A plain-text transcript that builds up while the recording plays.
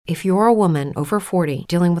If you're a woman over 40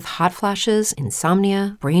 dealing with hot flashes,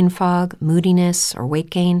 insomnia, brain fog, moodiness, or weight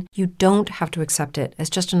gain, you don't have to accept it as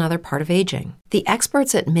just another part of aging. The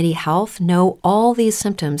experts at MIDI Health know all these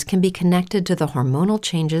symptoms can be connected to the hormonal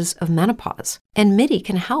changes of menopause. And MIDI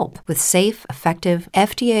can help with safe, effective,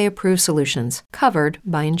 FDA-approved solutions covered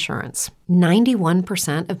by insurance.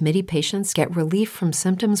 91% of MIDI patients get relief from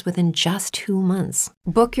symptoms within just 2 months.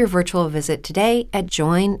 Book your virtual visit today at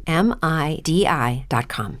joinmidi.com.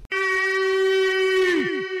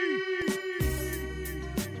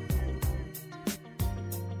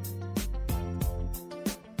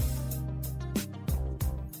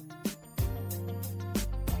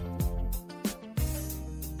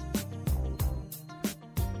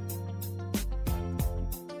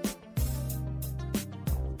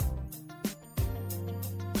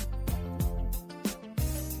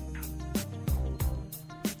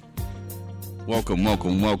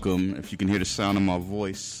 Welcome. If you can hear the sound of my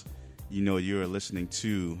voice, you know you're listening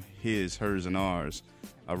to His, Hers, and Ours,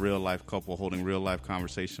 a real-life couple holding real-life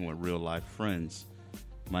conversation with real-life friends.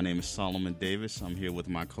 My name is Solomon Davis. I'm here with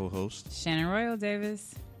my co-host, Shannon Royal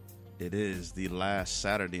Davis. It is the last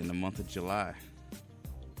Saturday in the month of July,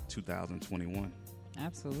 2021.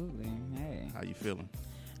 Absolutely. Hey. How you feeling?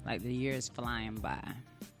 Like the year is flying by.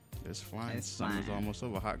 It's flying. Summer's almost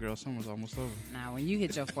over. Hot girl summer's almost over. Now, when you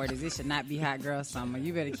hit your 40s, it should not be hot girl summer.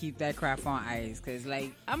 You better keep that crap on ice. Because,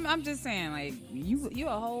 like, I'm just saying, like, you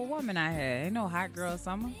a whole woman out here. Ain't no hot girl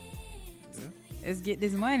summer. Yeah. Let's get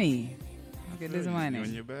this money. You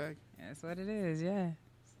in your bag? That's what it is, yeah.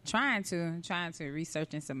 Trying to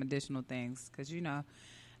researching some additional things. Because,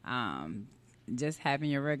 just having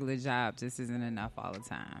your regular job just isn't enough all the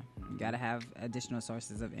time. You got to have additional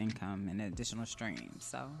sources of income and additional streams.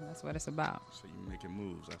 So that's what it's about. So you're making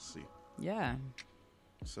moves, I see. Yeah.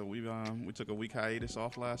 So we took a week hiatus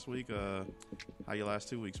off last week. How your last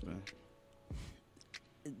 2 weeks been?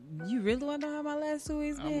 You really want to know how my last 2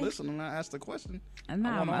 weeks been? I'm listening. I asked the question.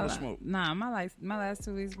 Nah, I want all the smoke. Nah, my last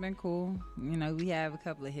 2 weeks been cool. We have a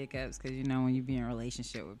couple of hiccups because when you be in a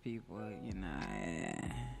relationship with people,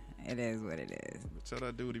 it is what it is. But tell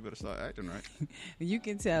that dude he better start acting right. You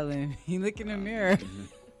can tell him. He look in the mirror.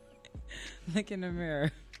 Look in the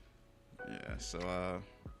mirror. Yeah, so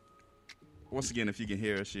once again, if you can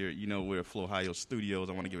hear us here, we're at Flow Ohio Studios.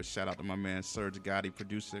 I want to give a shout out to my man Serge Gotti,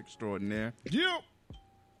 producer extraordinaire. Yep.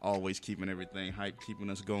 Always keeping everything hype,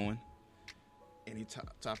 keeping us going. Any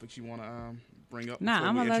topics you want to bring up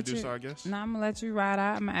before we introduce our guests? I'm going to let you ride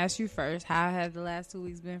out. I'm going to ask you first. How has the last 2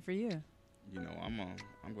 weeks been for you?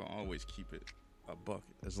 I'm gonna always keep it a buck.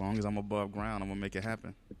 As long as I'm above ground, I'm gonna make it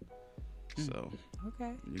happen. So,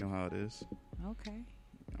 okay, you know how it is. Okay.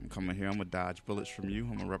 I'm coming here. I'm gonna dodge bullets from you.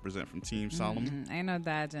 I'm gonna represent from Team Solomon. Ain't no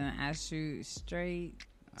dodging. I shoot straight.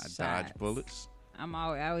 I dodge bullets. I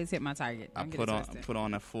always hit my target. I put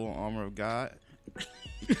on that full armor of God.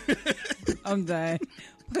 I'm done.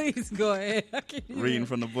 Please go ahead. Reading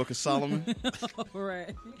from the Book of Solomon. All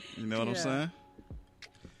right. You know what I'm saying?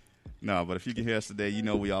 No, but if you can hear us today,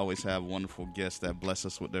 we always have wonderful guests that bless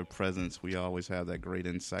us with their presence. We always have that great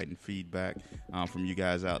insight and feedback from you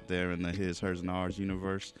guys out there in the His, Hers, and Ours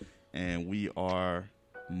universe. And we are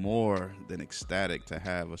more than ecstatic to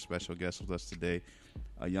have a special guest with us today.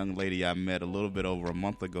 A young lady I met a little bit over a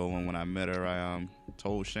month ago, and when I met her, I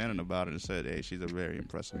told Shannon about it and said, hey, she's a very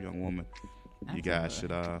impressive young woman. Absolutely. You guys should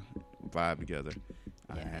vibe together.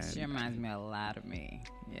 Yeah, she reminds me a lot of me.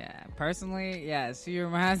 Yeah, personally, she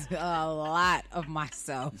reminds me a lot of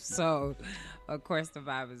myself. So, of course, the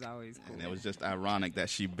vibe is always cool. And it was just ironic that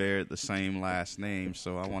she bared the same last name.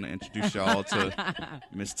 So I want to introduce y'all to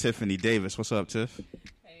Miss Tiffany Davis. What's up, Tiff?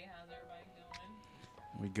 Hey, how's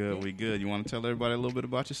everybody doing? We good. You want to tell everybody a little bit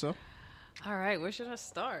about yourself? All right, where should I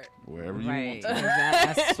start? Wherever you want.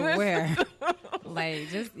 I swear. Like,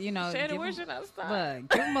 just, Shannon, where should I start? Look,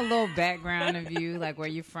 give them a little background of you, like where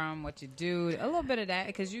you're from, what you do, a little bit of that,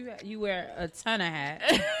 because you wear a ton of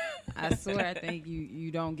hats. I swear, I think you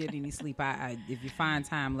don't get any sleep. If you find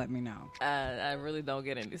time, let me know. I really don't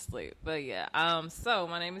get any sleep. But yeah, so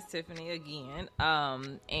my name is Tiffany again,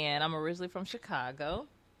 and I'm originally from Chicago.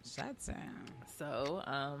 Chi-town. So,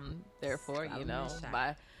 therefore,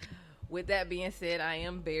 with that being said, I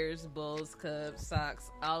am Bears, Bulls, Cubs,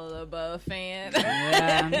 Sox, all of the above fan.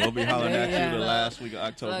 Yeah. We'll be hollering at you the last week of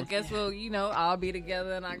October. So I guess I'll be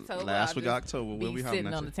together in October. Last week of October, we'll be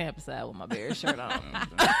sitting on the Tampa side with my Bears shirt on.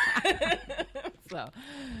 So,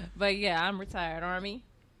 but yeah, I'm retired Army.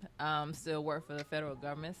 Still work for the federal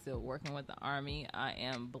government, still working with the Army. I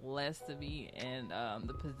am blessed to be in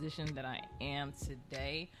the position that I am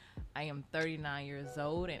today. I am 39 years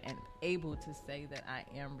old and able to say that I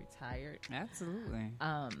am retired. Absolutely.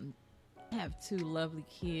 I have 2 lovely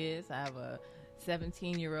kids. I have a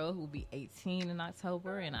 17-year-old who will be 18 in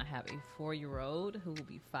October, and I have a 4-year-old who will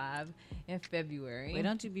be 5 in February. Wait,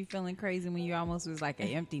 don't you be feeling crazy when you almost was like an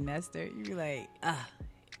empty nester? You be like,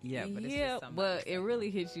 yeah, but it's just something but it really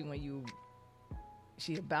hits you when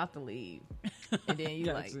she about to leave, and then you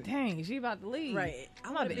like, dang, she about to leave. Right,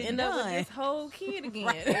 I'm about to end up with this whole kid again.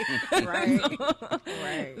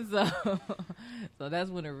 right. So that's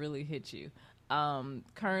when it really hits you.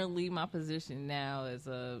 Currently, my position now is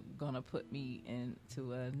gonna put me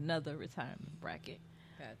into another retirement bracket.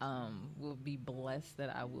 Gotcha. Will be blessed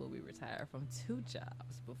that I will be retired from 2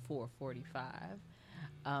 jobs before 45.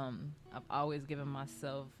 I've always given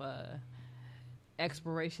myself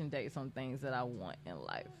expiration dates on things that I want in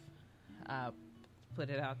life. I put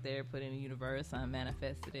it out there, put it in the universe, I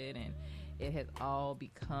manifested it, and it has all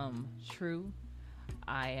become true.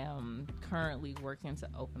 I am currently working to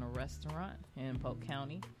open a restaurant in Polk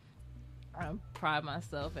County. I pride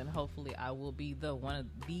myself, and hopefully I will be one of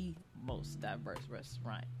the most diverse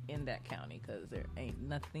restaurant in that county, because there ain't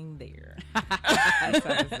nothing there.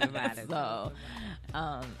 So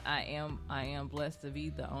I am blessed to be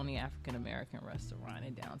the only African American restaurant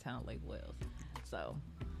in downtown Lake Wales. So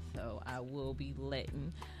I will be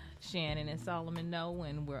letting Shannon and Solomon know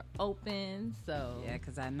when we're open. So yeah,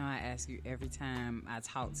 because I know I ask you every time I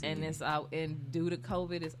talk to and you. And due to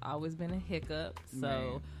COVID, it's always been a hiccup. So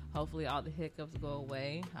right. Hopefully all the hiccups go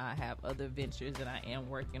away. I have other ventures that I am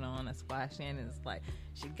working on. That's why Shannon's like,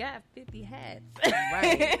 she got 50 hats.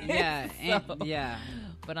 Right. Yeah. So, yeah.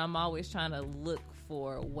 But I'm always trying to look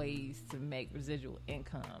for ways to make residual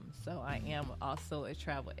income. So I am also a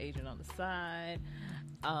travel agent on the side.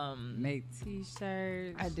 Make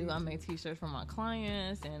t-shirts. I do. I make t-shirts for my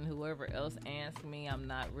clients and whoever else asks me. I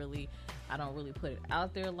don't really put it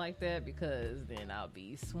out there like that, because then I'll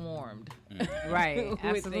be swarmed. Right. with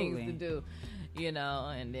Absolutely. things to do,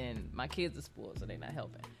 and then my kids are spoiled, so they're not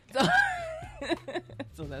helping.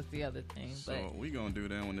 So that's the other thing. So but we gonna do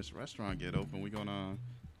then when this restaurant get open, we gonna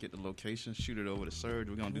get the location, shoot it over to Surge.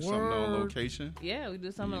 We're gonna do something on location. Yeah, we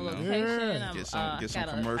do something on You know? location. Yeah. Get some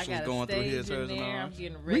commercials going through his, hers, and I'm ours.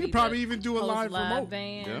 getting ready. We could probably even do a host live remote.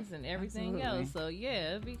 bands and everything Absolutely. else. So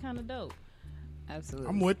yeah, it'd be kind of dope. Absolutely.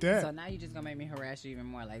 I'm with that. So now you're just gonna make me harass you even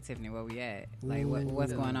more. Like, Tiffany, where we at? Like,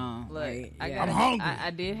 what's going on? Look, like, I'm hungry. I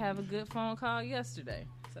did have a good phone call yesterday.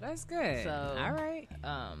 So that's good. So all right.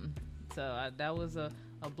 That was a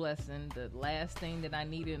blessing. The last thing that I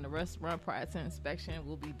needed in the restaurant prior to inspection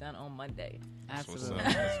will be done on Monday. That's what's Absolutely.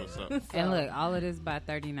 up. That's what's up. And look, all of this by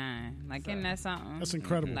 39. Like, isn't that something? That's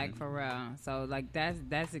incredible. Like, for real. So, like,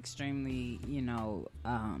 that's extremely,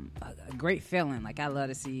 a great feeling. Like, I love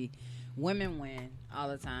to see women win all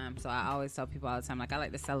the time. So I always tell people all the time, like, I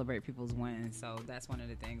like to celebrate people's wins. So that's one of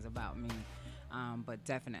the things about me. But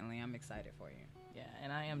definitely, I'm excited for you. Yeah,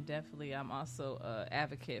 and I'm also an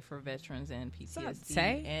advocate for veterans and PTSD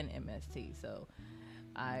Tay? and MST. So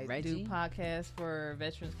I Reggie? do podcasts for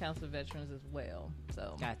Veterans Council of Veterans as well.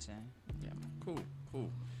 So Gotcha. Yeah. Cool.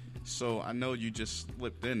 So I know you just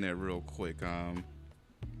slipped in there real quick.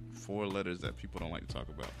 4 letters that people don't like to talk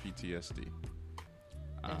about: PTSD.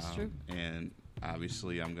 That's true. And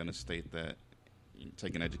obviously, I'm going to state that,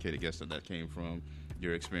 take an educated guess that came from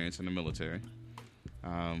your experience in the military.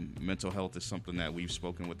 Mental health is something that we've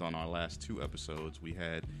spoken with on our last 2 episodes. We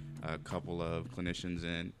had a couple of clinicians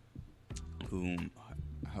in who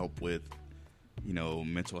help with,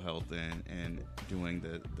 mental health and doing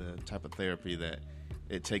the type of therapy that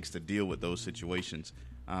it takes to deal with those situations.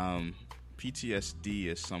 PTSD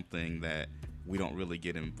is something that we don't really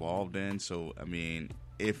get involved in. So, I mean,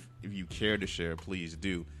 if you care to share, please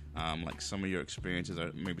do. Like some of your experiences,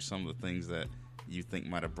 or maybe some of the things that you think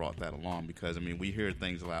might have brought that along, because I mean we hear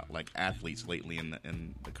things about like athletes lately in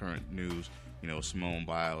the current news, Simone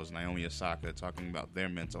Biles, Naomi Osaka, talking about their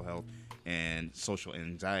mental health and social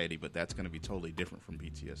anxiety, but that's going to be totally different from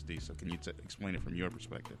PTSD. So can you explain it from your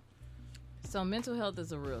perspective? So mental health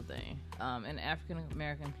is a real thing. In the African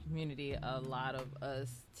American community, a lot of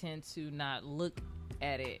us tend to not look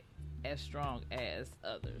at it as strong as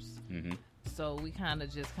others. Mm-hmm. So we kind of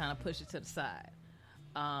push it to the side.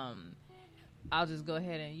 I'll just go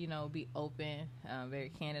ahead and, be open, very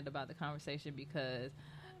candid about the conversation, because,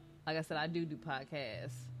 like I said, I do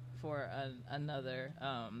podcasts for another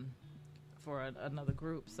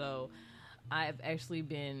group. So I've actually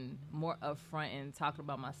been more upfront in talking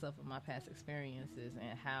about myself and my past experiences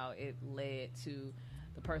and how it led to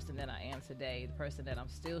the person that I am today, the person that I'm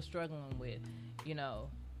still struggling with, you know,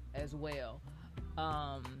 as well.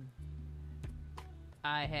 I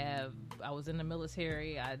was in the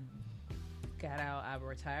military. I got out. I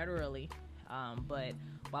retired early. But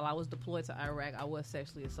while I was deployed to Iraq, I was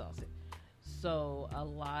sexually assaulted. So a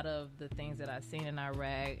lot of the things that I've seen in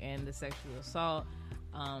Iraq and the sexual assault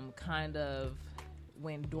kind of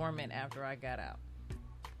went dormant after I got out.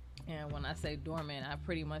 And when I say dormant, I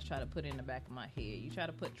pretty much try to put it in the back of my head. You try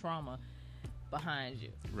to put trauma behind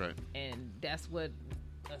you. Right. And that's what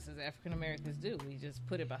us as African Americans do. We just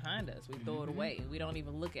put it behind us. We throw it away. We don't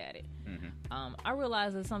even look at it. I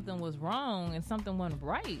realized that something was wrong and something wasn't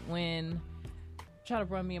right when tried to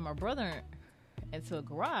run me and my brother into a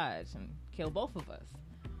garage and kill both of us.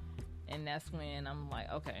 And that's when I'm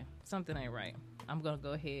like, okay, something ain't right. I'm going to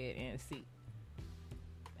go ahead and seek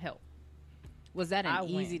help. Was that an I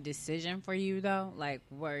easy went. decision for you, though? Like,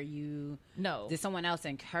 No. did someone else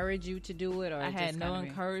encourage you to do it? Or I it had just no kinda be-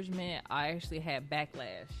 encouragement. I actually had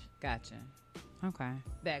backlash. Gotcha. Okay.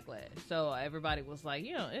 Backlash. So everybody was like,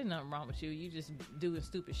 you know, there's nothing wrong with you. You just doing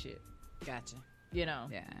stupid shit. Gotcha. You know?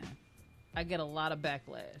 Yeah. I get a lot of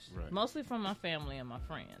backlash. Right. Mostly from my family and my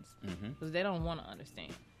friends. Because they don't want to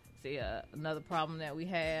understand. See, another problem that we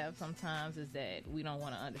have sometimes is that we don't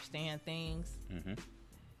want to understand things.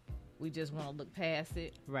 We just want to look past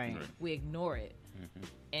it. Right. We ignore it.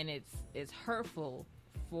 And it's hurtful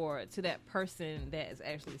to that person that is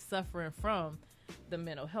actually suffering from the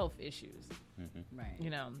mental health issues. Right.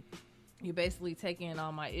 You know, you're basically taking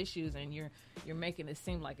all my issues and you're making it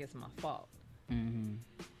seem like it's my fault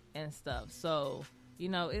and stuff. So, you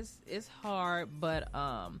know, it's hard, but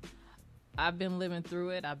I've been living through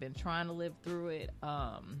it. I've been trying to live through it.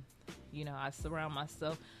 You know, I surround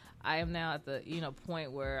myself. I am now at the, you know,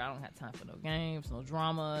 point where I don't have time for no games, no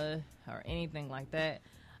drama, or anything like that.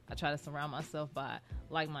 I try to surround myself by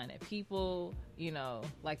like-minded people, you know,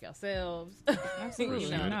 like yourselves. Absolutely.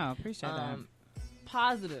 You know, No, appreciate that.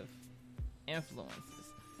 positive influences.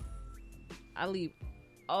 I leave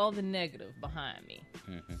all the negative behind me.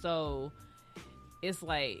 So it's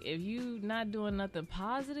like, if you not doing nothing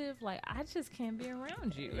positive, like, I just can't be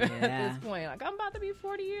around you at Yeah. this point. Like, I'm about to be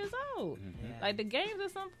 40 years old. Like, the games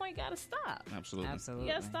at some point got to stop. Absolutely. Absolutely.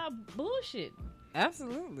 You got to stop bullshit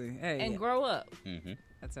Absolutely. Hey, and grow up.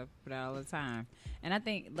 That's up for that all the time. And I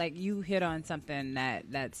think, like, you hit on something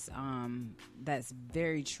that's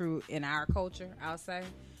very true in our culture, I'll say.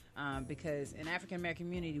 Because in African American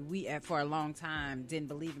community, we for a long time didn't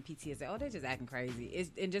believe in PTSD. Oh, they're just acting crazy.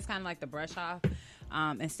 It's just kind of like the brush off.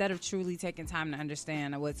 Instead of truly taking time to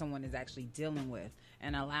understand what someone is actually dealing with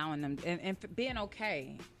and allowing them and being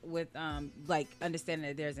okay with like understanding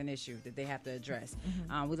that there's an issue that they have to address.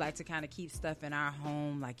 We like to kind of keep stuff in our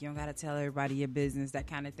home, like you don't got to tell everybody your business, that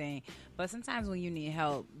kind of thing. But sometimes when you need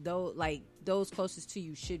help, though, like those closest to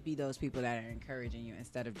you should be those people that are encouraging you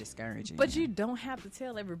instead of discouraging But you don't have to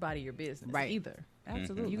tell everybody your business Right. either.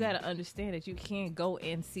 Absolutely. You got to understand that you can't go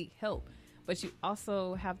and seek help. But you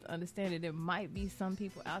also have to understand that there might be some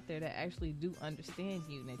people out there that actually do understand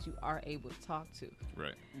you and that you are able to talk to.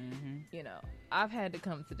 Right. You know, I've had to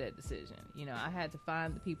come to that decision. You know, I had to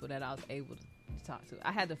find the people that I was able to talk to.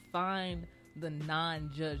 I had to find the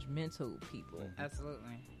non-judgmental people.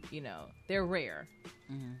 Absolutely. You know, they're rare.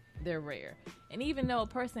 They're rare. And even though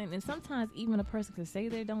and sometimes even a person can say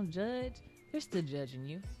they don't judge, they're still judging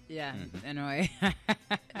you. Yeah, in a way.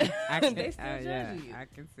 They still judging you. I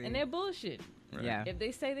can see. And they're bullshit. Right. Yeah. If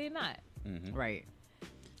they say they're not. Right.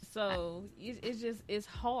 So it's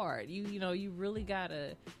hard. You know, you really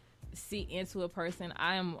gotta see into a person.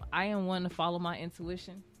 I am one to follow my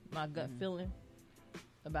intuition, my gut feeling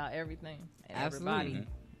about everything and everybody.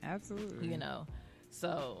 Absolutely. You know,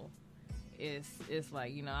 so it's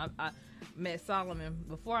like, you know, I met Solomon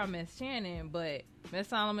before I met Shannon, but met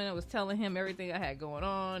Solomon, I was telling him everything I had going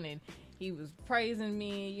on, and he was praising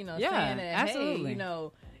me, you know, Yeah, saying that, absolutely. hey, you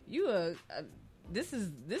know, this is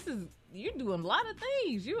you're doing a lot of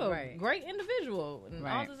things. You're a Right. great individual and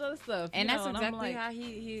all Right. this other stuff. And you that's know, I'm exactly like, how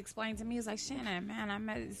he explained to me. He was like, Shannon, man, I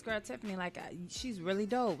met this girl Tiffany. Like, she's really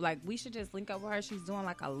dope. Like, we should just link up with her. She's doing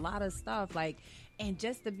like a lot of stuff. Like, and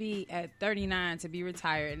just to be at 39 to be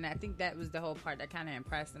retired, and I think that was the whole part that kind of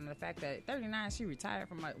impressed him. The fact that 39, she retired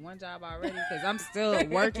from like one job already, because I'm still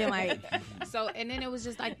working. Like, so, and then it was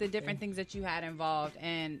just like the different things that you had involved,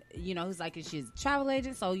 and you know, he's like, she's a travel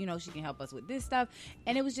agent, so you know, she can help us with this stuff.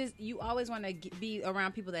 And it was just, you always want to be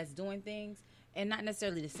around people that's doing things, and not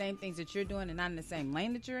necessarily the same things that you're doing and not in the same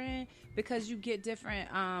lane that you're in, because you get different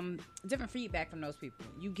feedback from those people.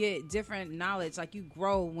 You get different knowledge. Like, you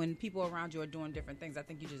grow when people around you are doing different things. I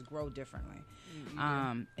think you just grow differently.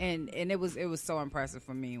 And it was so impressive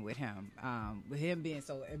for me with him being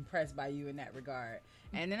so impressed by you in that regard.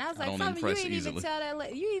 And then I was like, Tommy, you didn't even tell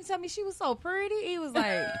that. You didn't tell me she was so pretty. He was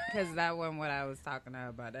like, because that wasn't what I was talking to her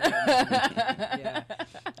about. Yeah.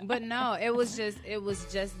 But no, it was just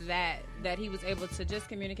that he was able to just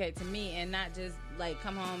communicate to me and not just like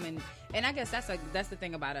come home and I guess that's the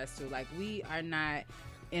thing about us too. Like, we are not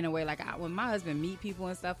in a way like when my husband meet people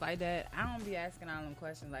and stuff like that, I don't be asking all them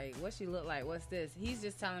questions like, what she look like, what's this. He's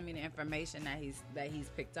just telling me the information that he's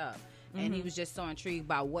picked up. And he was just so intrigued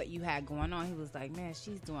by what you had going on. He was like, man,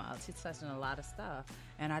 she's touching a lot of stuff.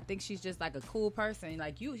 And I think she's just like a cool person.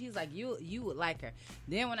 Like you, he's like, you would like her.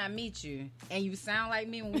 Then when I meet you and you sound like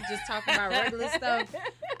me when we just talk about regular stuff,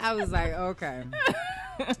 I was like, okay.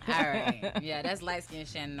 All right. Yeah, that's light-skinned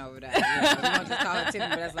Shannon over there. Yeah, we don't just call her Tiffany,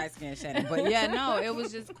 but that's light-skinned Shannon. But yeah, no, it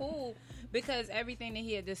was just cool because everything that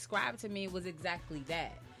he had described to me was exactly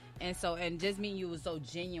that. And just meeting you was so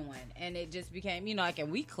genuine, and it just became, like,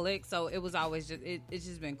 and we clicked. So it was always just, it's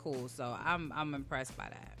just been cool. So I'm impressed by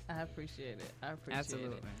that. I appreciate it.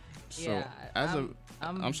 Absolutely. It. So yeah,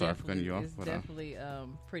 I'm sorry for cutting you off. It's but, definitely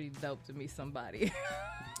pretty dope to meet somebody.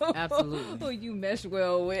 Absolutely. Who you mesh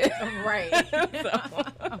well with. Right.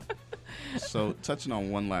 So touching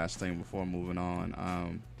on one last thing before moving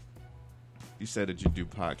on, you said that you do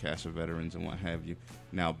podcasts for veterans and what have you.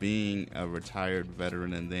 Now, being a retired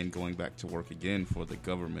veteran and then going back to work again for the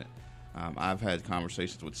government, I've had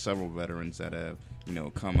conversations with several veterans that have,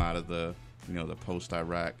 come out of the, the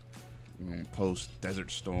post-Iraq,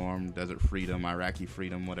 post-Desert Storm, Desert Freedom, Iraqi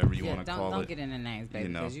Freedom, whatever you want to call it. Don't get into names, baby,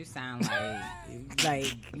 because you sound like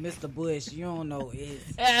Mr. Bush. You don't know it.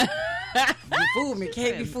 You fooled me.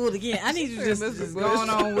 Can't be fooled again. I need you just going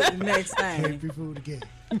on with the next thing. Can't be fooled again.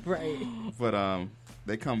 Right. But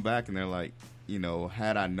they come back and they're like,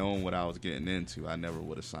 had I known what I was getting into, I never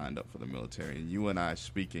would have signed up for the military. And you and I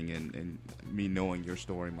speaking and me knowing your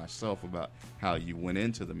story myself about how you went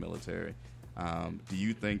into the military, do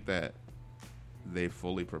you think that they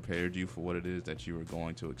fully prepared you for what it is that you were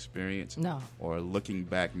going to experience? No. Or looking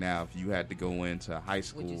back now, if you had to go into high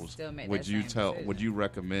schools, would you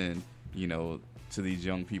recommend, to these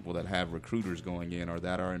young people that have recruiters going in or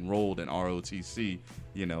that are enrolled in ROTC,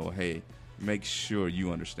 hey, make sure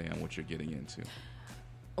you understand what you're getting into?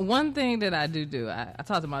 One thing that I do, I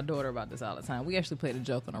talk to my daughter about this all the time. We actually played a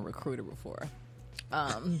joke on a recruiter before.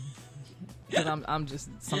 Because I'm just,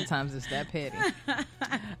 sometimes it's that petty.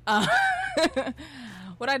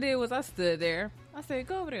 What I did was I stood there. I said,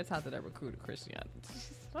 go over there and talk to that recruiter, Christian. She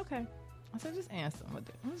said, okay. I said, just answer them.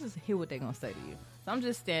 Let's just hear what they're going to say to you. So I'm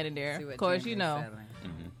just standing there. Of course,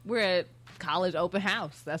 we're at college open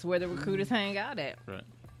house. That's where the recruiters hang out at. Right.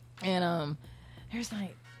 And there's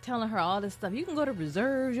like telling her all this stuff. You can go to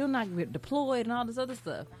reserves. You'll not get deployed and all this other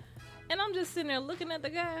stuff. And I'm just sitting there looking at the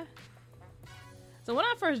guy. So when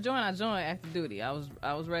I first joined, I joined active duty. I was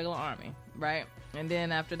regular Army, right? And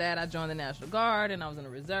then after that, I joined the National Guard, and I was in the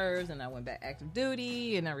reserves, and I went back active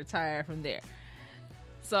duty, and I retired from there.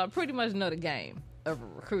 So I pretty much know the game of a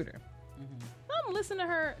recruiter. Mm-hmm. I'm listening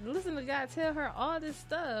to the guy tell her all this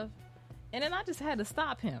stuff, and then I just had to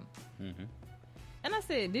stop him. Mm-hmm. And I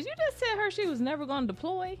said, did you just tell her she was never going to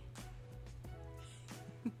deploy?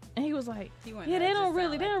 And he was like, yeah, they don't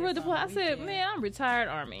really deploy. I said, man, I'm retired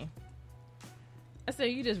Army. I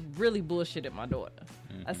said, you just really bullshitted my daughter.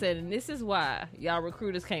 Mm-hmm. I said, and this is why y'all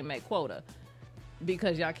recruiters can't make quota,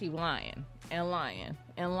 because y'all keep lying and lying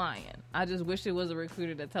and lying. I just wish it was a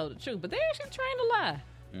recruiter that told the truth, but they're actually trying to lie.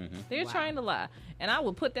 Mm-hmm. They're trying to lie. And I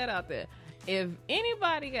will put that out there. If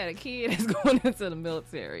anybody got a kid that's going into the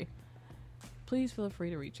military, please feel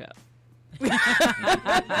free to reach out.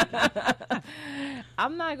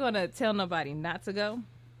 I'm not going to tell nobody not to go,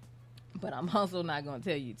 but I'm also not going to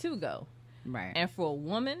tell you to go. Right. And for a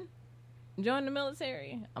woman joining the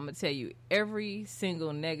military, I'm going to tell you every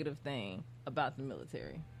single negative thing about the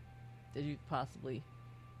military that you possibly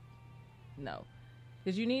know.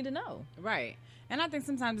 Because you need to know. Right. And I think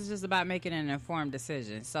sometimes it's just about making an informed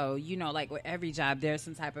decision. So, like with every job, there's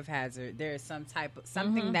some type of hazard. There's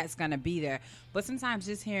something that's going to be there. But sometimes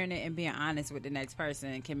just hearing it and being honest with the next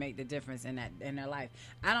person can make the difference in their life.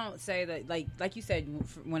 I don't say that, like you said,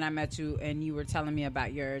 when I met you and you were telling me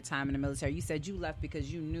about your time in the military, you said you left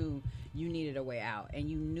because you knew you needed a way out. And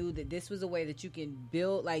you knew that this was a way that you can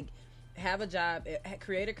build, have a job,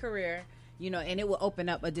 create a career. and it will open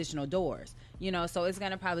up additional doors, so it's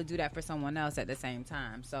going to probably do that for someone else at the same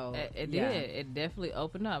time. So it did. It definitely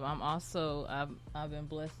opened up. I'm also, I've been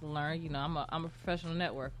blessed to learn, I'm a professional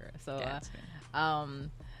networker. So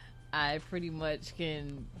I pretty much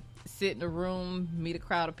can sit in a room, meet a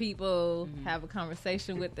crowd of people, have a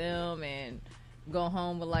conversation with them, and go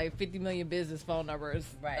home with like 50 million business phone numbers,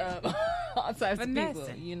 all types of people,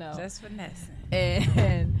 just finessing.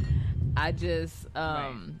 And I just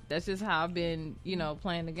that's just how I've been,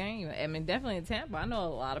 playing the game. I mean, definitely in Tampa. I know a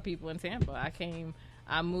lot of people in Tampa.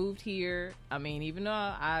 I moved here. I mean, even though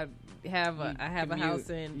I have a house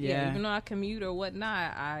in, even though I commute or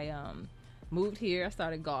whatnot, I moved here. I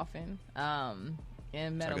started golfing,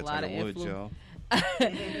 and met a lot of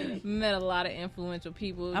met a lot of influential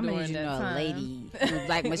people. I'm during that time. A lady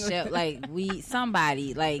like Michelle, like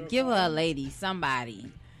somebody, like give her a lady,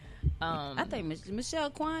 somebody. I think Michelle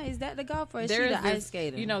Kwan, is that the golfer? Or is she the ice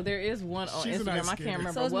skater? There is one on She's Instagram. I can't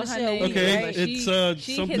remember what her Michelle name is. Okay, But it's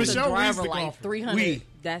she hit Michelle the driver Wee's the like golfer. 300.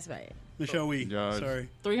 That's right. Michelle Wee. Yards. Sorry.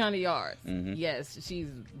 300 yards. Yes, she's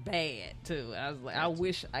bad too. I was like, I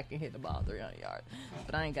wish I could hit the ball 300 yards,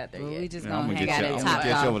 but I ain't got there Well, yet. we just I'm gonna gonna hang out get at you. Top I'm gonna get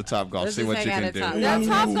you Golf. over to Top Golf. Let's See just what you hang can out do. at Top That Golf.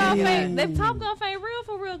 Top Golf Yeah. ain't. That Top Golf ain't real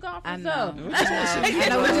for real golfers. I know. though. I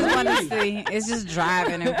know. We just want to see. It's just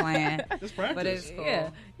driving and playing, It's practice. but it's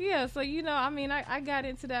cool. Yeah. So I got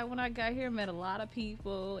into that when I got here. Met a lot of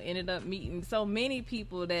people. Ended up meeting so many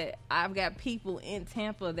people that I've got people in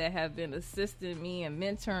Tampa that have been assisting me and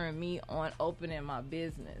mentoring me on opening my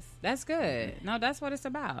business. That's good. No, that's what it's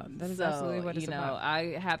about. That is absolutely what it's about.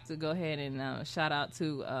 I have to go ahead and shout out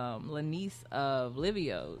to Lanice of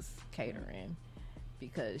Livio's Catering,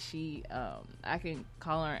 because she, I can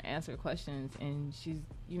call her and answer questions, and she's,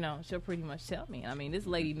 she'll pretty much tell me. I mean, this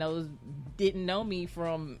lady didn't know me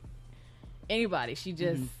from anybody. She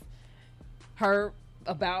just heard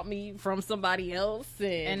about me from somebody else,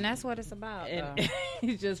 And that's what it's about. and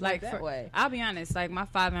it's just like that way. I'll be honest, like my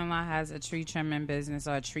father-in-law has a tree trimming business,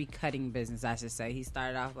 or a tree cutting business, I should say. He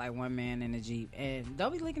started off like one man in a Jeep. And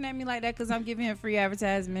don't be looking at me like that, because I'm giving him free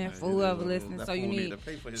advertisement for whoever listening. So you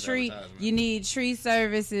need tree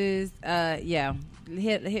services.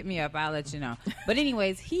 Hit me up. I'll let you know. But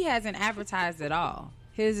anyways, he hasn't advertised at all.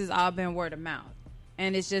 His has all been word of mouth.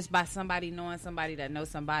 And it's just by somebody knowing somebody that knows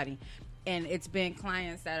somebody. And it's been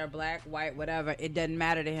clients that are black, white, whatever. It doesn't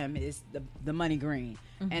matter to him. It's the money green.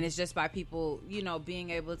 And it's just by people,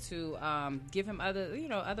 being able to give him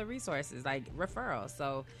other resources like referrals.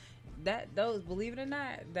 So those, believe it or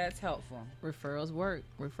not, that's helpful. Referrals work,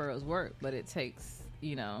 but it takes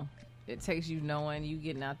you knowing, you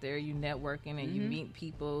getting out there, you networking, and you meet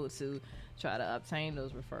people to try to obtain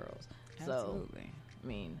those referrals. Absolutely. So, I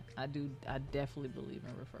mean, I definitely believe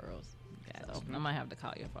in referrals. So I might have to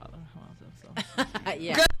call your father.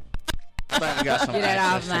 Yeah. I think we got some Get that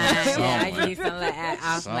access offline. to Yeah, somewhere. I need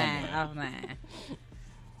some Somewhere. offline.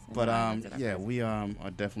 But we are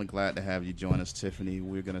definitely glad to have you join us, Tiffany.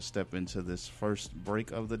 We're gonna step into this first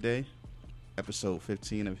break of the day, episode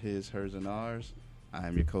 15 of His, Hers, and Ours. I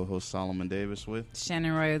am your co-host Solomon Davis with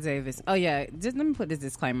Shannon Royal Davis. Oh yeah, just let me put this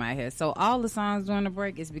disclaimer out here. So all the songs during the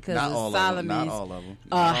break is because not of all of them. Solomon's Not all of them.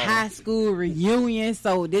 high school reunion.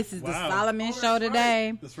 So this is the Wow. Solomon show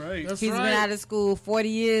today. That's right. He's been out of school 40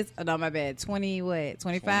 years. Oh, no, my bad. 25?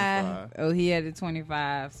 25. Oh, he had a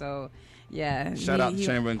 25. So, yeah. Shout out to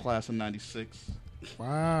Chamberlain class of '96.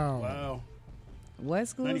 Wow. What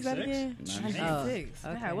school is that 96? again? 96.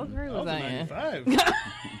 Okay. God, what grade I was was I in? 95.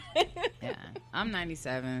 Yeah. I'm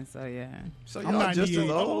 97, so yeah. So I'm y'all just 98. as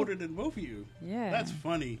I'm old. older than both of you. Yeah. That's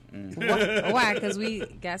funny. Why? Because we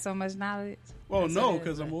got so much knowledge? Well, That's no, what it is,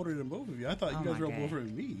 because I'm right? older than both of you. I thought Oh you guys my were God. older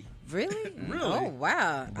than me. Really? Really? Oh,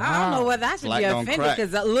 wow. I don't know whether I should Black be don't offended crack.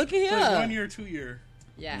 because look at Like here. 1 year, 2 year.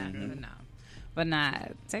 Yeah, but no. But nah,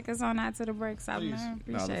 take us on out to the break, Solomon.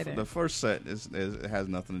 Please. Now, Appreciate the it. first set it has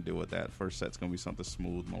nothing to do with that. First set's gonna be something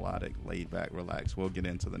smooth, melodic, laid back, relaxed. We'll get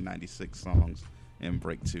into the '96 songs in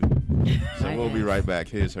break 2. So we'll be right back.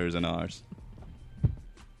 His, Hers, and Ours.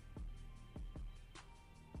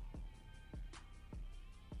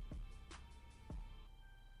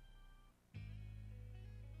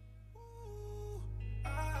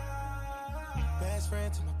 Best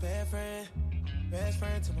friend to my best friend. Best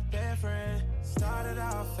friend to my best friend. Started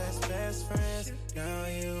off as best friends. Now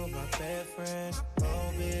you my best friend.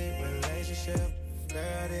 Whole big relationship.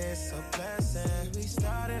 Girl, this a blessing. We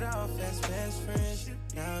started off as best friends.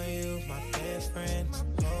 Now you my best friend.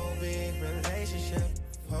 Whole big relationship.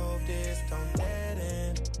 Hope this don't dead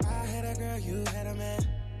end. I had a girl, you had a man.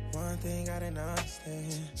 One thing ain't gotta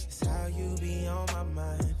understand. It's how you be on my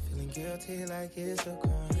mind. Feeling guilty like it's a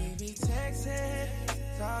crime. We be texting,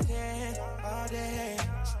 talking all day.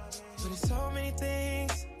 But there's so many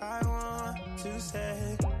things I want to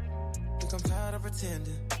say. Think I'm tired of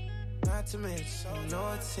pretending. Not to mention,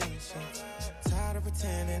 no attention. Tired of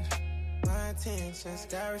pretending. My intentions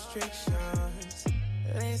got restrictions.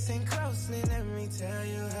 Listen closely, let me tell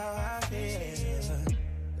you how I feel.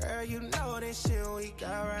 Girl, you know this shit we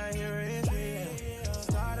got right here is real.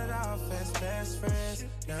 Started off as best friends,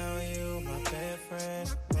 now you my best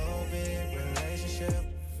friend. Whole big relationship,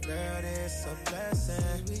 girl, this a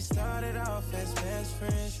blessing. We started off as best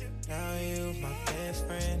friends, now you my best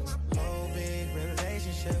friend. Whole big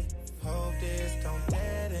relationship, hope this don't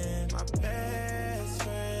dead end. My best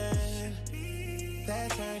friend, that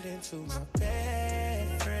turned into my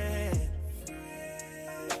best friend.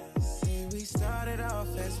 See, we started off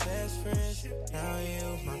as best friends, now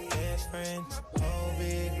you my best friend. Whole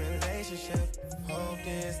big relationship, hope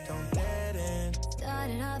this don't dead end.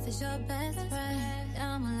 Started off as your best friend,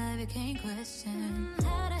 now my life you can't question.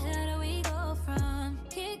 How the hell do we go from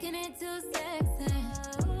kicking it to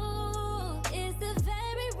sexing? Ooh, it's a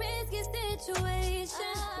very risky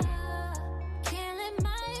situation. Can't let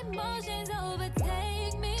my emotions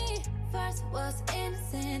overtake me. First was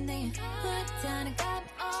innocent, then put down and got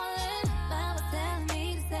me all in. Mama telling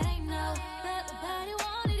me to say no, but nobody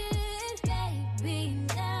wanted it, baby.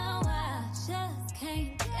 Now I just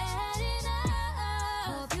can't get enough.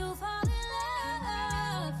 Hope you fall in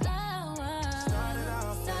love. Started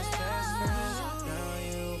off as best friends, now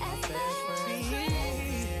you my best friend.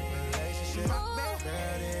 Relationship,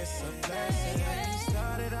 girl, it's a blessing.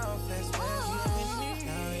 Started off as best friends,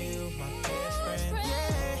 now you my best friend.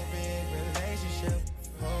 Big relationship,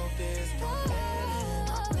 hope this don't end.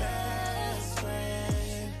 My best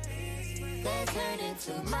friend, that turned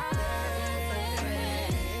into my best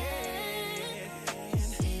friend.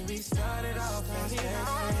 See, we started off as best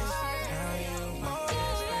friends, now you my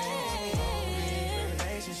best friend. Big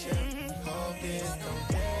relationship, hope this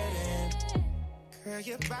don't end. Girl,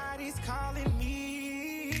 your body's calling me.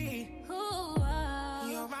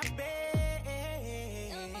 You're my best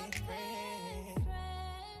friend.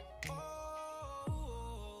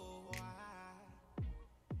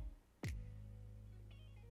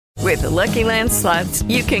 With the Lucky Land Slots,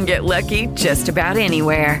 you can get lucky just about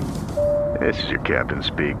anywhere. This is your captain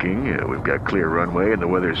speaking. We've got clear runway and the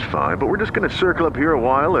weather's fine, but we're just going to circle up here a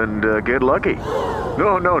while and get lucky.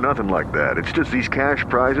 No, nothing like that. It's just these cash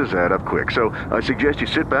prizes add up quick. So I suggest you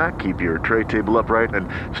sit back, keep your tray table upright, and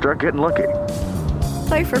start getting lucky.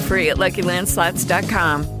 Play for free at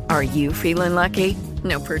LuckyLandSlots.com. Are you feeling lucky?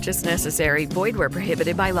 No purchase necessary. Void where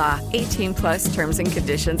prohibited by law. 18 plus terms and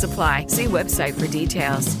conditions apply. See website for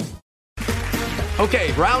details.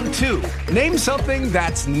 Okay, round two. Name something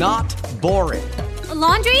that's not boring. A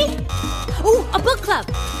laundry? Ooh, a book club.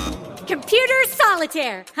 Computer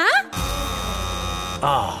solitaire, huh?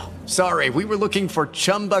 Ah, sorry, we were looking for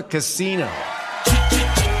Chumba Casino.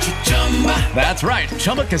 That's right,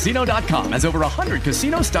 ChumbaCasino.com has over 100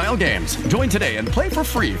 casino-style games. Join today and play for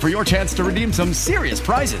free for your chance to redeem some serious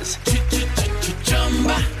prizes.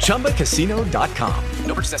 ChumbaCasino.com.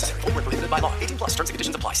 No purchase necessary. Void where prohibited by law. 18 plus terms and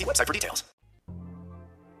conditions apply. See website for details.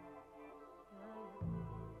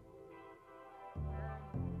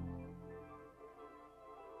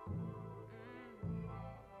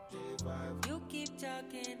 You keep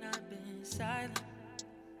talking, I've been silent.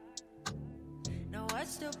 No,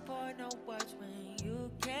 what's the point of words when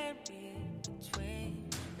you can't read between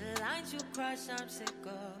the lines you cross? I'm sick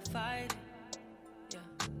of fighting. Yeah,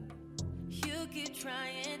 you keep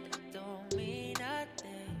trying, that don't mean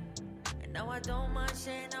nothing. And now I don't mind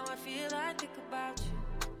saying how I feel. I think about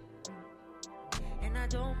you, and I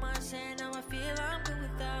don't mind saying how I feel. I'm good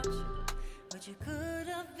without you, but you could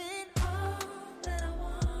have been all that I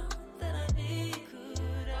want, that I need.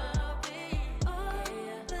 Could have been all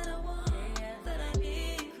that I want, that I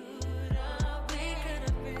need. Could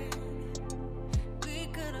have been, we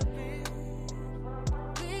could have been,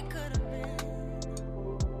 we could have been.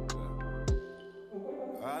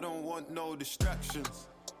 I don't want no distractions.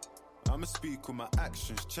 I'ma speak with my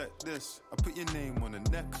actions. Check this. I put your name on a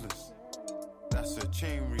necklace. That's a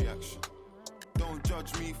chain reaction. Don't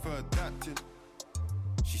judge me for adapting.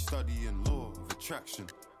 She's studying law of attraction,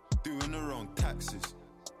 doing her own taxes.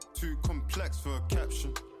 Too complex for a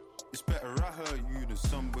caption. It's better I hurt you than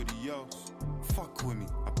somebody else. Fuck with me,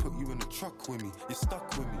 I put you in the truck with me. You're stuck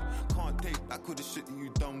with me, can't take back all the shit that you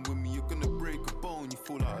done with me. You're gonna break a bone, you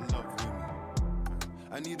fall out of love with me.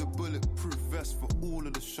 I need a bulletproof vest for all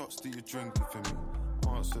of the shots that you're drinking for me.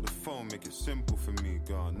 Answer the phone, make it simple for me,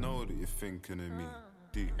 girl. I know that you're thinking of me.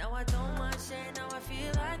 Deep. Now I don't mind saying how I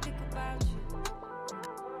feel, I think about you.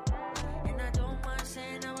 And I don't mind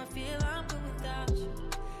saying how I feel, I'm good without you.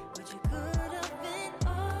 But you could have been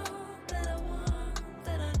all that I want,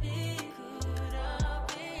 that I need. Could have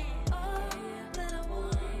been all that I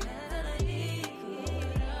want, that I need.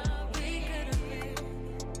 We could have been,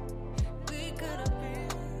 we could have been,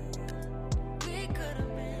 we could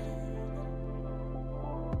have been.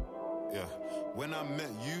 Yeah, when I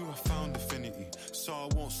met you, I found affinity. So I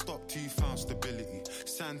won't stop till you found stability.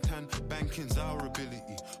 Santan, banking's our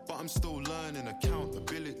ability. But I'm still learning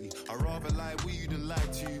accountability. I'd rather lie with you than lie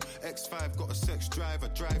to you. X5 got a sex drive, I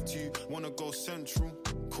drive to you. Wanna go central?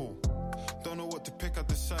 Cool. Don't know what to pick, I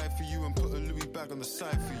decide for you and put a Louis bag on the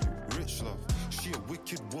side for you. Rich love, she a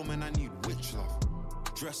wicked woman, I need witch love.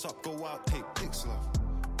 Dress up, go out, take pics love.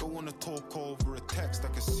 Don't wanna talk over a text. I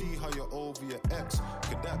can see how you're over your ex.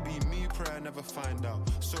 Could that be me? Pray I never find out.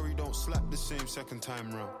 Sorry, don't slap the same second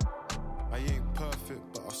time round. I ain't perfect,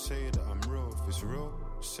 but I'll say that I'm real. If it's real,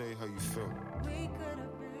 say how you feel. We could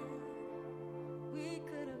have been, we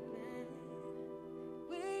could have been,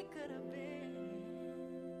 we could have been.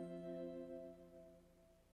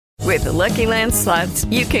 With the Lucky Land Slots,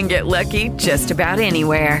 you can get lucky just about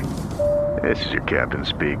anywhere. This is your captain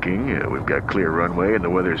speaking. We've got clear runway and the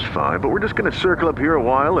weather's fine, but we're just going to circle up here a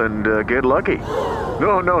while and get lucky.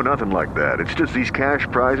 No, nothing like that. It's just these cash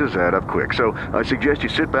prizes add up quick. So I suggest you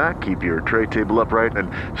sit back, keep your tray table upright,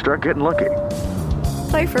 and start getting lucky.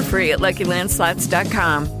 Play for free at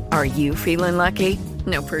LuckyLandSlots.com. Are you feeling lucky?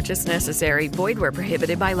 No purchase necessary. Void where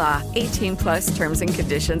prohibited by law. 18 plus terms and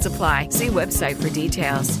conditions apply. See website for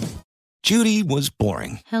details. Judy was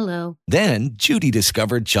boring. Hello. Then Judy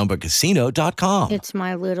discovered ChumbaCasino.com. It's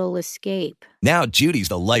my little escape. Now Judy's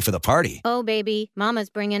the life of the party. Oh, baby,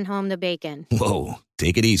 mama's bringing home the bacon. Whoa,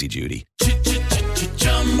 take it easy, Judy.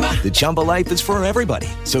 The Chumba life is for everybody.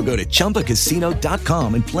 So go to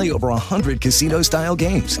ChumbaCasino.com and play over 100 casino-style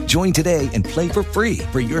games. Join today and play for free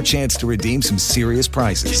for your chance to redeem some serious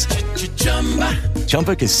prizes.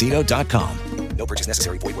 ChumbaCasino.com. No purchase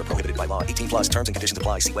necessary. Void where prohibited by law. 18 plus terms and conditions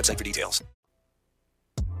apply. See website for details.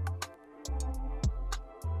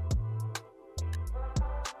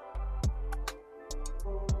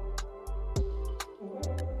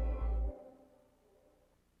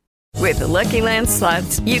 With the Lucky Land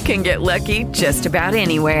Slots, you can get lucky just about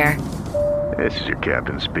anywhere. This is your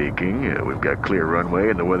captain speaking. We've got clear runway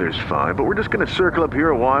and the weather's fine, but we're just going to circle up here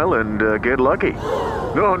a while and get lucky.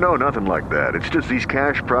 No, nothing like that. It's just these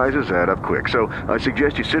cash prizes add up quick. So I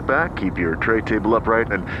suggest you sit back, keep your tray table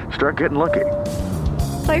upright, and start getting lucky.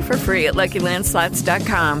 Play for free at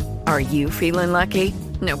LuckyLandSlots.com. Are you feeling lucky?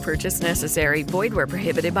 No purchase necessary. Void where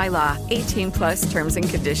prohibited by law. 18 plus terms and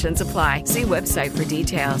conditions apply. See website for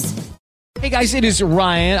details. Hey guys, it is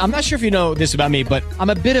Ryan. I'm not sure if you know this about me, but I'm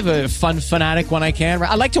a bit of a fun fanatic when I can.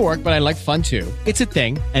 I like to work, but I like fun too. It's a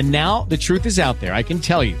thing. And now the truth is out there. I can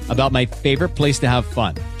tell you about my favorite place to have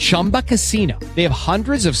fun. Chumba Casino. They have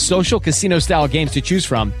hundreds of social casino style games to choose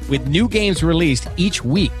from with new games released each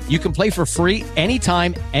week. You can play for free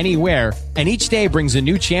anytime, anywhere. And each day brings a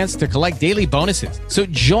new chance to collect daily bonuses. So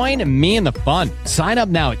join me in the fun. Sign up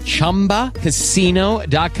now at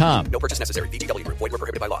ChumbaCasino.com. No purchase necessary. VGW Group. Void where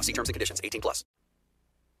prohibited by law. See terms and conditions. 18 plus.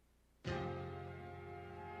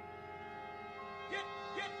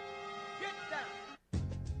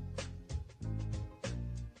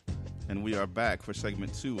 And we are back for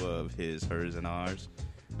segment 2 of His, Hers, and Ours.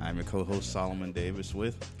 I'm your co-host Solomon Davis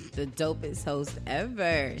with the dopest host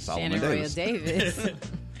ever, Solomon Shannon Royal Davis. Davis.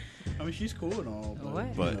 I mean, she's cool and all,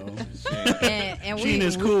 What? But you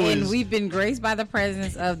know, and we've been graced by the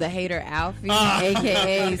presence of the hater Alfie,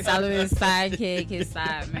 aka Solomon's sidekick, his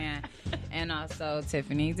side man, and also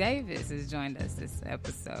Tiffany Davis has joined us this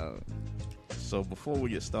episode. So before we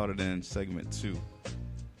get started in segment 2,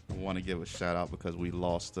 I want to give a shout out because we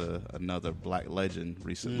lost another black legend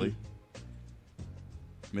recently.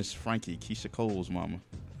 Miss Frankie, Keisha Cole's mama.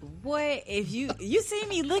 What if you see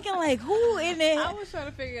me looking like who in there? I was trying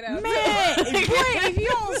to figure it out. Man, boy, if you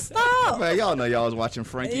don't stop. Man, y'all know y'all was watching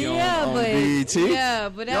Frankie on but, BET. Yeah,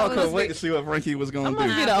 but that y'all was couldn't wait to see what Frankie was going to do.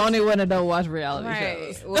 I'm be the only one that don't watch reality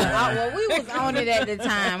shows. Well, we was on it at the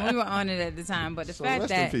time. We were on it at the time, but the fact rest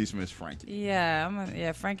that in peace, Miss Frankie.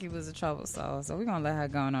 Yeah, Frankie was a trouble soul, so we're gonna let her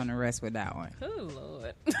go on and rest with that one. Oh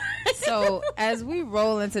Lord. So as we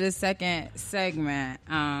roll into the second segment,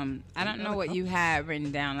 I don't know what you had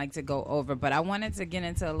written down like to go over, but I wanted to get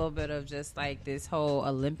into a little bit of just like this whole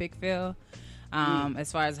Olympic feel.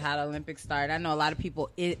 as far as how the Olympics started. I know a lot of people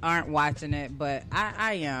aren't watching it, but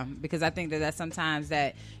I am, because I think that sometimes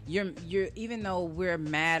that you're even though we're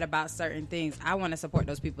mad about certain things, I want to support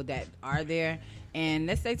those people that are there, and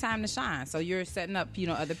it's their time to shine. So you're setting up,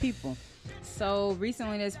 other people. So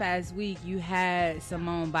recently, this past week, you had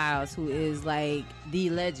Simone Biles, who is like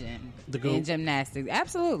the legend in gymnastics.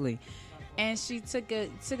 Absolutely. And she took a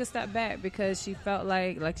step back because she felt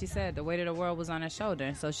like she said, the weight of the world was on her shoulder.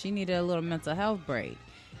 And so she needed a little mental health break.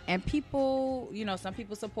 And people, some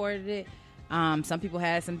people supported it. Some people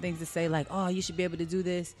had some things to say like, oh, you should be able to do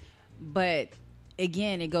this. But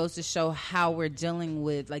again, it goes to show how we're dealing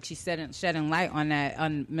with, like she said, shedding light on that,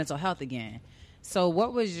 on mental health again. So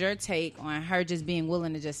what was your take on her just being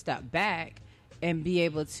willing to just step back and be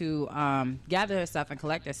able to gather herself and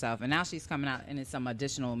collect herself? And now she's coming out and it's some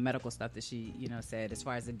additional medical stuff that she, said as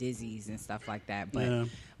far as the disease and stuff like that. But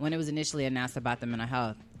when it was initially announced about the mental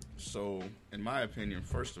health. So, in my opinion,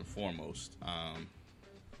 first and foremost,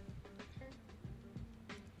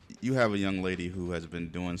 you have a young lady who has been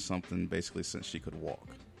doing something basically since she could walk.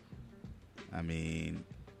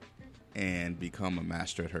 And become a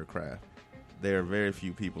master at her craft. There are very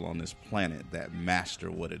few people on this planet that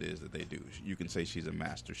master what it is that they do. You can say she's a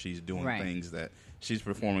master. She's doing things that she's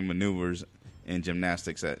performing maneuvers in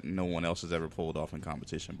gymnastics that no one else has ever pulled off in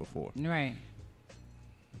competition before. Right.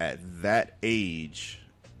 At that age,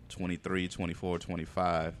 23, 24,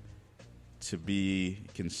 25, to be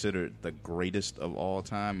considered the greatest of all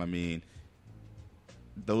time,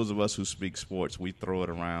 those of us who speak sports, we throw it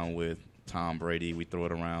around with Tom Brady, we throw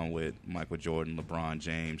it around with Michael Jordan, LeBron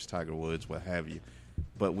James, Tiger Woods, what have you.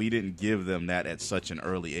 But we didn't give them that at such an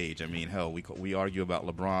early age. Hell, we argue about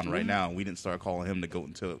LeBron right now, and we didn't start calling him the GOAT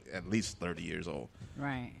until at least 30 years old.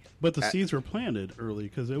 Right. But the seeds were planted early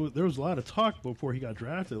because there was a lot of talk before he got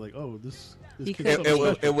drafted. Like, oh, this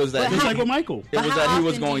it was that just like with Michael. It was that he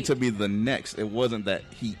was going to be the next. It wasn't that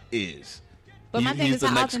he is. But my thing is,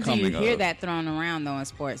 how often do you hear that thrown around though in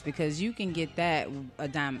sports? Because you can get that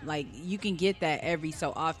you can get that every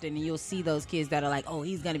so often, and you'll see those kids that are like, "Oh,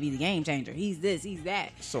 he's going to be the game changer. He's this, he's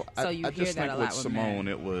that." So you I hear just that think a lot with Simone,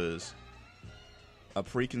 it was a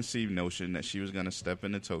preconceived notion that she was going to step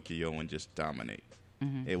into Tokyo and just dominate.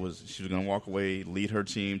 Mm-hmm. She was going to walk away, lead her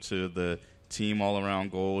team to the team all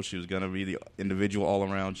around gold. She was going to be the individual all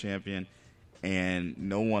around champion, and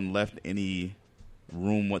no one left any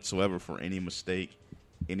room whatsoever for any mistake,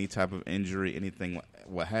 any type of injury, anything,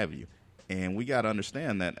 what have you. And we got to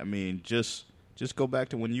understand that. Just go back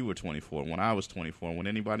to when you were 24, when I was 24, when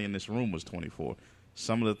anybody in this room was 24.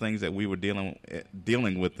 Some of the things that we were dealing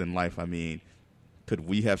with in life, could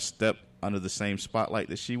we have stepped under the same spotlight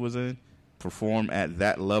that she was in, perform at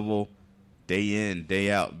that level day in,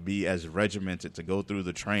 day out, be as regimented, to go through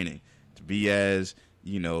the training, to be as,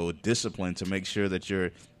 disciplined, to make sure that your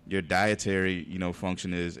dietary,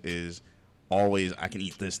 function is always, I can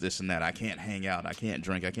eat this, and that. I can't hang out. I can't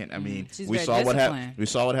drink. I can't. We saw what happened. We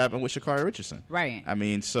saw what happened with Sha'Carri Richardson. Right.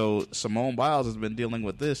 So Simone Biles has been dealing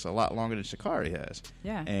with this a lot longer than Sha'Carri has.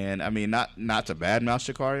 Yeah. And not to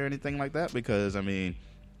badmouth Sha'Carri or anything like that, because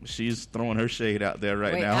she's throwing her shade out there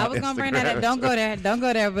right now. I was gonna bring that up. Don't go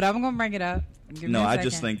there. But I'm gonna bring it up. I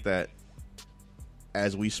just think that,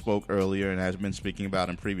 as we spoke earlier and has been speaking about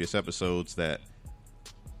in previous episodes, that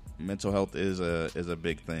mental health is a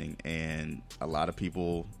big thing, and a lot of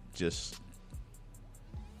people just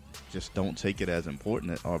don't take it as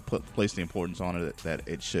important or place the importance on it that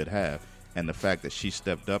it should have. And the fact that she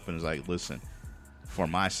stepped up and is like, listen, for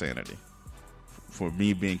my sanity, for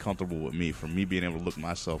me being comfortable with me, for me being able to look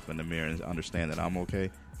myself in the mirror and understand that I'm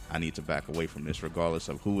okay, I need to back away from this regardless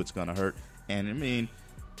of who it's going to hurt. And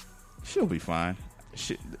she'll be fine.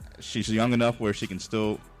 She's young enough where she can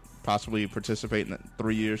still possibly participate in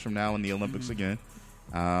 3 years from now in the Olympics again.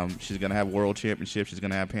 She's going to have world championships. She's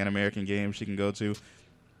going to have Pan American games she can go to.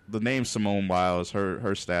 The name Simone Biles,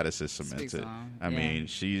 her status is cemented.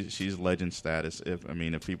 She's legend status.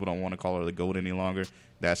 If people don't want to call her the GOAT any longer,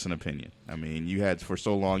 that's an opinion. For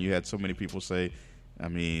so long you had so many people say,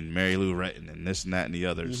 Mary Lou Retton and this and that and the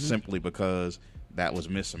other, simply because that was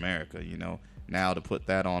Miss America. Now to put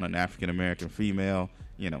that on an African American female,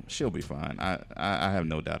 she'll be fine. I have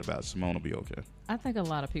no doubt about it. Simone will be okay. I think a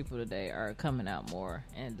lot of people today are coming out more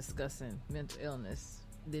and discussing mental illness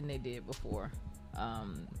than they did before.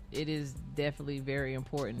 It is definitely very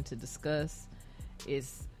important to discuss.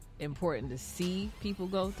 It's important to see people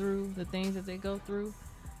go through the things that they go through.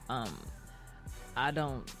 I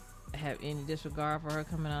don't have any disregard for her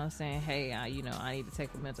coming out and saying, hey, I need to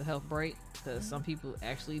take a mental health break, because some people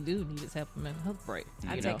actually do need to take a mental health break.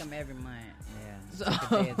 I take them every month. Yeah. So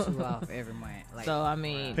take a day or two off every month.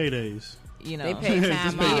 Paydays. You know, they pay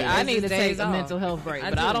time off. I need to take a off. mental health break,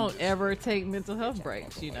 but I don't ever take mental health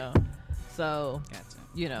breaks. You know, so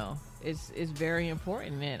you know it's very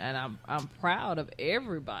important, and I'm proud of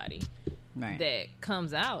everybody that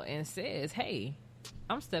comes out and says, "Hey,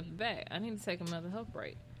 I'm stepping back. I need to take a mental health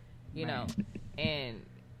break." You know, and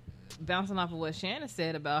bouncing off of what Shannon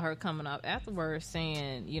said about her coming up afterwards,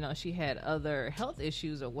 saying, you know, she had other health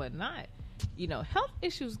issues or whatnot. You know, health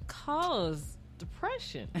issues cause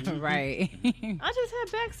depression. Right. I just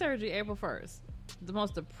had back surgery April 1st. The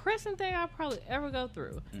most depressing thing I'll probably ever go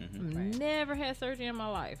through. Never had surgery in my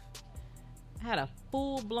life. I had a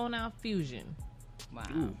full blown out fusion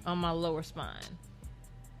on my lower spine.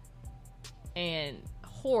 And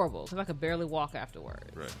horrible, because I could barely walk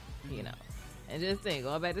afterwards. Right. You know. And just think,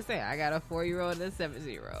 going back to saying, I got a 4-year-old and a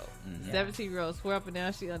 17-year-old. 17-year-old swore up and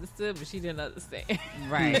down she understood, but she didn't understand.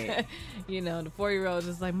 Right. You know, the 4-year-old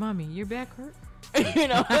just like, Mommy, your back hurt? You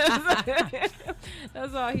know,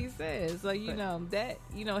 that's all he says. So, you know, that,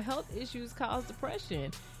 you know, health issues cause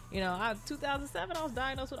depression. You know, 2007, I was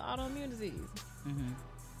diagnosed with autoimmune disease.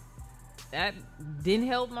 That didn't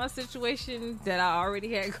help my situation that I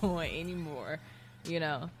already had going anymore, you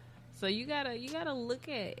know. So you gotta look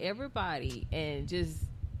at everybody and just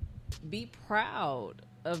be proud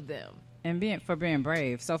of them. And being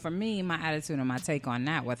brave. So for me, my attitude and my take on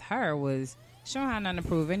that with her was she don't have nothing to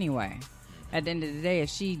prove anyway. At the end of the day, if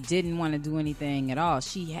she didn't want to do anything at all,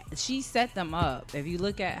 she set them up. If you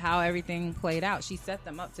look at how everything played out, she set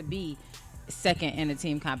them up to be second in the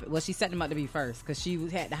team well, she set them up to be first because she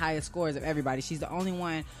had the highest scores of everybody. She's the only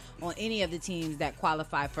one on any of the teams that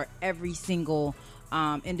qualified for every single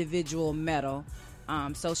individual medal.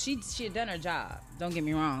 So she had done her job, don't get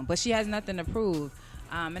me wrong, but she has nothing to prove.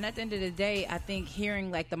 And at the end of the day, I think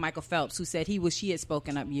hearing like the Michael Phelps, who said he had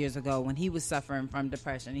spoken up years ago when he was suffering from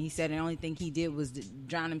depression. He said the only thing he did was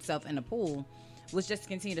drown himself in a pool, was just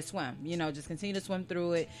continue to swim, you know, just continue to swim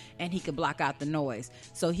through it, and he could block out the noise.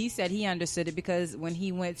 So he said he understood it because when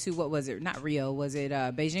he went to, what was it, not Rio, was it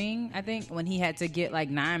Beijing, I think, when he had to get like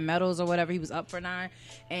 9 medals or whatever, he was up for 9,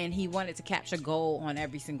 and he wanted to capture gold on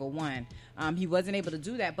every single one. He wasn't able to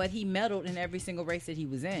do that, but he medaled in every single race that he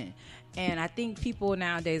was in. And I think people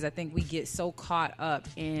nowadays, I think we get so caught up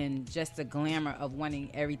in just the glamour of wanting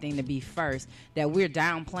everything to be first that we're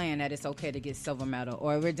downplaying that it's okay to get silver medal,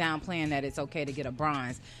 or we're downplaying that it's okay to get a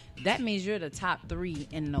bronze. That means you're the top 3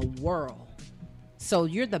 in the world. So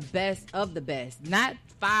you're the best of the best, not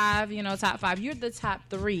 5, you know, top 5. You're the top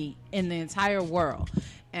 3 in the entire world.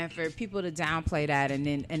 And for people to downplay that and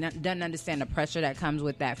doesn't understand the pressure that comes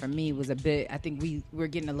with that, for me was a bit, I think we're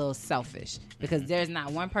getting a little selfish, because there's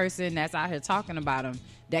not one person that's out here talking about them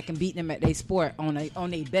that can beat them at their sport on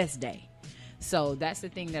their best day. So that's the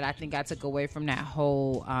thing that I think I took away from that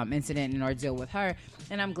whole incident and ordeal with her.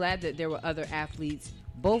 And I'm glad that there were other athletes,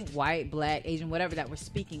 both white, black, Asian, whatever, that were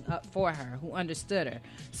speaking up for her, who understood her.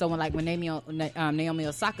 So when Naomi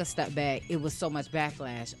Osaka stepped back, it was so much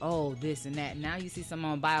backlash. Oh, this and that. Now you see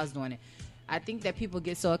Simone Biles doing it. I think that people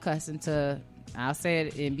get so accustomed to, I'll say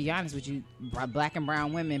it and be honest with you, black and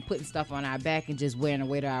brown women putting stuff on our back and just wearing the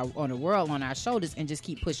weight on the world on our shoulders and just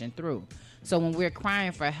keep pushing through. So when we're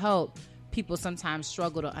crying for help, people sometimes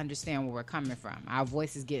struggle to understand where we're coming from. Our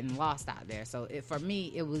voice is getting lost out there. So for me,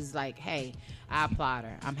 it was like, hey, I applaud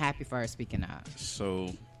her. I'm happy for her speaking out.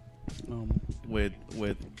 So with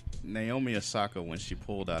Naomi Osaka, when she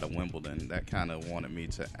pulled out of Wimbledon, that kind of wanted me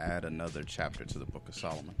to add another chapter to the Book of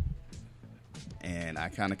Solomon. And I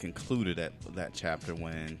kind of concluded that chapter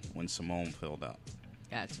when Simone pulled out.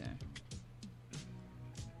 Gotcha.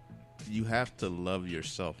 You have to love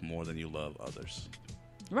yourself more than you love others.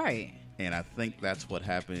 Right. And I think that's what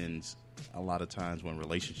happens a lot of times when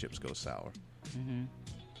relationships go sour. Mm-hmm.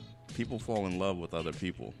 People fall in love with other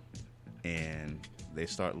people, and they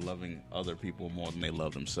start loving other people more than they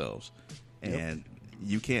love themselves. And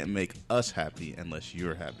you can't make us happy unless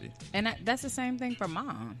you're happy. And that's the same thing for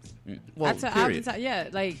moms. Well, period.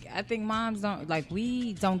 I think moms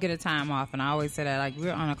we don't get a time off. And I always say that, like,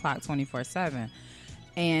 we're on a clock 24/7.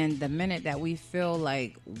 And the minute that we feel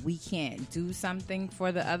like we can't do something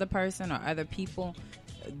for the other person or other people,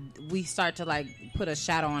 we start to like put a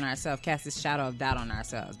shadow on ourselves, cast this shadow of doubt on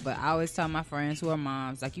ourselves. But I always tell my friends who are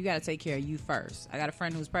moms, like, you got to take care of you first. I got a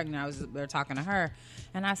friend who's pregnant. We were talking to her,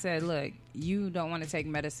 and I said, look, you don't want to take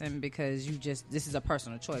medicine because this is a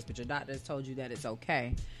personal choice, but your doctor has told you that it's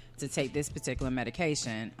okay to take this particular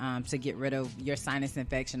medication to get rid of your sinus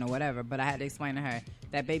infection or whatever. But I had to explain to her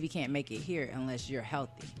that baby can't make it here unless you're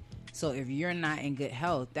healthy. So if you're not in good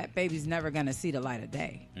health, that baby's never going to see the light of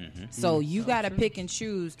day. Mm-hmm. So you got to pick and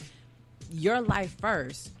choose your life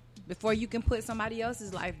first, before you can put somebody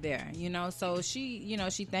else's life there, you know. So she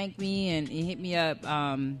thanked me and hit me up.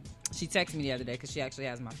 She texted me the other day because she actually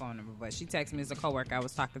has my phone number, but she texted me as a coworker I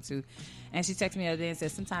was talking to, and she texted me the other day and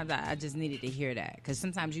said, sometimes I just needed to hear that, because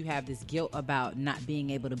sometimes you have this guilt about not being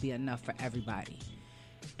able to be enough for everybody.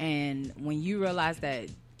 And when you realize that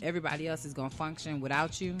everybody else is going to function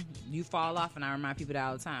without you, you fall off. And I remind people that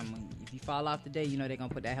all the time. If you fall off today, you know they're going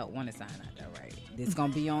to put that help wanted sign out there, right? It's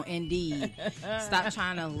going to be on Indeed. Stop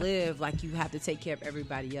trying to live like you have to take care of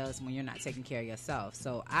everybody else when you're not taking care of yourself.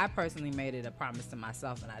 So I personally made it a promise to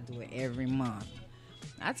myself, and I do it every month.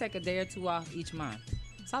 I take a day or two off each month.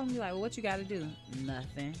 So I'm going to be like, well, what you got to do?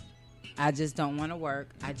 Nothing. I just don't want to work.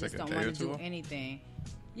 I just don't want to do anything.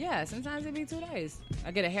 Yeah, sometimes it be 2 days.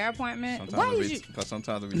 I get a hair appointment. Because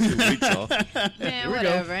sometimes it be 2 weeks off. Man,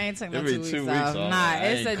 whatever. I ain't taking no 2 weeks off. Nah,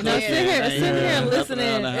 it's a no, sit here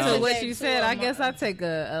listening to what day you said. I guess I take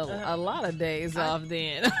a lot of days off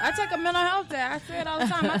then. I take a mental health day. I say it all the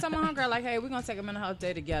time. I tell my homegirl, like, hey, we're going to take a mental health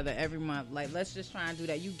day together every month. Like, let's just try and do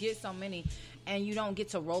that. You get so many, and you don't get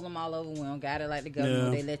to roll them all over. We don't got it like the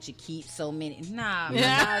government. They let you keep so many. Nah,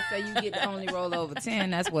 I say you get to only roll over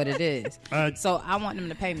 10. That's what it is. So I want them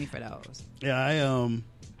to pay me for those. Yeah,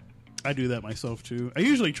 I do that myself too. I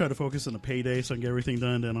usually try to focus on the payday so I can get everything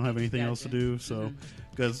done. Then I don't have anything else to do. So,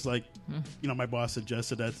 because my boss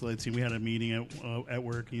suggested that. So let's see, we had a meeting at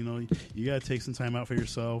work. You know, you got to take some time out for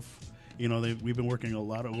yourself. You know, we've been working a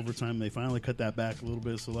lot of overtime. They finally cut that back a little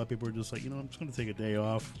bit. So a lot of people are just like, I'm just going to take a day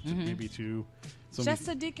off, maybe 2. Just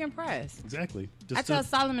to decompress. Exactly. I tell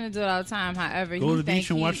Solomon to do it all the time. However, go to the beach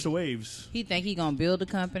and watch the waves. He think he gonna build a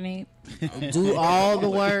company, do all the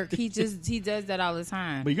work. He does that all the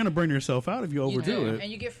time. But you're gonna burn yourself out if you overdo it,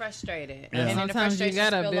 and you get frustrated. Yeah. And sometimes you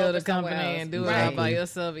gotta build a company and do it all by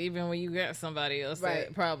yourself, even when you got somebody else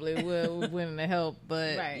that probably will willing to help.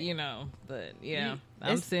 But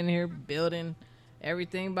I'm sitting here building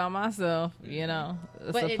everything by myself, But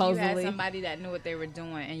if you had somebody that knew what they were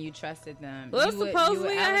doing and you trusted them,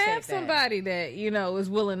 supposedly I have somebody that is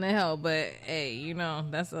willing to help. But hey,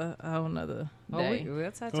 that's a whole nother day.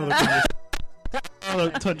 We'll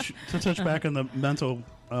touch to touch back on the mental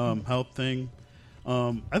health thing.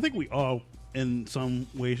 I think we all, in some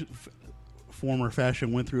way, form or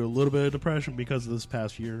fashion, went through a little bit of depression because of this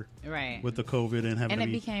past year, right? With the COVID and having to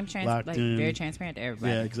be became locked in. Very transparent to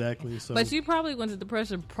everybody. Yeah, exactly. So, but you probably went to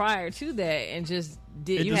depression prior to that and just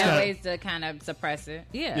did. You had ways to kind of suppress it.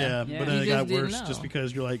 Yeah. But then it got worse just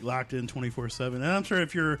because you're locked in 24/7. And I'm sure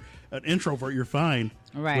if you're an introvert, you're fine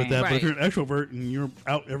with that. But if you're an extrovert and you're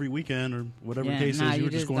out every weekend or whatever the case is,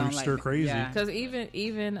 you're just going stir crazy. Because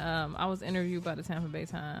even I was interviewed by the Tampa Bay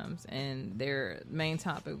Times, and their main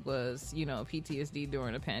topic was PTSD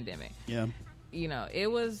during the pandemic. Yeah, it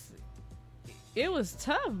was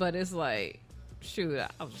tough, but it's like, shoot,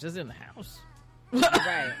 I was just in the house.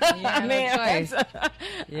 Right. I mean,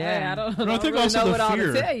 I don't I think really also know the what fear,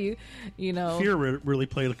 all to tell you. Fear really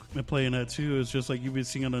playing that too. It's just like you've been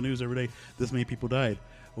seeing on the news every day. This many people died,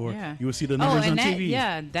 or you will see the numbers on TV.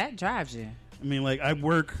 Yeah, that drives you. I mean, I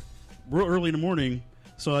work real early in the morning,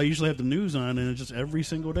 so I usually have the news on, and it's just every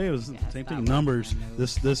single day it was the same thing. Numbers.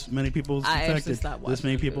 This many people infected. This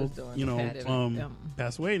many people,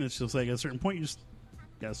 pass away, and it's just like at a certain point you just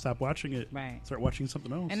gotta stop watching it. Right. Start watching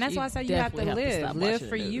something else. And that's why I say you have to live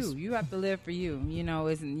for you. You have to live for you.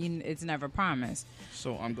 It's never promised.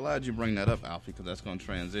 So I'm glad you bring that up, Alfie, because that's going to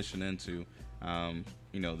transition into,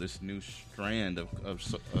 this new strand of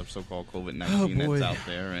so-called COVID-19 that's out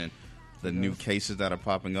there, and the new cases that are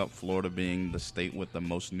popping up. Florida being the state with the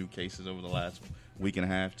most new cases over the last week and a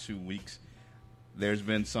half, 2 weeks. There's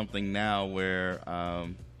been something now where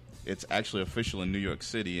it's actually official in New York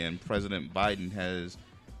City, and President Biden has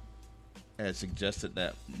suggested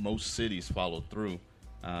that most cities follow through,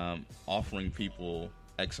 offering people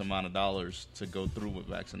X amount of dollars to go through with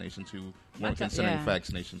vaccinations who weren't considering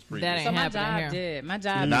vaccinations previously. That ain't so my happening job here. did. My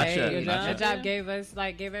job Not paid. yet. My job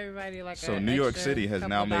gave everybody So New York City has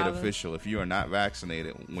now made official, if you are not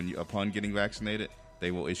vaccinated, upon getting vaccinated, they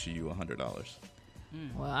will issue you $100.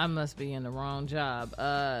 Well, I must be in the wrong job.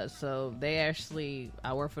 So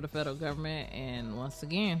I work for the federal government, and once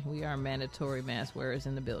again, we are mandatory mask wearers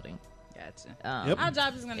in the building. Gotcha. Our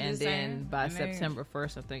job is going to be the same. And then by September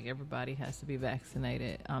 1st, I think everybody has to be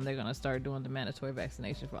vaccinated. They're going to start doing the mandatory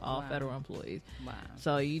vaccination for all federal employees. Wow.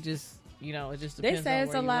 So you just You know, it just They depends. say on it's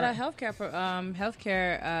where a you lot work. of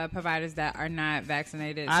healthcare providers that are not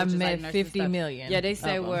vaccinated. I such as, met like, nurses 50 and stuff. million Yeah, they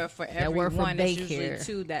say of them we're for that every work for one. It's usually daycare.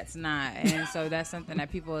 2 that's not, and so that's something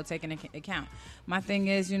that people are taking into account. My thing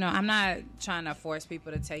is, I'm not trying to force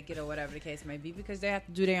people to take it or whatever the case may be, because they have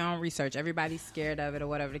to do their own research. Everybody's scared of it or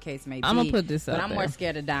whatever the case may be. I'm gonna put this but out I'm there. more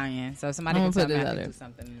scared of dying. So if somebody I'm can gonna tell put me I this can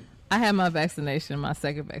out do there. something. I had my vaccination, my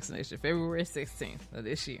second vaccination, February 16th of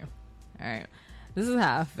this year. All right. This is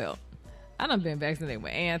how I felt. I done been vaccinated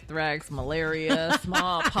with anthrax, malaria,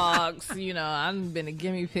 smallpox. I done been a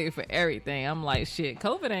guinea pig for everything. I'm like, shit,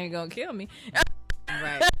 COVID ain't gonna kill me.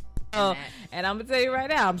 Right. And I'm gonna tell you right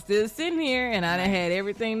now, I'm still sitting here, and I done had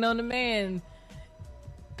everything known to man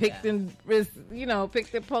picked and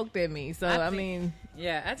poked at me. So I mean,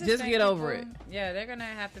 yeah, I just think get over people- it. Yeah, they're gonna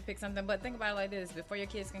have to pick something. But think about it like this: before your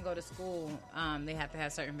kids can go to school, they have to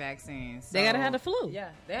have certain vaccines. They gotta So- have the flu. Yeah,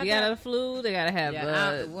 They gotta have the flu. They gotta have Yeah, I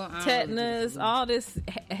don't really do tetanus. the flu. All this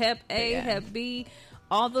Hep A, Yeah. Hep B.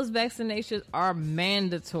 All those vaccinations are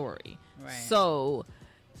mandatory. Right. So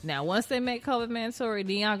now, once they make COVID mandatory,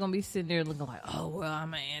 then y'all gonna be sitting there looking like, oh well,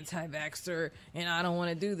 I'm an anti-vaxxer and I don't want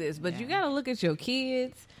to do this. But you gotta look at your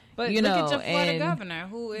kids. But you look know, at your Florida and governor,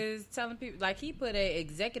 who is telling people, like, he put an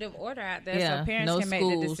executive order out there Yeah, so parents no can make the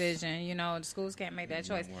schools. decision. The schools can't make that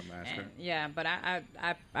choice. mask up. Yeah, but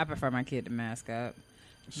I prefer my kid to mask up.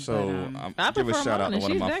 So But, I give a prefer shout out to mine,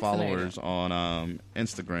 one of and my she's followers on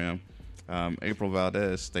Instagram. April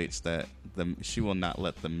Valdez states that she will not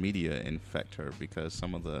let the media infect her because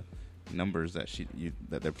some of the numbers that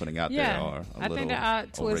that they're putting out there are a I little think they're over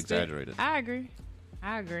twisted. exaggerated. I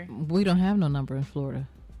agree. we don't have no number in Florida.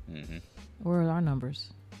 Mm-hmm. Where are our numbers?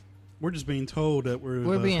 We're just being told that we're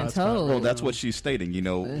the being hotspot. told. Well, that's what she's stating.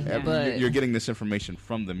 But- You're getting this information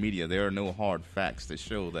from the media. There are no hard facts that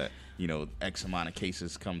show that X amount of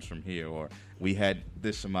cases comes from here, or we had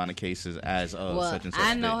this amount of cases as of such and such.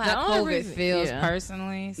 I know date. how The only COVID reason- feels yeah.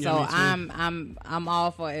 personally, so Yeah, me too. I'm all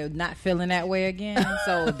for it not feeling that way again.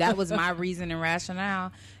 So that was my reason and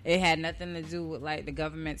rationale. It had nothing to do with like the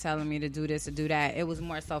government telling me to do this or do that. It was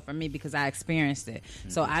more so for me because I experienced it.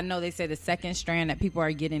 So I know they say the second strand that people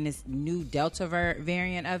are getting, this new Delta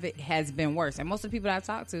variant of it, has been worse. And most of the people that I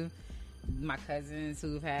talked to, my cousins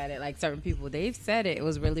who've had it, like certain people, they've said it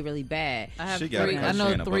was really, really bad. I have She got it 'cause I she know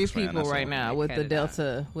ain't a 3 Bucks fan, people that's right all. now They with cut the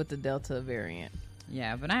it Delta variant.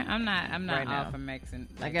 Yeah, but I'm not Right all now. for mixing.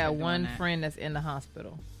 I like, got doing one that. friend that's in the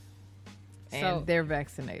hospital, and So- they're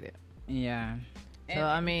vaccinated. Yeah. So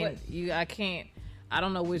I mean, I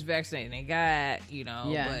don't know which vaccine they got,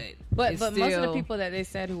 but it's most of the still- people that they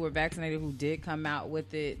said who were vaccinated who did come out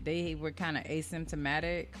with it, they were kind of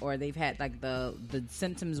asymptomatic, or they've had like the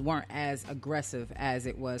symptoms weren't as aggressive as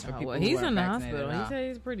it was for Oh, people. well, who he's weren't in the vaccinated hospital. at He all. said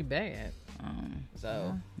he's pretty bad.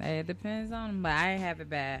 So, It depends on him, but I ain't have it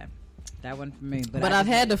bad. That wasn't for me. but I I've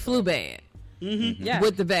just- had the flu bad Yeah.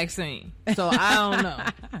 with the vaccine, so I don't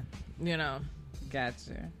know.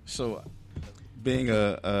 Gotcha. So, being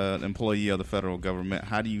an employee of the federal government,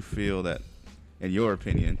 how do you feel that, in your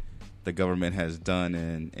opinion, the government has done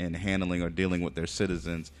in handling or dealing with their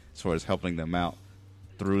citizens as far as helping them out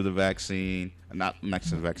through the vaccine, not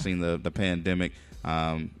the vaccine, the pandemic?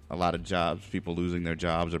 A lot of jobs, people losing their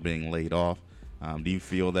jobs or being laid off. Do you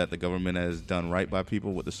feel that the government has done right by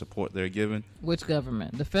people with the support they're given? Which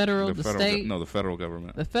government? The federal, the state? No, the federal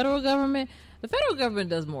government. The federal government. The federal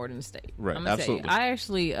government does more than the state. Right, I'm gonna absolutely. Tell you. I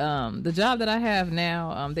actually, the job that I have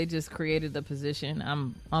now, they just created the position.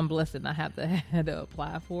 I'm blessed that I have to had to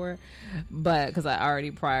apply for it, but because I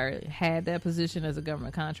already prior had that position as a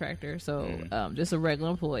government contractor, so just a regular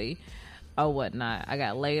employee or whatnot. I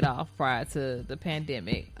got laid off prior to the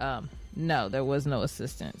pandemic. No, there was no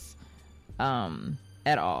assistance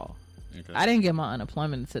at all. Okay. I didn't get my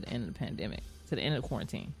unemployment to the end of the pandemic, to the end of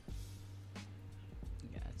quarantine.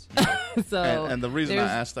 So and the reason I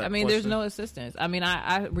asked that, there's question- no assistance. I mean,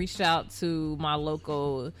 I reached out to my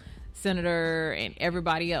local senator and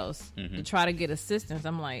everybody else to try to get assistance.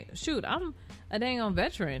 I'm like, shoot, I'm a dang on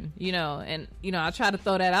veteran, and I try to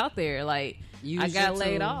throw that out there. Like, Use I got your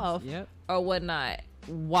laid tools. off Yep. or whatnot.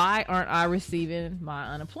 Why aren't I receiving my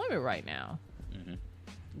unemployment right now?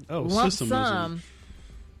 Oh, Lump system sum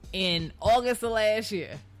in August of last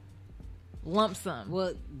year. Lump sum.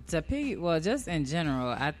 Well, just in general,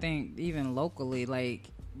 I think even locally, like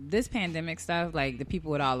this pandemic stuff, like the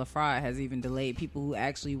people with all the fraud has even delayed people who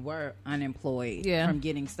actually were unemployed from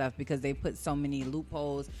getting stuff because they put so many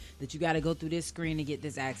loopholes that you got to go through this screen to get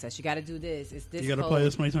this access. You got to do this. It's this. You got to play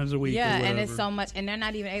this many times a week. Yeah, and it's so much, and they're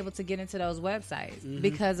not even able to get into those websites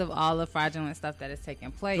because of all the fraudulent stuff that is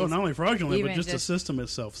taking place. No, not only fraudulent, but just the system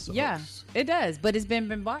itself. So yeah, it does, but it's been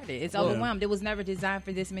bombarded. It's overwhelmed. It was never designed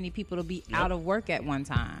for this many people to be out of work at one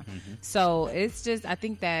time. So it's just, I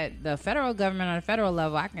think that the federal government on a federal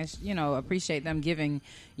level, I can, appreciate them giving,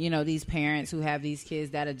 these parents who have these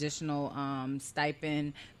kids that additional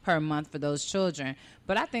stipend per month for those children.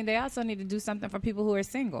 But I think they also need to do something for people who are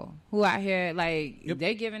single, who out here,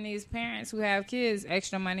 they're giving these parents who have kids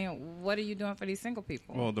extra money. What are you doing for these single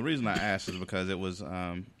people? Well, the reason I asked is because it was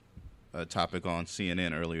a topic on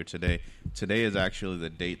CNN earlier today. Today is actually the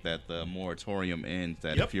date that the moratorium ends,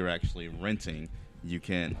 that if you're actually renting,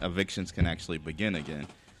 evictions can actually begin again.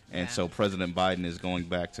 And so President Biden is going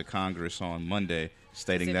back to Congress on Monday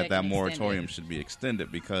stating that moratorium should be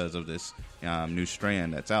extended because of this new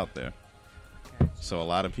strand that's out there. So a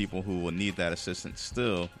lot of people who will need that assistance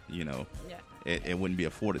still, it wouldn't be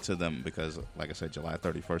afforded to them because, like I said, July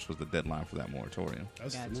 31st was the deadline for that moratorium.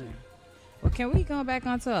 Gotcha. Well, can we go back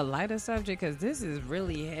onto a lighter subject because this is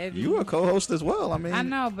really heavy? You a co-host as well. I mean, I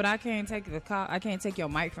know, but I can't take the call. I can't take your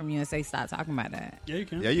mic from you and say stop talking about that. Yeah, you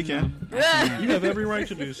can. Yeah, you can. You have every right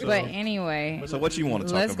to do so. But anyway, so what you want to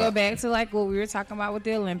talk about? Let's go back to what we were talking about with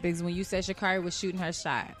the Olympics when you said Sha'Carri was shooting her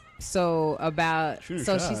shot. So she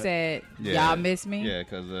said, y'all miss me? Yeah,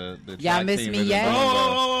 because the y'all miss me yet?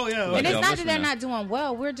 Yeah. And it's not that they're not doing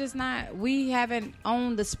well. We're just not. We haven't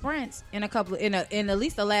owned the sprints in in at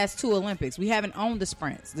least the last two Olympics. We haven't owned the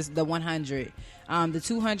sprints. This is the 100, the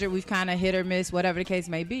 200. We've kind of hit or miss, whatever the case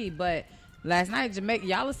may be. But last night, Jamaica,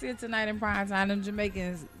 y'all will see it tonight in prime time. Them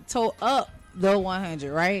Jamaicans tore up the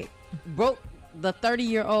 100. Right, broke the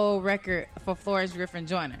 30-year-old record for Florence Griffin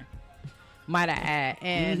Joyner. Might I add,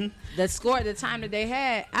 and the time that they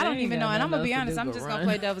had, I don't even know. And I'm gonna be honest, I'm just gonna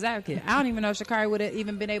play devil's advocate. I don't even know if Sha'Carri would have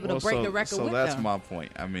even been able to break the record with them. So that's my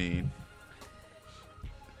point. I mean,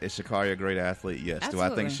 is Sha'Carri a great athlete? Yes. Absolutely.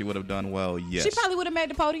 Do I think she would have done well? Yes. She probably would have made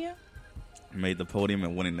the podium. Made the podium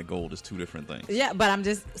and winning the gold is two different things. Yeah, but I'm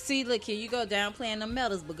just look here. You go down playing the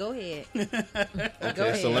medals, but go ahead.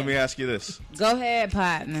 Okay, so let me ask you this. Go ahead,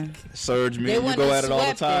 partner. Serge, you go at it all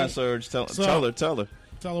the time. Serge, tell her.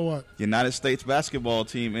 Tell her what? United States basketball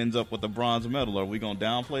team ends up with a bronze medal. Are we going to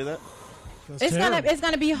downplay that? It's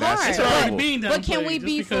gonna be hard. But can we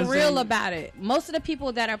be for real about it? Most of the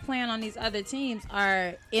people that are playing on these other teams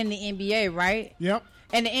are in the NBA, right? Yep.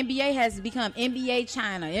 And the NBA has become NBA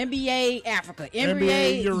China, NBA Africa,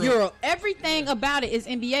 NBA Europe. Everything about it is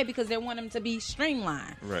NBA because they want them to be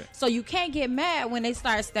streamlined. Right. So you can't get mad when they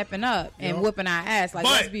start stepping up and whooping our ass.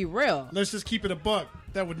 Let's be real. Let's just keep it a buck.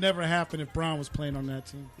 That would never happen if Brown was playing on that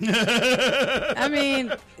team. I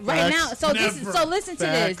mean, right now. So listen to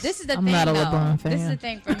this. This is the thing, not a though. LeBron fan. This is the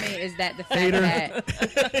thing for me is that the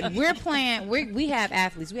fact that we're playing. We have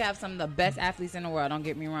athletes. We have some of the best athletes in the world. Don't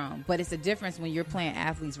get me wrong, but it's a difference when you're playing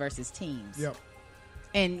athletes versus teams. Yep.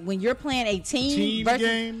 And when you're playing a team versus,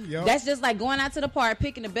 game, that's just like going out to the park,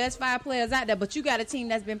 picking the best 5 players out there. But you got a team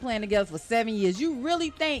that's been playing together for 7 years. You really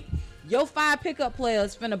think your 5 pickup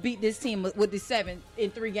players finna beat this team with the 7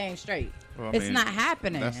 in 3 games straight? Well, it's not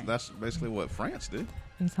happening. That's basically what France did.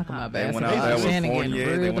 He's talking about They went out there with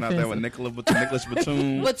Fournier. They went out there with Nicolas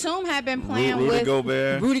Batum. Batum had been playing Rudy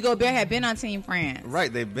Gobert. Rudy Gobert had been on Team France.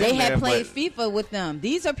 Right, they had played FIFA with them.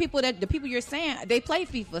 These are people the people you're saying they play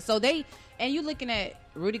FIFA. So and you're looking at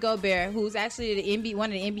Rudy Gobert, who's actually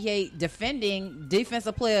one of the NBA defending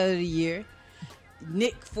defensive player of the year.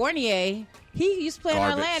 Nick Fournier, he used to play in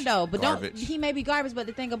Orlando, but he may be garbage. But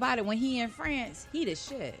the thing about it, when he in France, he the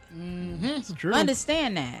shit. It's true.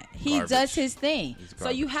 Understand that he does his thing. So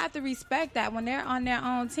you have to respect that when they're on their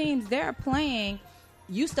own teams, they're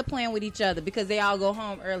used to playing with each other because they all go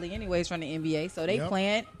home early anyways from the NBA, so they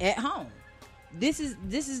playing at home. This is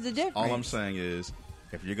the difference. All I'm saying is,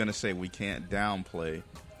 if you're gonna say we can't downplay,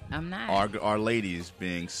 I'm not. Our ladies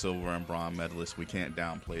being silver and bronze medalists, we can't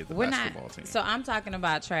downplay the basketball team. So I'm talking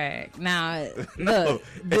about track. Now, no,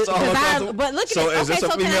 look, but look at so this. Is this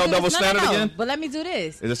a female double standard again? But let me do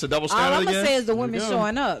this. Is this a double standard again? All I'm again? gonna say is the women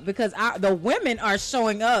showing up because the women are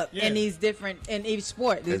showing up in these in each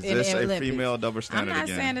sport. Is this a female double standard again? I'm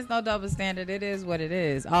not saying it's no double standard. It is what it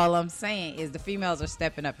is. All I'm saying is the females are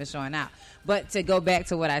stepping up and showing out. But to go back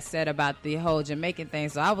to what I said about the whole Jamaican thing,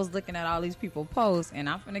 so I was looking at all these people post, and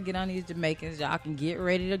I'm gonna get on these Jamaicans. Y'all can get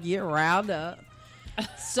ready to get riled up.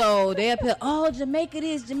 So they appeal, oh, Jamaica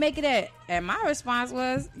this, Jamaica that. And my response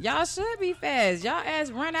was, y'all should be fast. Y'all ass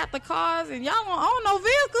run out the cars and y'all don't own no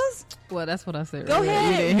vehicles. Well, that's what I said. Go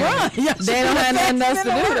ahead, run. They don't have nothing else to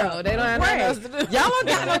do, though. They don't have nothing Right. else to do. Y'all don't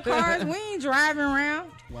got no cars. We ain't driving around.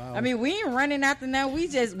 Wow. I mean, we ain't running after now.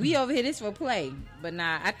 We over here this for play. But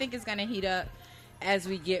nah, I think it's gonna heat up as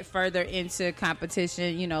we get further into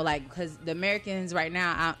competition. You know, like because the Americans right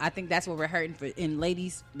now, I think that's what we're hurting for in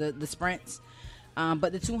ladies, the sprints.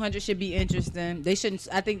 But the 200 should be interesting. They shouldn't.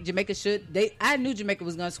 I think Jamaica should. I knew Jamaica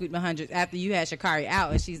was gonna sweep the 100s after you had Sha'Carri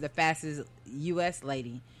out, and she's the fastest U.S.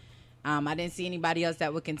 lady. I didn't see anybody else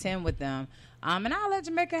that would contend with them. And I'll let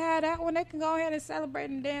Jamaica have that one. They can go ahead and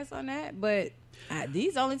celebrate and dance on that. But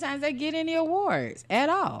these only times they get any awards at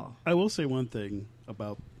all. I will say one thing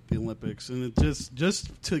about the Olympics, and it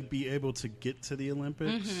just to be able to get to the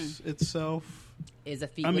Olympics itself is a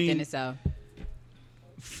feat within itself.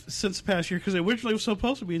 Since the past year, because it originally was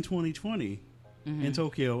supposed to be in 2020 in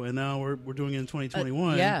Tokyo, and now we're doing it in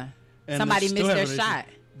 2021. Yeah, and somebody still missed their having shot.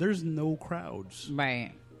 There's no crowds.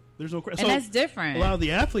 Right. There's no crowds, and that's different. A lot of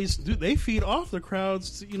the athletes they feed off the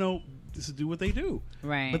crowds, to do what they do.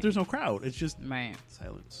 Right. But there's no crowd. It's just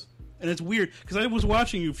silence, and it's weird because I was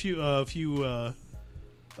watching a few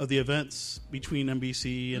of the events between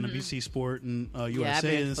NBC and NBC Sport and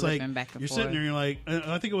USA, and it's like you're sitting there, and you're like,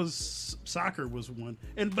 I think it was soccer was one,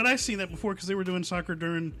 but I've seen that before because they were doing soccer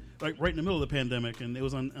during right in the middle of the pandemic, and it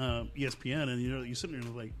was on ESPN, and you're sitting there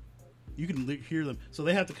and like you can hear them, so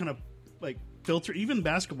they have to kind of like filter even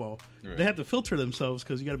basketball. Right. They have to filter themselves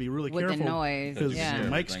because you got to be really with careful the noise because the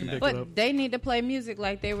mics can pick it up. But they need to play music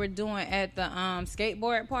like they were doing at the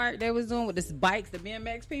skateboard park. They was doing with the bikes, the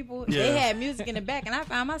BMX people. Yeah. They had music in the back, and I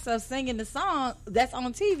found myself singing the song that's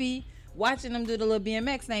on TV, watching them do the little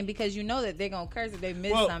BMX thing because you know that they're gonna curse if they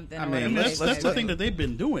miss something. I mean, that's the thing that they've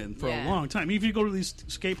been doing for a long time. If you go to these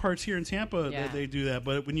skate parks here in Tampa, they do that.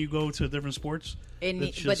 But when you go to different sports,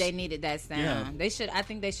 but they needed that sound. Yeah. They should. I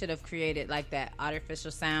think they should have created like that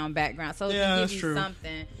artificial sound background. So yeah, to that's give true. you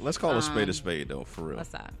something. Let's call a spade though, for real. What's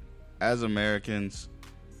that? As Americans,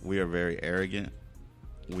 we are very arrogant.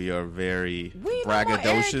 We are very we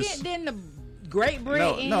braggadocious. Than the Great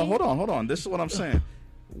Britain. No, hold on. This is what I'm saying.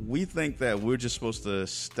 We think that we're just supposed to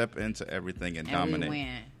step into everything and dominate. We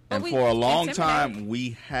win. And for a long time,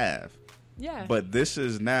 we have. Yeah. But this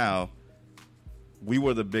is now, we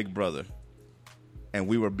were the big brother. And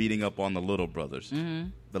we were beating up on the little brothers.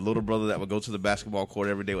 Mm-hmm. The little brother that would go to the basketball court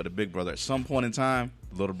every day with the big brother. At some point in time,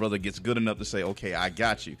 the little brother gets good enough to say, okay, I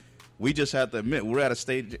got you. We just have to admit, we're at a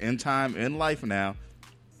stage in time in life now,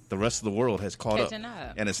 the rest of the world has caught up.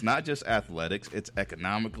 And it's not just athletics, it's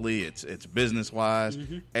economically, it's business-wise,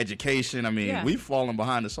 education. I mean, we've fallen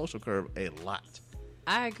behind the social curve a lot.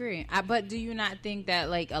 I agree. But do you not think that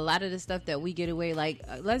like a lot of the stuff that we get away, like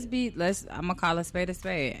I'm gonna call a spade,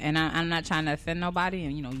 and I'm not trying to offend nobody.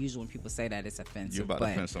 And usually when people say that, it's offensive. You're about to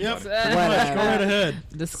offend somebody. Yep. Go right ahead.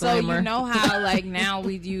 Disclaimer. So you know how like now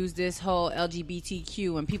we use this whole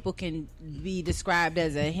LGBTQ, and people can be described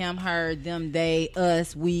as a him, her, them, they,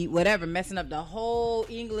 us, we, whatever, messing up the whole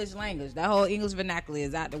English language. The whole English vernacular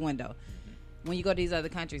is out the window. When you go to these other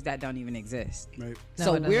countries, that don't even exist. Right.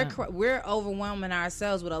 So we're overwhelming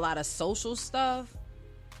ourselves with a lot of social stuff.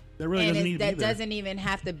 That really doesn't need to be there. That doesn't even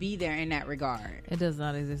have to be there in that regard. It does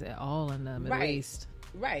not exist at all in the Middle East.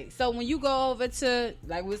 Right. So when you go over to,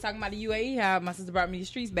 like we was talking about the UAE, how my sister brought me the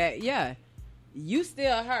streets back. Yeah, you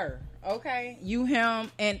still her, okay? You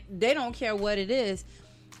him, and they don't care what it is.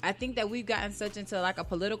 I think that we've gotten such into like a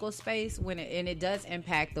political space and it does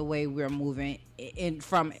impact the way we're moving in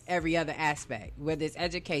from every other aspect, whether it's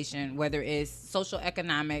education, whether it's social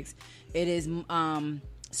economics, it is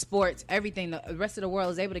sports, everything. The rest of the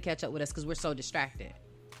world is able to catch up with us because we're so distracted.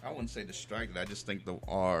 I wouldn't say distracted. I just think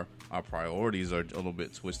our priorities are a little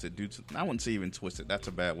bit twisted due to. I wouldn't say even twisted. That's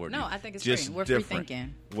a bad word. No, I think it's just free. We're different. free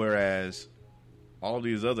thinking. Whereas all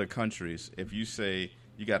these other countries, if you say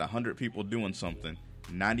you got 100 people doing something,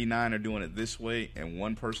 99 are doing it this way, and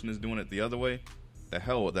one person is doing it the other way, the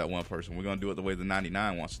hell with that one person. We're going to do it the way the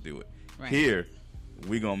 99 wants to do it. Right. Here,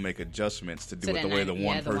 we're going to make adjustments to do it the way the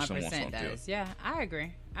one person wants to do it. Yeah, I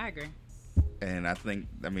agree. And I think,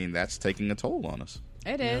 that's taking a toll on us.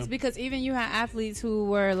 It is, because even you have athletes who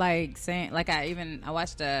were like saying, like I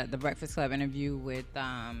watched the Breakfast Club interview with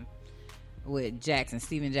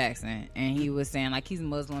Steven Jackson, and he was saying like he's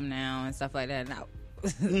Muslim now and stuff like that. And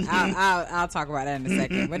I'll talk about that in a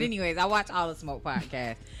second. But anyways, I watch all the Smoke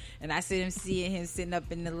podcasts, and I see him sitting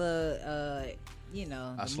up in the little,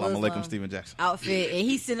 Assalamu alaikum, Steven Jackson outfit, and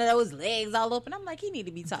he's sitting there with his legs all open. I'm like, he need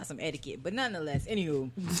to be taught some etiquette. But nonetheless, anywho,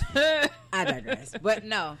 I digress. But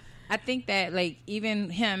no, I think that, like, even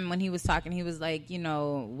him, when he was talking, he was like, you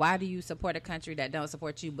know, why do you support a country that don't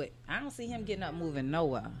support you? But I don't see him getting up moving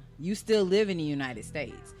nowhere. You still live in the United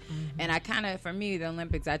States. And I kind of, for me, the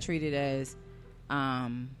Olympics, I treat it as,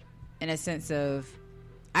 in a sense of,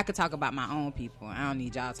 I could talk about my own people. I don't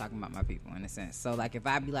need y'all talking about my people, in a sense. So, like, if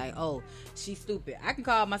I be like, oh, she's stupid, I can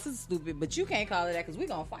call my sister stupid, but you can't call her that because we're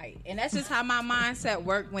going to fight. And that's just how my mindset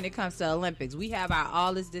worked when it comes to Olympics. We have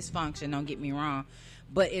all this dysfunction, don't get me wrong,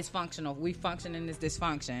 but it's functional. We function in this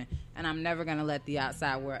dysfunction, and I'm never going to let the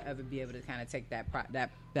outside world ever be able to kind of take that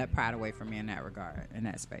pride away from me in that regard, in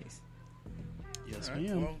that space. Yes, right,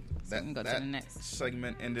 ma'am. well, So we can go to the next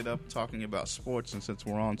segment ended up talking about sports, and since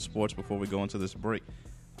we're on sports before we go into this break,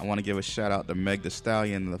 I want to give a shout out to Meg Thee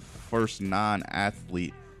Stallion, the first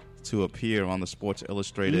non-athlete to appear on the Sports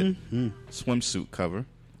Illustrated swimsuit cover.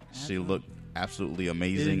 She looked absolutely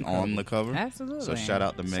amazing on the cover. Absolutely. So shout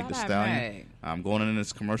out to Meg Thee Stallion. Going into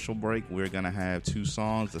this commercial break, we're going to have 2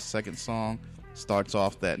 songs. The second song starts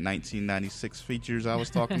off that 1996 features I was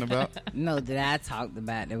talking about. No, that I talked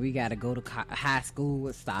about that we got to go to high school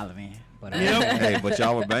with Solomon. But Hey, but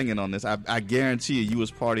y'all were banging on this. I guarantee you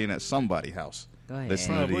was partying at somebody's house. Go ahead.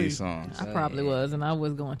 Listening to these songs. I probably was, and I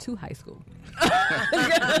was going to high school.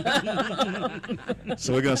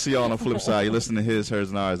 So we're going to see y'all on the flip side. You listen to His, Hers,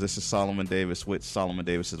 and Ours. This is Solomon Davis with Solomon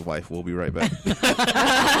Davis's wife. We'll be right back.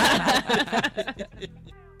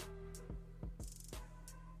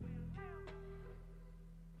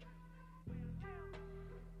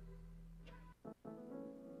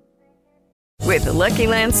 With the Lucky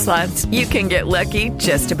Land Slots, you can get lucky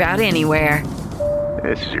just about anywhere.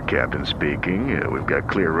 This is your captain speaking. We've got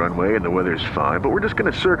clear runway and the weather's fine, but we're just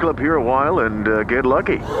going to circle up here a while and get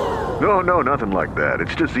lucky. No, nothing like that.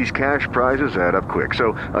 It's just these cash prizes add up quick.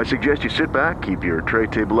 So I suggest you sit back, keep your tray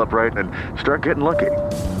table upright, and start getting lucky.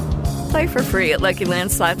 Play for free at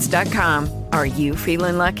LuckyLandSlots.com. Are you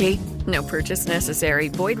feeling lucky? No purchase necessary.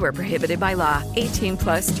 Void where prohibited by law.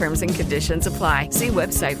 18+ terms and conditions apply. See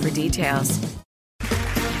website for details.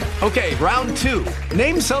 Okay, round 2.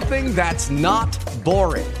 Name something that's not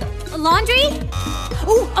boring. A laundry?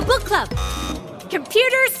 Ooh, a book club.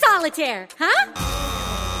 Computer solitaire, huh?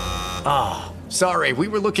 Ah, sorry, we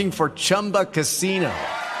were looking for Chumba Casino.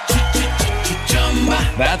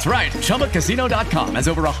 That's right, ChumbaCasino.com has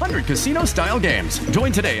over 100 casino-style games.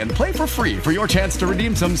 Join today and play for free for your chance to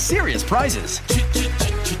redeem some serious prizes.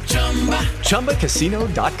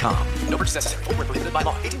 ChumbaCasino.com. No purchase necessary. Void where prohibited by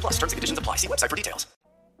law. 18+ terms and conditions apply. See website for details.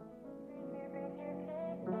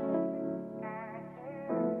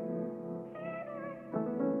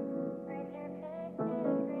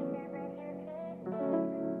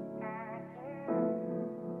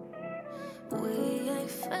 We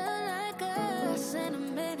ain't felt like us in a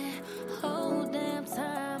minute. Whole damn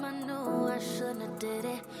time I knew I shouldn't have did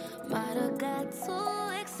it. Might have got too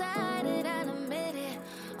excited, I'll admit it.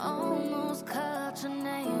 Almost called your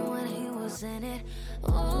name when he was in it.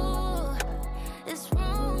 Ooh, it's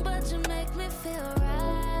wrong, but you make me feel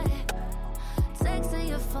right. Texting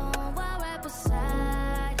your phone while right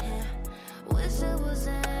beside him. Wish it was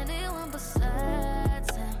anyone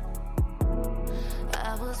besides him.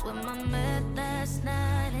 I was with my man last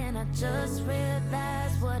night, and I just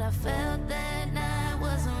realized what I felt that night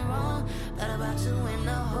wasn't wrong. Thought about you in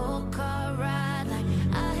the whole car ride. Like,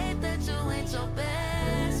 I hate that you ain't your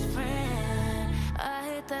best friend. I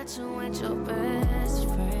hate that you ain't your best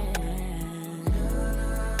friend.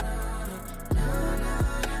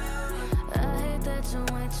 I hate that you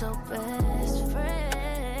ain't your best friend.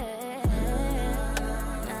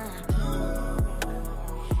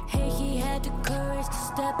 He had the courage to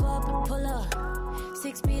step up and pull up.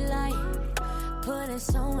 6 feet light, put in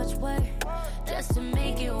so much work just to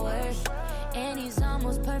make it work. And he's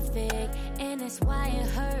almost perfect, and that's why it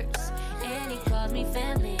hurts. And he calls me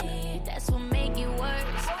family, that's what make it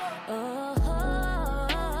worse. Oh,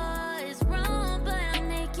 it's wrong, but I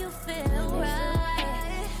make you feel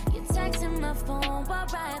right. You texting my phone while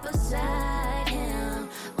right beside him.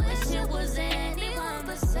 Wish it was anyone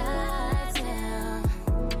besides him.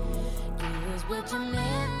 What you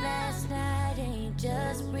meant last night, and you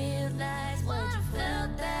just realized what you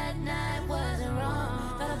felt that night wasn't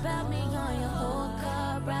wrong. Thought about me on your whole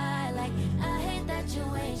car ride. Like, I hate that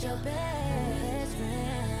you ain't your best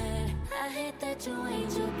friend. I hate that you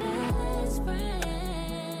ain't your best friend.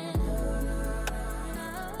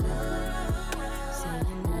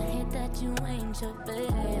 Saying I hate that you ain't your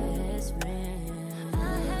best friend. I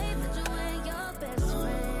hate that you ain't your best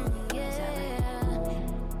friend.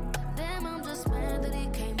 That he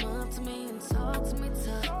came up to me and talked to me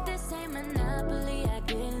tough. This ain't Monopoly, I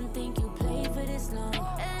didn't think you played for this long.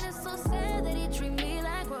 And it's so sad that he treat me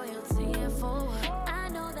like royalty.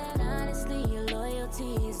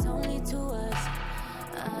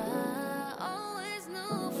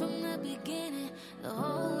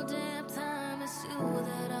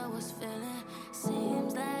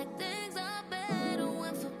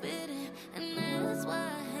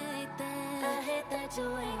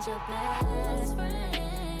 ain't your best friend.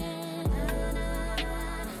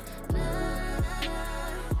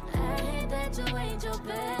 I hate that you ain't your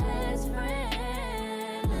best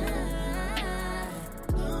friend.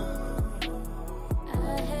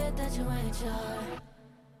 I hate that you ain't your.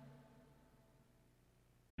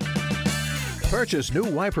 Purchase new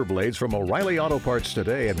wiper blades from O'Reilly Auto Parts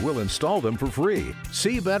today and we'll install them for free.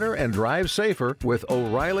 See better and drive safer with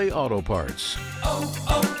O'Reilly Auto Parts.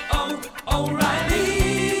 O'Reilly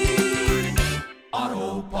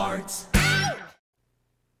Auto Parts.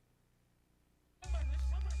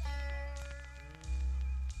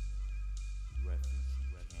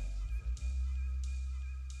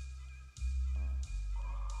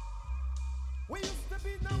 We used to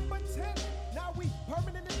be number 10, now we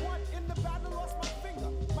permanent in one. In the battle, lost my finger.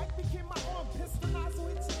 Mike became my arm, pistol nozzle,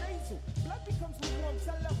 it's your nasal. Blood becomes lukewarm,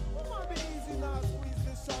 tell them, oh, my be easy now, squeeze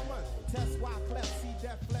this shaman. Test why cleft, see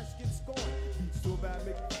that flesh get scorned. Beat so bad,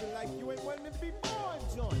 make you feel like you ain't wanting to be born,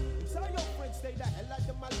 John. And tell your friends, stay the hell out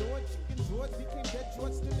of my lord. Chicken George became dead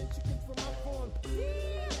George, stealing chicken from my phone.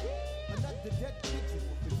 Another dead pigeon.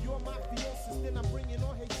 If you're my theosis, then I'm bringing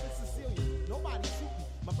on hatred Sicilian. Nobody shoot me.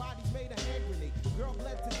 My body's made a hand grenade. Girl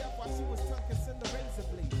bled to death while she was tongue-kissing the razor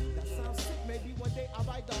blade. That sounds sick, maybe one day I'll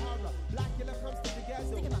write the horror. Blackula comes to the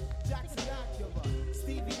ghetto. Jackson Acura.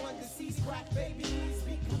 Stevie Wonder sees crack babies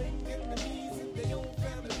becoming enemies in their own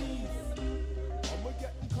families. I'ma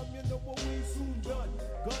get them come, you know what we soon done.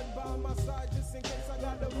 Gun by my side just in case I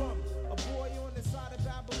got the rum. A boy on the side of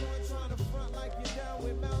Babylon trying to front like you're down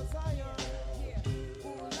with Mount Zion. Yeah.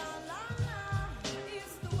 Ooh la la la.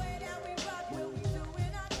 It's the way that we rock when we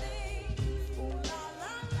doing our thing. Ooh la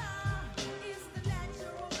la la. It's the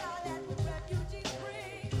natural law that the refugees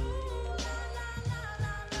bring. Ooh la la la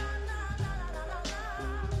la la la la la la la.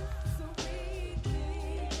 So we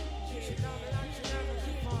think.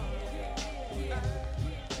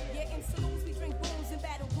 Yeah, in saloons we drink booze and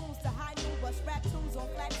battle goons to high noon. Bust rap tunes on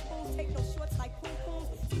flat spoons. Take no shorts like poon poons.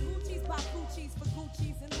 See Gucci's pop Gucci's for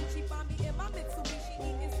Gucci's and Lucci. Find me in my Mitsubishi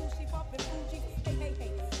eating sushi, bumping Fuji. Hey, hey,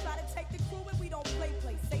 hey. Try to take the crew and we don't play.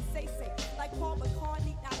 Say. Like Paul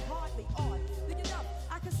McCartney, not hardly odd. Think enough,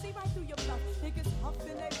 I can see right through your bluff. Niggas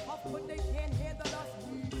huffing they puff, but they can't handle us.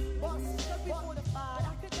 We bust, cause we fortified.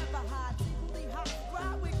 I could never hide. Singly hot,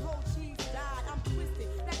 ride with cold cheese died. I'm twisted,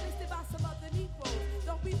 blacklisted by some other Negroes.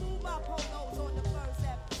 Don't we move our polos on the first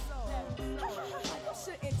episode? You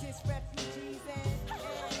shouldn't diss refugees and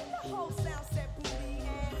the whole sound set booty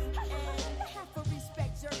and have to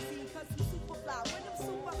respect Jersey, cause I'm super fly when I'm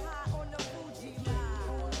super high on the Fuji line.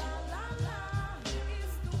 Ooh la la la,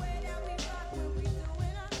 it's the way that we rock when we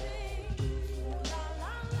doing our thing. Ooh la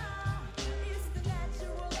la la, it's the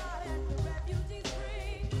natural law that the refugees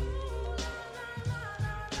bring. Ooh la la la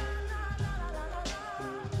la la la la la la la.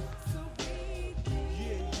 So we think.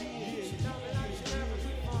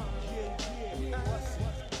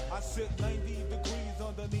 I sit 90 degrees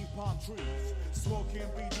underneath palm trees, smoking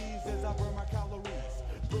BDs as I burn my calories.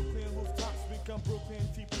 Brooklyn rooftops become Brooklyn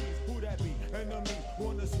TPs. Who that be? Enemy,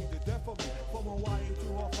 wanna see the death of me. From Hawaii to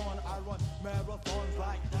Hawthorne, I run marathons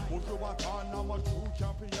like Wujuwatan. I'm a true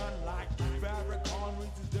champion like Farrakhan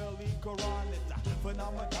reaches Delhi Quran. It's a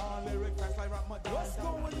phenomenon, lyric facts like Ramadan. What's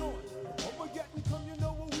going on? I'ma get and come, you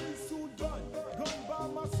know what we soon done. Gun by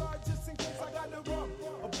my side just in case I got the rum.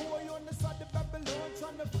 A boy on the side of Babylon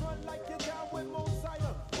trying to front like you're down with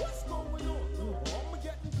Mosiah. What's going on? I'ma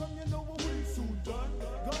get and come, you know what we soon done.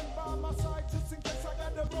 Gun by my side just in case I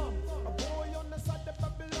got the rum. A boy on the side of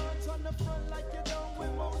Babylon trying to front like you're down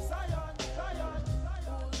with Mosiah.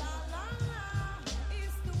 Ooh la la la,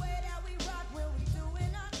 it's the way that we rock when we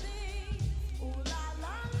doing our thing. Ooh la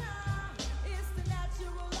la la, it's the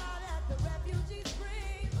natural law that the refugees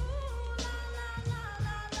bring. Ooh la la la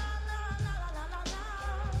la la la la la la la.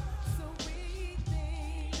 So we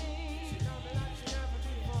think.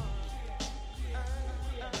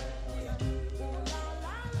 Ooh la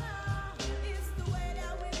la la, it's the way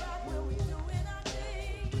that we rock when we doing our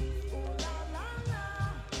thing. Ooh la la la,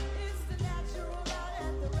 it's the natural law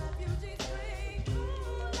that the refugees bring. Ooh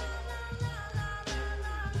la la la la la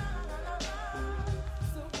la la la la.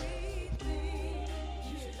 So we think.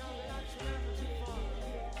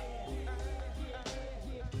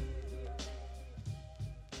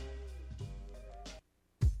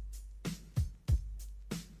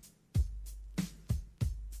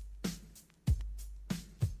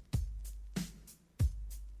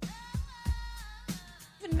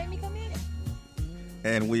 Finna make me come in it.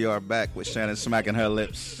 And we are back with Shannon smacking her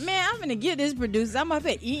lips. Man, I'm gonna get this producer. I'm up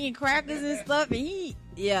here eating crackers and stuff, and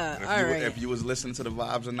If all right. If you was listening to the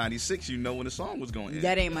vibes of '96, you know when the song was going in.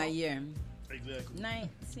 That ain't my year. Exactly.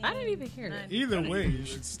 19. I didn't even hear that. Either way, you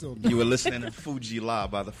should still know. You were listening to Fuji La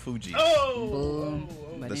by the Fugees. Oh!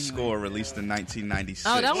 The score released in 1996.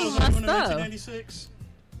 Oh, that was my stuff. 1996.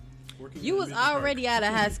 You was already out of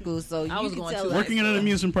high school, so I you was can going tell to us. Working at an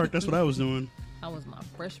amusement park. That's what I was doing. That was my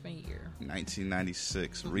freshman year.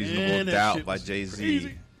 1996. Man, Reasonable that Doubt shit by was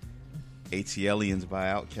Jay-Z. ATLiens by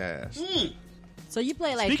Outkast. So you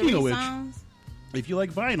play like Speaking 3 of which, songs? if you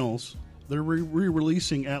like vinyls, they're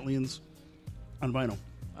re-releasing Atlians on vinyl.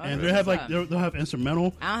 And they have like they'll have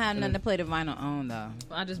instrumental. I don't have nothing to play the vinyl on though.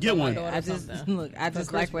 I just Get bought my one. daughter I just something look. I for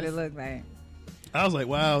just like what it Christmas. looked like. I was like,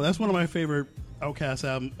 wow, that's one of my favorite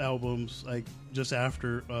Outkast albums. Like just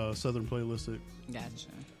after Southern Playlistic. Gotcha.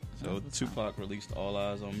 So Tupac released All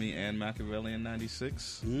Eyes on Me and Machiavelli in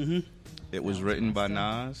 96. Mm-hmm. It was written by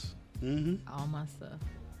Nas. Mm-hmm. All my stuff.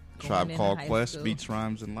 Tribe Going Called into high Quest, school. Beats,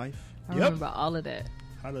 Rhymes, and Life. I remember all of that.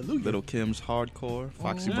 Hallelujah. Little Kim's Hardcore.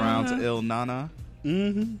 Foxy Oh. Brown's Il Nana.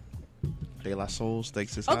 Mm-hmm. De La Soul,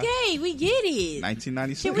 Stakes Is High. Okay, we get it.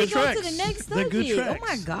 1996. Can we go to the next They're good subject? Oh tracks.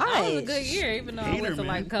 my god, That was a good year, even though I Hater, went to like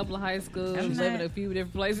man. a couple of high schools, I'm living not- in a few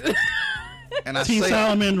different places. And I Team say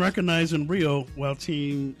Solomon recognizing Rio, while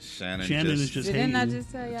Team Shannon is just- just Didn't I hating.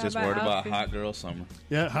 just tell y'all just about worried about outfits? Hot Girl Summer.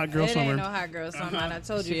 Yeah, Hot Girl It Summer. ain't no hot girl summer. And I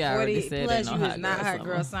told you She already 40 said plus ain't no you is hot not girl hot summer.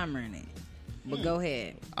 girl summer in it. But go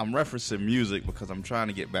ahead. I'm referencing music because I'm trying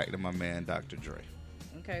to get back to my man, Dr. Dre.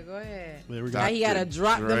 Okay, go ahead. There we go. Now he gotta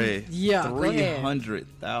drop Dre, them. Yeah, go ahead.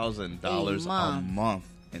 $300,000 A a month. month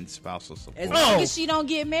in spousal support. As long as she don't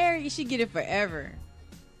get married, she get it forever.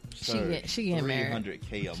 She getting married.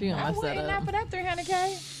 $300K a She gonna month. mess that Ain't up. not for that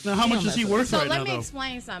 $300K. Now, how much is he worth So right let now, me though?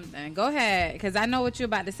 explain something. Go ahead, because I know what you're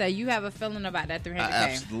about to say. You have a feeling about that $300K. I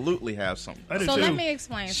absolutely have something. I do So too. let me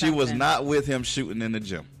explain She something. was not with him shooting in the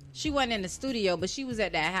gym. She wasn't in the studio, but she was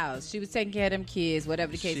at that house. She was taking care of them kids,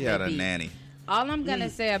 whatever the case She may had a be. nanny. All I'm gonna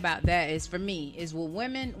say about that is, for me, is with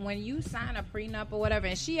women, when you sign a prenup or whatever,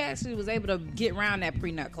 and she actually was able to get around that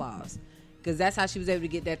prenup clause, because that's how she was able to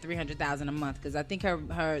get that $300,000 a month. Because I think the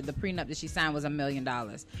prenup that she signed was $1 million.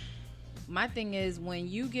 My thing is, when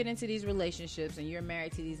you get into these relationships and you're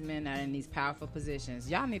married to these men that are in these powerful positions,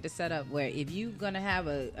 y'all need to set up where if you're gonna have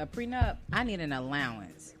a prenup, I need an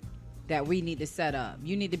allowance that we need to set up.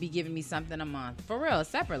 You need to be giving me something a month, for real,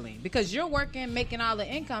 separately, because you're working, making all the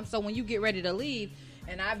income. So when you get ready to leave,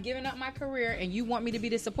 and I've given up my career, and you want me to be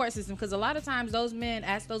the support system, because a lot of times those men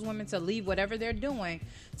ask those women to leave whatever they're doing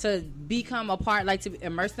to become a part, like to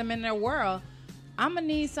immerse them in their world. I'm gonna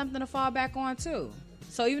need something to fall back on too.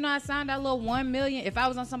 So even though I signed that little $1 million, if I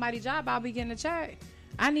was on somebody's job, I'll be getting a check.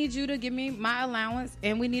 I need you to give me my allowance,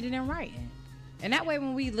 and we need it in writing. And that way,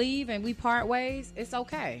 when we leave and we part ways, it's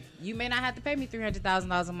okay. You may not have to pay me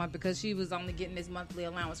 $300,000 a month because she was only getting this monthly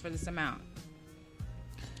allowance for this amount.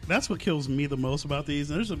 That's what kills me the most about these.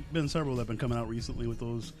 And there's been several that have been coming out recently with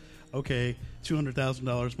those. Okay, $200,000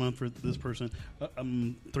 a month for this person,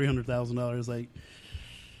 $300,000. Like,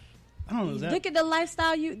 I don't know. Is that Look at the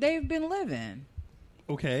lifestyle they've been living.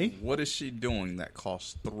 okay? What is she doing that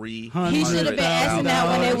costs $300,000? He should have been asking that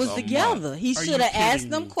when they was a together. month? He Are should you have asked kidding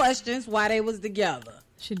them me? questions while they was together.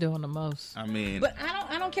 She doing the most. I mean, But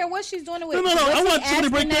I don't care what she's doing it with. No, Was I he want somebody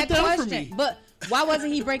to break asking that down for question? me. But why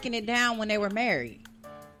wasn't he breaking it down when they were married?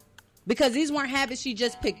 Because these weren't habits she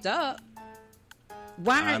just picked up.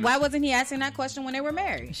 Why wasn't he asking that question when they were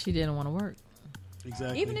married? She didn't want to work.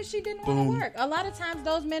 Exactly. Even if she didn't Boom. want to work, a lot of times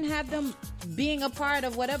those men have them being a part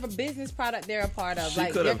of whatever business product they're a part of, she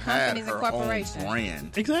like could their have had companies and her own corporations.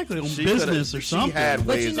 brand. Exactly, on She business coulda- or she something. had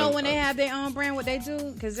But you ways know of- when they have their own brand, what they do?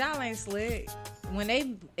 Because y'all ain't slick. When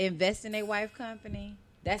they invest in their wife company,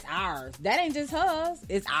 that's ours. That ain't just hers.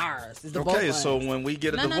 It's ours. It's the both Okay, of us. so when we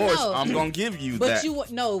get a No, no, divorce, no. I'm gonna give you But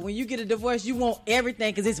that. no, when you get a divorce, you want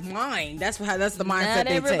everything because it's mine. That's the mindset Not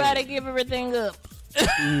they everybody take. give everything up.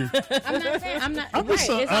 I'm not saying I'm not I'm right. just-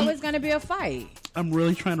 It's I'm- always going to be a fight. I'm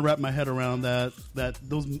really trying to wrap my head around that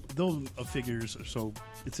those figures are so.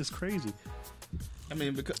 It's just crazy. I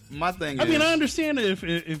mean, because my thing I is, mean, I understand it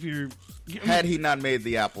if you're. had he not made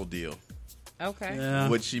the Apple deal, Okay. Yeah.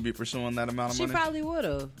 would she be pursuing that amount of She money? probably would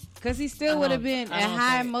have, because he still would have been a I don't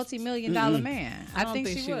high think- multi-million-dollar man. I don't think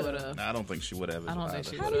she would have. would've. No, I don't think she would have. I don't think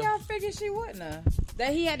she How do would've. y'all figure she wouldn't have?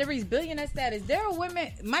 That he had to reach billionaire status. There are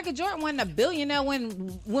women. Michael Jordan wasn't a billionaire when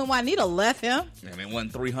Juanita left him. And it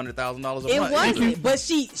wasn't $300,000 a It month. wasn't, but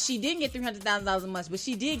she didn't get $300,000 a month, but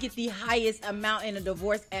she did get the highest amount in a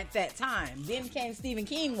divorce at that time. Then came Stephen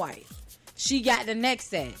King wife. She got the next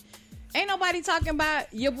set. Ain't nobody talking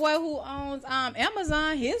about your boy who owns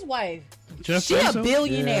Amazon. His wife Jeff She a Bezos?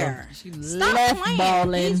 billionaire. She Stop left playing.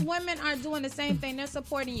 balling. These women are doing the same thing. They're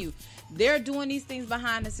supporting you. They're doing these things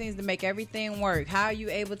behind the scenes to make everything work. How are you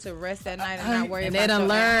able to rest at night and not worry And about they done your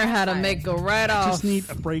learn how to life? make a I write-off just need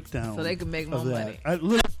a breakdown. so they can make more of that. money.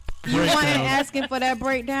 You Breakdown. wasn't asking for that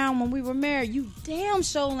breakdown when we were married. You damn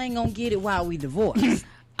sure ain't gonna get it while we divorced.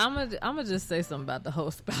 I'm gonna just say something about the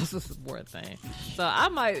whole spousal support thing. So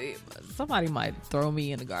somebody might throw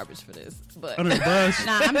me in the garbage for this, but Under the bus.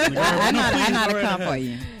 Nah, I'm not to come for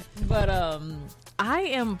you. But I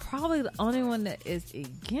am probably the only one that is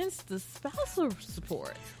against the spousal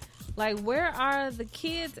support. Like, where are the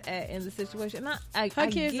kids at in the situation? Her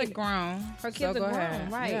kids are grown. Her kids So are go grown,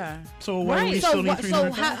 ahead. right? Yeah. So why do we still need So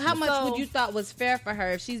 $300,000? how much would you thought was fair for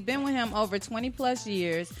her if she's been with him over 20 plus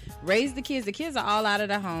years, raised the kids are all out of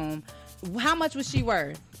the home? How much was she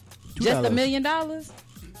worth? Just $1 million?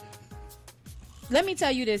 Let me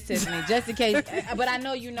tell you this, Tiffany, just in case. But I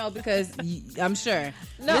know you know because I'm sure.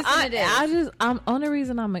 No, Listen to this. I'm only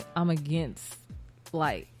reason I'm against.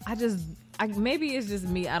 Like, maybe it's just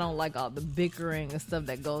me. I don't like all the bickering and stuff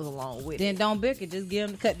that goes along with Then it. don't bicker. Just give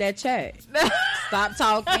him cut that check. Stop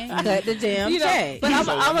talking. Cut the damn You know, check. but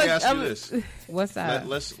So let me ask you this. What's up?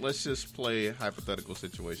 Let's just play a hypothetical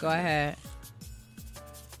situation. Go ahead.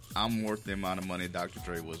 I'm worth the amount of money Dr.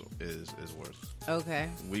 Dre is worth. Okay.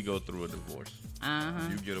 We go through a divorce. Uh-huh.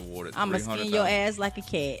 You get awarded I'm going to skin your $300,000. ass like a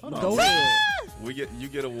cat. Hold on. Go ahead. You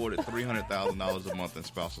get awarded $300,000 a month in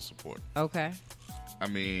spousal support. Okay. I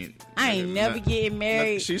mean, I ain't never getting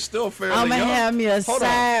married. She's still fairly I'm going to young. have me a Hold on.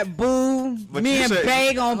 side boo. But Me you and said-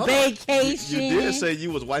 Bag on hold on. vacation. You did say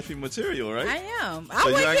you was wifey material, right? I am. So I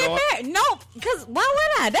you wouldn't ain't get gonna- married. No, because why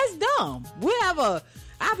would I? That's dumb.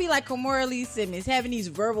 I'll be like Kamora Lee Simmons, having these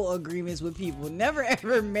verbal agreements with people. Never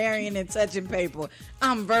ever marrying and touching paper.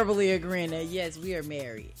 I'm verbally agreeing that, yes, we are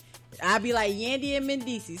married. I'll be like Yandy and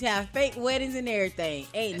Mendices, have fake weddings and everything.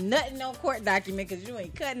 Ain't nothing on court document because you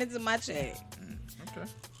ain't cutting into my check. Okay.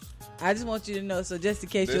 I just want you to know, so just in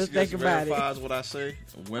case This you'll just think about verifies it. what I say.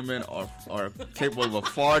 Women are capable of a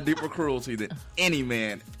far deeper cruelty than any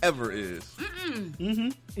man ever is. Mm-hmm.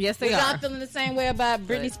 Yes, Was y'all feeling the same way about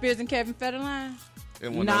Britney Spears and Kevin Federline?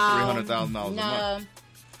 It went up $300,000 a month.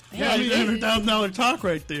 Yeah, $300,000 talk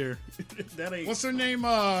right there. That ain't. What's her name?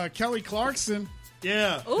 Kelly Clarkson.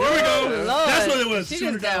 Yeah. Ooh, there we go. Lord. That's what it was. She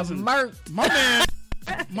just got 200,000.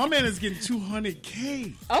 My man is getting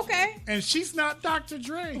 $200K. Okay. And she's not Dr.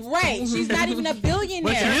 Dre. Right. She's not even a billionaire.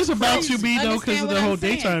 But she is about to be, though, because Understand of what the I'm whole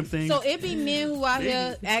saying? daytime thing. So it be men who out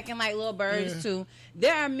here acting like little birds too.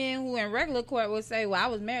 There are men who in regular court would say, "Well, I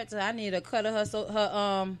was married to her. I need a cut of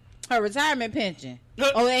her retirement pension."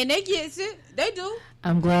 Oh, and they get it. They do.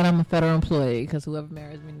 I'm glad I'm a federal employee because whoever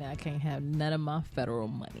marries me now can't have none of my federal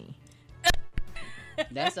money.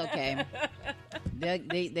 That's okay.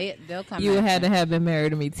 They'll come. You at had to have been married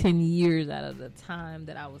to me 10 years out of the time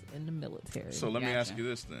that I was in the military. So let me ask you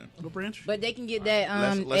this then. What branch? But they can get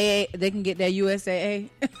that let's- they can get that USAA.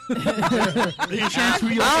 The insurance for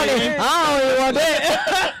I don't even want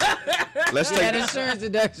that. Let's take that this, insurance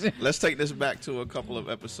deduction. let's take this back to a couple of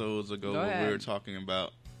episodes ago Go where ahead. we were talking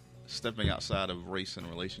about stepping outside of race and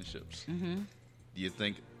relationships. Mm-hmm. Do you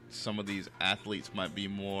think some of these athletes might be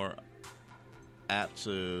more apt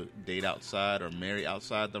to date outside or marry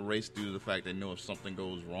outside the race due to the fact they know if something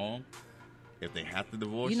goes wrong, if they have to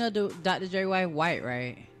divorce? You know, Dr. Dre white,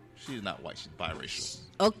 right? She's not white. She's biracial.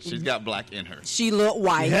 Okay. She's got black in her. She looked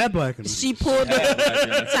white. She had black in her. She pulled She had black in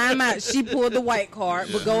her. the time out. She pulled the white card,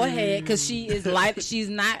 but go ahead because she is light. She's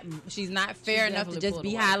not fair enough to definitely just pulled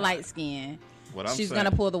be the high white light skin. What I'm She's saying-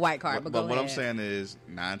 gonna pull the white card, but go what I'm ahead. saying is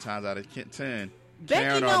 9 times out of 10, Becky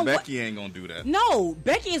Karen or don't Becky ain't gonna do that. No,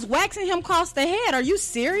 Becky is waxing him across the head. Are you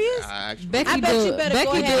serious? I actually- Becky I bet do, you better Becky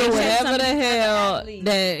go ahead do and check whatever some the of these hell athletes.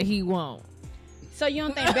 that he won't. So you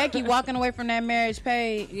don't think Becky walking away from that marriage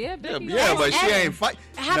paid? Yeah, Becky. Yeah, but she ain't fight.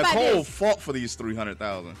 How about Nicole this? fought for these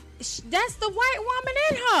 300,000. That's the white woman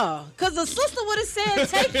in her. Because the sister would have said,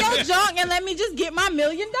 "Take your junk and let me just get my $1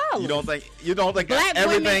 million." You don't think Black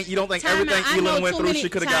everything? women- You don't think time everything out. I know Elon went too through? many- She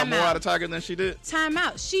could have got time more out. out of Tiger than she did. Time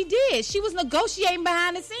out. She did. She was negotiating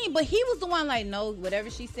behind the scene, but he was the one like, no,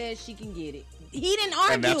 whatever she said, she can get it. He didn't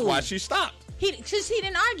argue. And that's why she stopped. He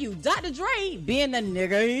didn't argue. Dr. Dre, being the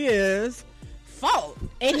nigga he is, fought,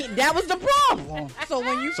 and that was the problem. So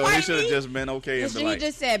when you So he fight should have me, just been okay and so be he like,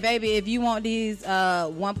 just said, baby, if you want these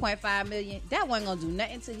 1.5 million, that wasn't gonna do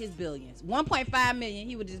nothing to his billions. 1.5 million,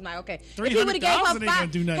 he would just like, okay. If he would have gave her 300,000 ain't gonna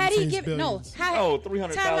do nothing had to he his given billions. Oh,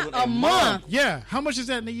 300,000 a month. Yeah. How much is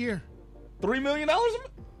that in a year? $3 million.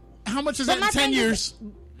 How much is But that my in 10 thing is- years?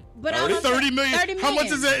 But 30 million. 30 How much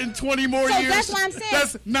million. is that in 20 more So years? that's what I'm saying.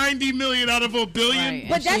 That's 90 million out of $1 billion. Right.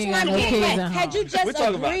 But that's why I'm getting at. Had you just We're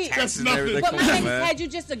talking about agreed, taxes and That's everything. but Come my on, thing is, man. had you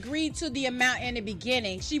just agreed to the amount in the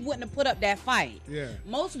beginning, she wouldn't have put up that fight. Yeah.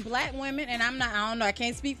 Most black women, and I don't know, I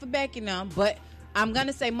can't speak for Becky now, but I'm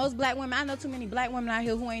gonna say most black women. I know too many black women out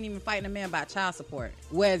here who ain't even fighting a man about child support.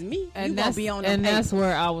 Whereas me, you gonna be on them and that's papers.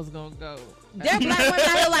 where I was gonna go. There black women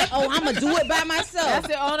out here like, oh, I'm gonna do it by myself. That's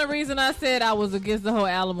the only reason I said I was against the whole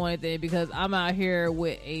alimony thing, because I'm out here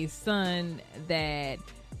with a son that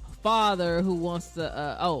father who wants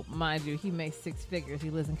to. Mind you, he makes 6 figures. He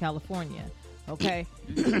lives in California. Okay,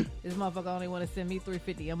 this motherfucker only want to send me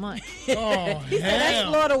 $350 a month. Oh, He said that's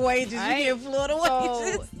Florida wages. Right? You get Florida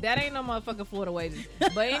wages. So that ain't no motherfucking Florida wages.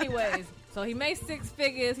 But anyways, so he made 6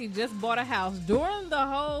 figures. He just bought a house during the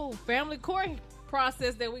whole family court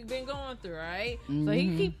process that we've been going through, right? So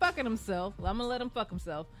he keep fucking himself. I'm gonna let him fuck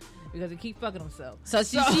himself because he keep fucking himself. So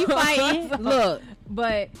she fighting. Look,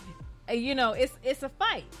 but it's a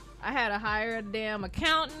fight. I had to hire a damn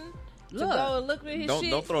accountant to go and look at his shit.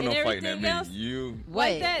 Don't throw no and fighting at everything me. else. You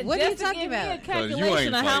Like that, what are you just to talking give me about? a 'Cause you ain't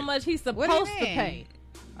calculation of how fighting. much he's What do supposed you to mean? pay.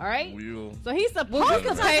 All right, will. so he's Well, supposed we to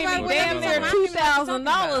can talk pay about me whatever damn near you want.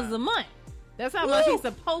 $2,000 a month. That's how much he's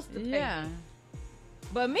supposed to pay. yeah.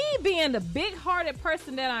 But me being the big-hearted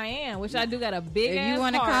person that I am, which I do got a big If ass you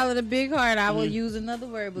want to heart. call it a big heart, I will use another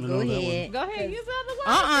word. But No, go that ahead. Go ahead, use the other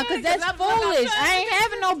word. Because that's foolish. I ain't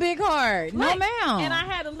having no big heart. No, Right. ma'am. And I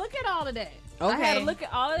had to look at all of that. I had Okay. to look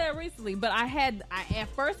at all of that recently, but at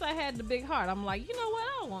first I had the big heart. I'm like, you know what?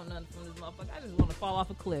 I don't want nothing from this motherfucker. I just want to fall off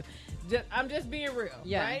a cliff. I'm just being real,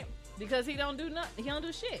 Yeah. right? Because he don't do nothing. He don't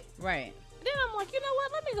do shit. Right. Then I'm like, you know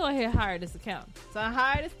what? Let me go ahead and hire this accountant. So I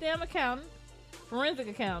hired this damn accountant, forensic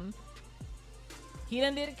accountant. He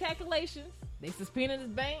done did the calculations. They subpoenaed his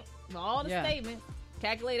bank, all the statements,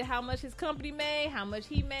 calculated how much his company made, how much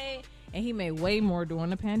he made, and he made way more during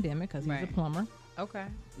the pandemic because he's a plumber. Okay.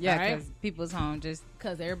 Yeah, Right? because people's home just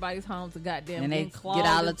Because everybody's home's a goddamn And they big closet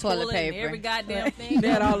get all the toilet full of paper. every goddamn thing. They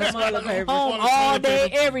had all the toilet Motherfucker paper. home Toilet all day,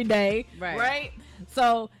 paper. every day. Right. Right.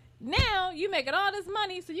 So now you making all this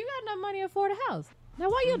money, so you got enough money to afford a house. Now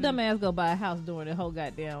why your dumb ass go buy a house during the whole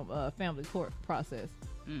goddamn family court process?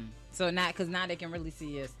 so because now they can really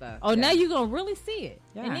see your stuff. Oh, now you gonna really see it,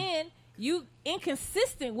 Yeah. and then you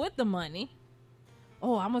inconsistent with the money.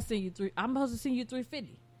 Oh, I'm supposed to send you $350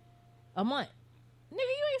 a month. Nigga,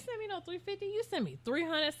 you ain't send me no $350. You send me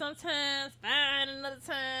 $300 sometimes, fine another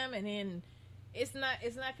time, and then it's not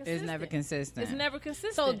consistent. It's never consistent. It's never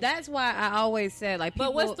consistent. So that's why I always said like people.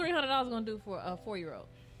 But what's $300 gonna do for a 4-year-old?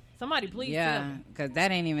 Somebody please tell Yeah, me. because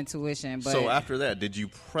that ain't even tuition. But So after that, did you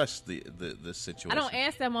press the situation? I don't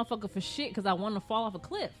ask that motherfucker for shit because I want to fall off a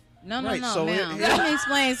cliff. no, Right, so ma'am. here- Let me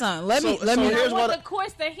explain something. Let me. here's I want what the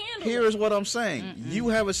courts to handle Here's it. what I'm saying. You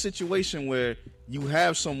have a situation where you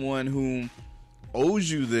have someone who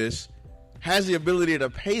owes you this, has the ability to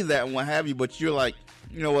pay that and what have you, but you're like,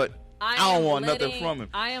 you know what? I don't want nothing from him.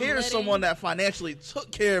 Here's someone that financially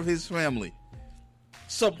took care of his family,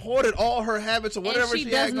 supported all her habits or whatever and she she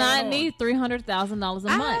does had not going on. need $300,000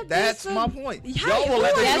 a month. That's my point. Hey, Y'all will who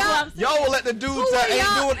let are y'all? y'all will let the dudes Who that are ain't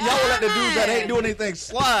y'all? doing y'all will let the dudes that ain't doing anything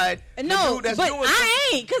slide. The No, dude that's but doing I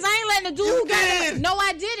ain't, because I ain't letting the dude You who got did. it. No,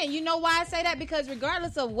 I didn't. You know why I say that? Because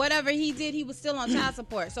regardless of whatever he did, he was still on child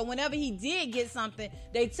support. So whenever he did get something,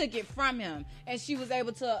 they took it from him, and she was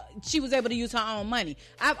able to use her own money.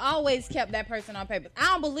 I've always kept that person on paper. I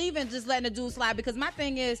don't believe in just letting the dude slide, because my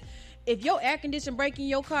thing is, if your air conditioner break in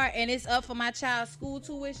your car and it's up for my child's school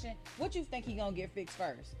tuition, what you think he gonna get fixed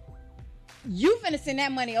first? You finna send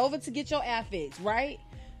that money over to get your air fixed, right?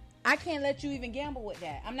 I can't let you even gamble with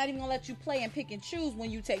that. I'm not even gonna let you play and pick and choose when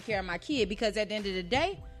you take care of my kid, because at the end of the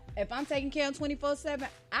day, if I'm taking care of 24/7,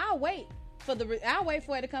 I'll wait for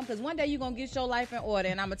it to come, because one day you're gonna get your life in order,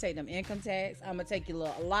 and I'm gonna take them income tax, I'm gonna take your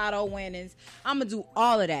little lotto winnings, I'm gonna do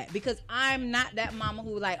all of that, because I'm not that mama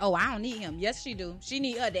who like, oh, I don't need him. Yes, she do. She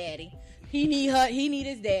need her daddy. He need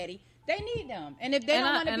his daddy. They need them, and if they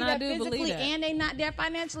don't want to be there physically and they not there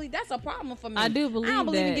financially, that's a problem for me. I do believe I don't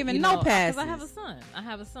believe in that, giving you no know, passes. 'cause I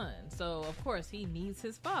have a son, so of course he needs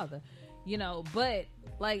his father, you know. But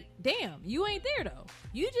like, damn, you ain't there though.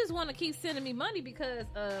 You just want to keep sending me money because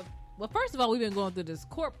well, first of all, we've been going through this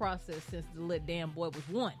court process since the little damn boy was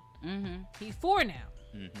 1. Mm-hmm. He's 4 now.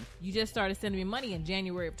 Mm-hmm. You just started sending me money in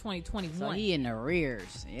January of 2021. So he in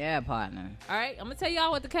arrears. Yeah, partner. All right, I'm gonna tell y'all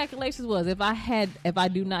what the calculations was. If I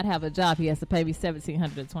do not have a job, he has to pay me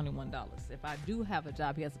 $1,721. If I do have a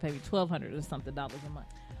job, he has to pay me $1,200 or something a month.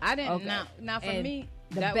 I didn't. Okay. Now for And me,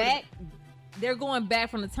 they're going back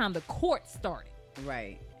from the time the court started.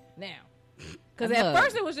 Right. Now, Because at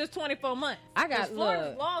first it was just 24 months. I got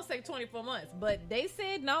Florida's laws say 24 months, but they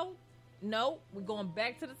said no, we're going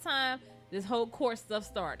back to the time this whole court stuff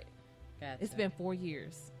started. Gotcha. It's been 4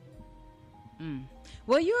 years.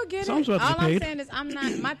 Well, you'll get Someone's it. about to All be I'm paid. saying is, I'm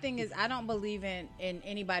not. My thing is, I don't believe in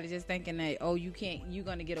anybody just thinking that you're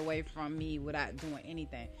gonna get away from me without doing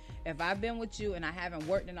anything. If I've been with you and I haven't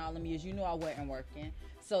worked in all them years, you know I wasn't working.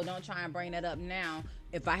 So don't try and bring that up now.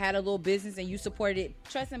 If I had a little business and you supported it,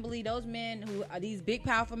 trust and believe those men who are these big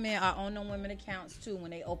powerful men are on them women accounts too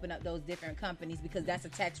when they open up those different companies, because that's a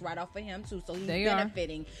tax write-off for him too. So he's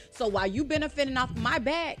benefiting. So while you benefiting off my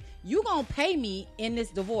back, you gonna pay me in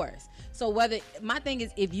this divorce. So whether my thing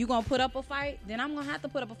is, if you gonna put up a fight, then I'm gonna have to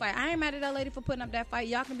put up a fight. I ain't mad at that lady for putting up that fight.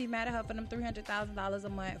 Y'all can be mad at her for them $300,000 a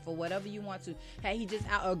month for whatever you want to. Hey, he just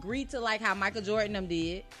agreed to, like how Michael Jordan them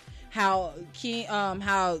did, how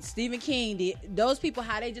Stephen King did. Those people,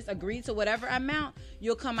 how they just agreed to whatever amount,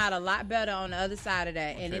 you'll come out a lot better on the other side of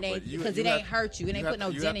that. And it ain't because it ain't hurt you. It ain't put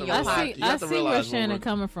no dent in your pocket. I see where Shannon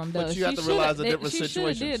coming from, though. But you have to realize the different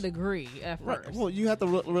situations. She situations. did agree at first. Right. Well, you have to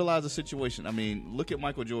realize the situation. I mean, look at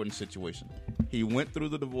Michael Jordan's situation. He went through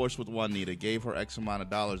the divorce with Juanita, gave her X amount of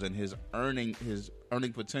dollars, and his earning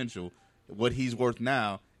potential, what he's worth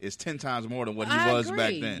now, is 10 times more than what he was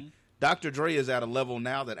back then. Dr. Dre is at a level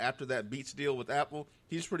now that after that Beats deal with Apple,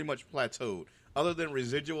 he's pretty much plateaued. Other than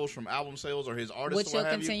residuals from album sales or his artists, which he'll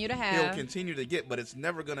continue to have, he'll continue to get, but it's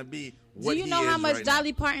never going to be what he is. Do you know how much right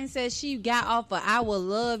Dolly now. Parton said she got off of "I Will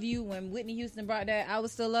Love You" when Whitney Houston brought that "I Will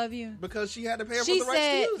Still Love You"? Because she had to pay her she for the rights to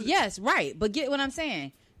said, use it. yes, right. But get what I'm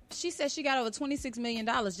saying. She said she got over $26 million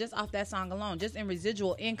just off that song alone, just in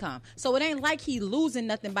residual income. So it ain't like he losing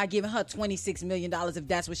nothing by giving her $26 million if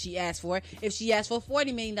that's what she asked for. If she asked for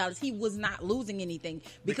 $40 million, he was not losing anything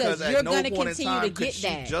because you're going to continue to get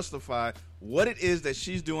that. She justify what it is that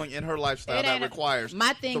she's doing in her lifestyle that requires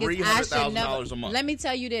my thing is, I should never, $300,000 a month. Let me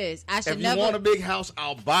tell you this. I should if you never want a big house,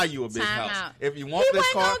 I'll buy you a big house. Out. If you want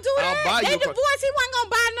this car, I'll buy you a car. They divorced. He wasn't going to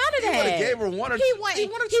buy none of that. He would have gave her one or he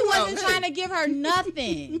two. Wasn't trying to give her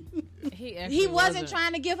nothing. He wasn't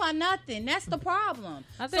trying to give her nothing. That's the problem.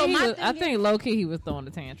 I think low key he was throwing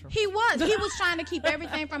the tantrum. He was trying to keep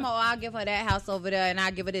everything from her. Oh, I'll give her that house over there, and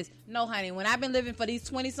I'll give her this. No, honey. When I've been living for these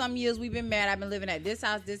 20-some years we've been married, I've been living at this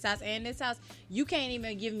house, and this house. You can't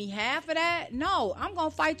even give me half of that. No, I'm gonna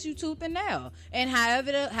fight you tooth and nail. And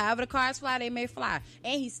however the cards fly, they may fly.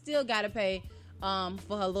 And he still got to pay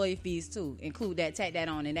for her lawyer fees too. Include that, tack that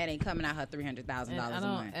on, and that ain't coming out her $300,000 a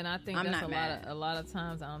month. And I think I'm that's not mad. a lot of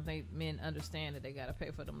times I don't think men understand that they got to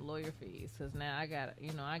pay for them lawyer fees. Because now I got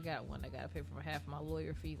one that got to pay for half of my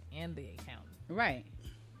lawyer fees and the accountant. Right.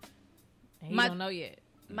 And he don't know yet.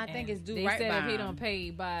 My thing is they right said by if he him. don't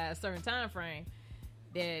pay by a certain time frame,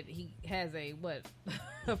 that he has a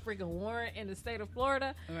freaking warrant in the state of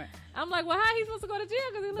Florida. Right. I'm like, well, how he supposed to go to jail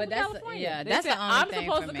because he lives in California? That's said, the only I'm thing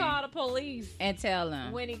supposed for to me. call the police and tell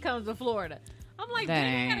them when he comes to Florida. I'm like,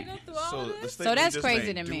 Dang. damn, you gotta go through all this. So that's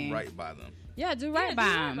crazy to me. Do right by them. Yeah, do right by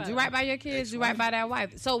them. Do right by your kids. Do right by that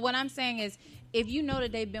wife. So what I'm saying is, if you know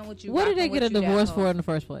that they've been with you, what did they get a divorce for in the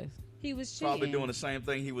first place? He was cheating. Probably doing the same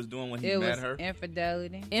thing he was doing when he it met was her.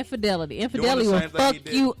 Infidelity. Infidelity will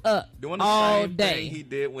fuck you up doing the all same day. Thing he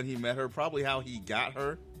did when he met her. Probably how he got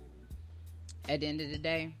her. At the end of the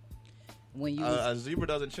day, when you a zebra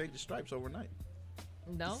doesn't change the stripes overnight.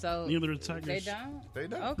 No. So neither do tigers. They don't. They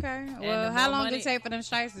don't. Okay. Well, how long did it take for them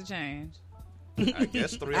stripes to change? I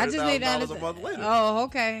guess $300,000 a month later. Oh,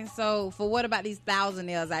 okay. So for what about these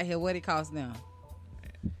thousandaires out here? What it cost them?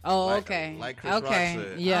 Oh, okay. Like Chris okay. Rock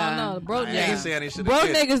said. Yeah. I don't know. Broke niggas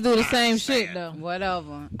niggas do the same shit though.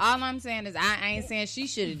 Whatever. All I'm saying is I ain't saying she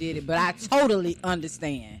should have did it, but I totally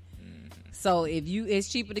understand. So if it's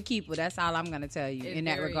cheaper to keep her. That's all I'm gonna tell you in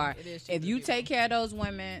that regard. If you take care of those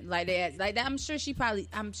women like that, I'm sure she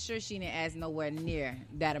didn't ask nowhere near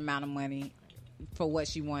that amount of money for what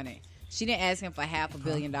she wanted. She didn't ask him for $500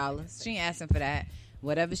 million. She didn't ask him for that.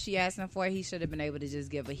 Whatever she asked him for, he should have been able to just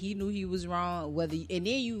give her. He knew he was wrong. And then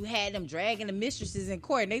you had them dragging the mistresses in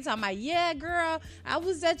court, and they talking about, yeah, girl, I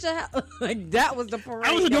was at your house. Like that was the parade.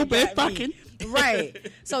 I was in your bed fucking.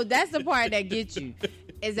 Right. So that's the part that gets you.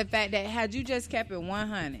 Is the fact that had you just kept it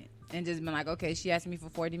 100 and just been like, okay, she asked me for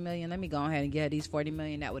 $40 million, let me go ahead and get her these $40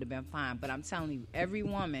 million, that would have been fine. But I'm telling you, every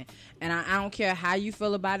woman, and I don't care how you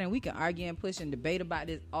feel about it, and we can argue and push and debate about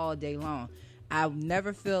this all day long. I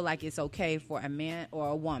never feel like it's okay for a man or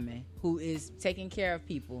a woman who is taking care of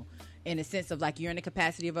people in a sense of like you're in the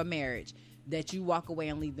capacity of a marriage, that you walk away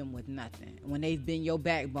and leave them with nothing when they've been your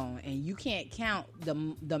backbone. And you can't count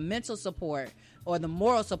the mental support or the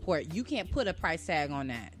moral support. You can't put a price tag on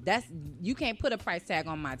that. You can't put a price tag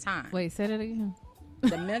on my time. Wait, say that again.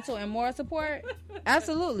 the mental and moral support.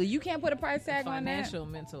 Absolutely, you can't put a price tag on that. Financial,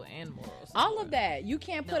 mental, and moral support. All of that. You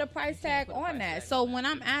can't put a price tag on that. So when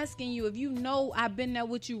I'm asking you, if you know I've been there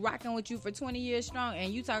with you, rocking with you for 20 years strong,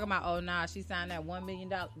 and you talking about, oh, nah, she signed that $1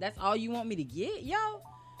 million, that's all you want me to get, yo?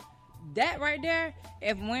 That right there,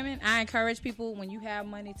 if women, I encourage people, when you have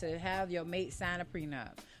money, to have your mate sign a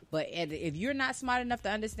prenup. But if you're not smart enough to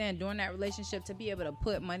understand during that relationship to be able to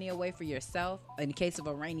put money away for yourself in case of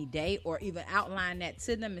a rainy day, or even outline that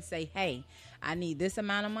to them and say, hey, I need this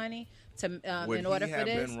amount of money to in order for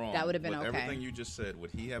this, that would have been okay. Everything you just said,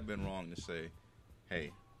 would he have been wrong to say,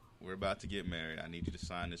 hey, we're about to get married, I need you to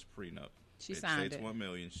sign this prenup? She signed it. $1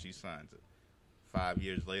 million, she signs it. 5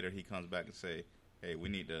 years later, he comes back and say, hey, we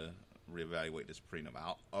need to reevaluate this prenup.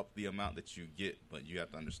 I'll up the amount that you get, but you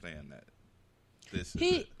have to understand that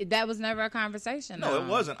that was never a conversation. No, it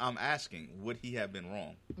wasn't. I'm asking, would he have been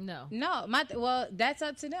wrong? No. Well, that's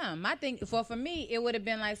up to them. My thing, for me, it would have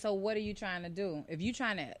been like, so what are you trying to do? If you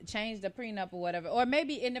trying to change the prenup or whatever, or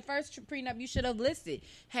maybe in the first prenup you should have listed,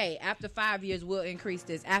 hey, after 5 years we'll increase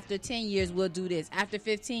this. After 10 years we'll do this. After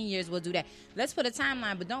 15 years we'll do that. Let's put a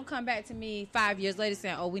timeline, but don't come back to me 5 years later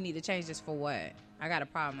saying, oh, we need to change this for what? I got a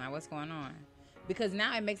problem now. What's going on? Because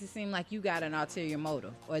now it makes it seem like you got an ulterior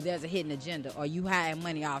motive, or there's a hidden agenda, or you hiding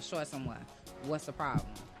money offshore somewhere. What's the problem?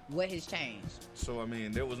 What has changed? So, I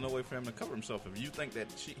mean, there was no way for him to cover himself. If you think that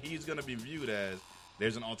he's going to be viewed as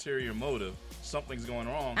there's an ulterior motive, something's going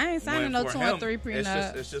wrong. I ain't signing no 2 or 3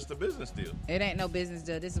 prenup. It's just a business deal. It ain't no business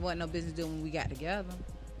deal. This wasn't no business deal when we got together.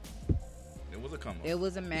 It was a come up. It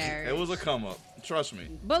was a marriage. It was a come up. Trust me.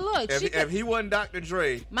 But look, if he wasn't Dr.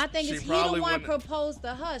 Dre, my thing is, he the one proposed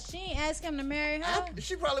to her. She ain't asked him to marry her.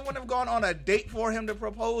 She probably wouldn't have gone on a date for him to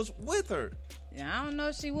propose with her. Yeah, I don't know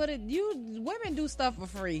if she would have. Women do stuff for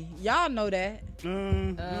free. Y'all know that. I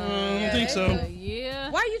don't think so. Yeah.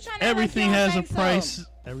 Why are you trying to? Everything has a price. So?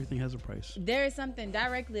 Everything has a price. There is something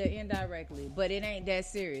directly or indirectly, but it ain't that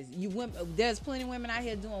serious. There's plenty of women out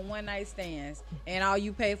here doing one night stands, and all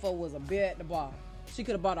you paid for was a beer at the bar. She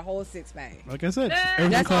could have bought a whole 6-pack. Like I said,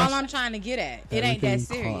 that's all I'm trying to get at. It ain't that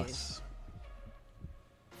serious.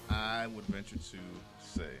 I would venture to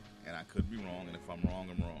say, and I could be wrong, and if I'm wrong,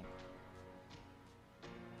 I'm wrong.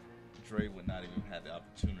 Dre would not even have the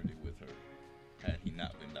opportunity with her had he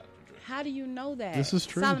not been Dr. Dre. How do you know that? This is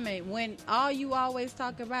true. Solomon, when all you always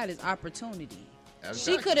talk about is opportunity. Exactly.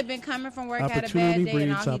 She could have been coming from work, had a bad day,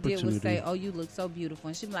 and all he did was say, oh, you look so beautiful.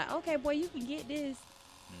 And she'd be like, okay, boy, you can get this.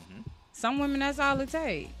 Mm-hmm. Some women, that's all it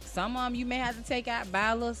takes. Some of them you may have to take out, buy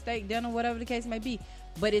a little steak dinner, whatever the case may be.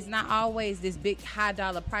 But it's not always this big high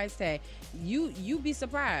dollar price tag. You be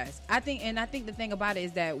surprised. I think the thing about it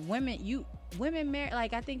is that women marry,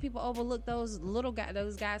 like, I think people overlook those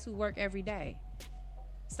guys who work every day.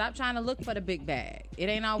 Stop trying to look for the big bag. It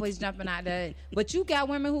ain't always jumping out there. But you got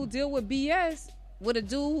women who deal with BS with a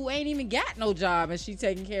dude who ain't even got no job and she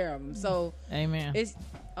taking care of him. So amen. It's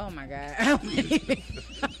oh my God. I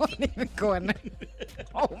won't even go in there.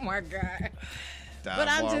 Oh my God. But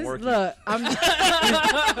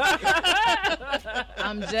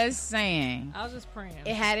I'm just saying. I was just praying.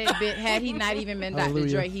 Had he not even been Dr.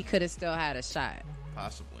 Dre, he could have still had a shot.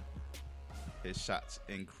 Possibly. His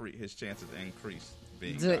chances increase.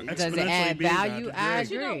 Does it add value? I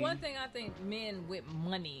agree. You know, one thing I think men with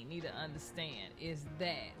money need to understand is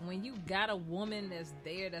that when you got a woman that's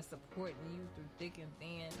there that's supporting you through thick and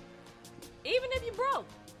thin, even if you broke,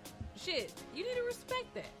 shit, you need to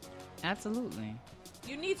respect that. Absolutely.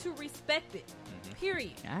 You need to respect it.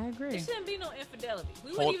 Period. I agree. There shouldn't be no infidelity.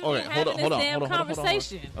 We wouldn't even be having this damn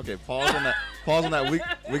conversation. Okay, pause on that. Pause on that.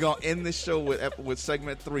 We're gonna end this show with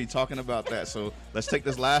segment 3 talking about that. So let's take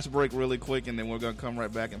this last break really quick, and then we're gonna come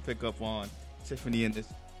right back and pick up on Tiffany and this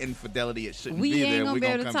infidelity. It shouldn't be there. We ain't gonna be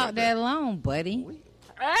able to talk that long, buddy.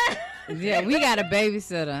 Yeah, we got a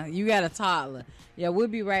babysitter. You got a toddler. Yeah, we'll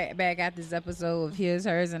be right back after this episode of His,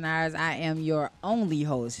 Hers, and Ours. I am your only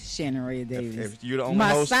host, Shannon Ray Davis. If you're the only my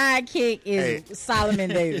host, sidekick is Solomon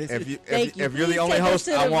Davis. If you're the only host,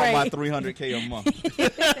 I want my $300K a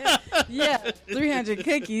month. Yeah, 300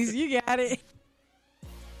 cookies. You got it.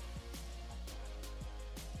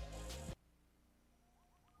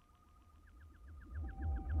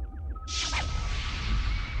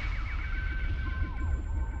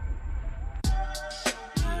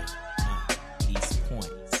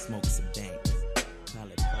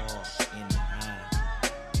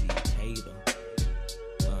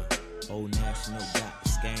 Old National got the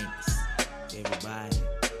skanks. Everybody,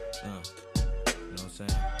 you know what I'm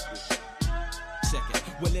saying? Check it.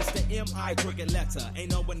 Well, it's the M.I. cricket letter,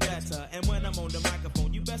 ain't no one better. And when I'm on the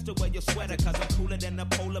microphone, you best to wear your sweater, cause I'm cooler than the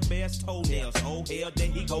polar bear's toenails. Oh hell, there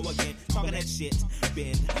he go again, talking that shit.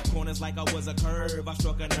 Bend corners like I was a curve, I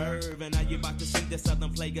struck a nerve, and now you about to see the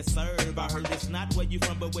southern player serve. I heard it's not where you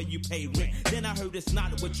from, but where you pay rent. Then I heard it's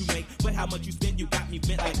not what you make, but how much you spend. You got me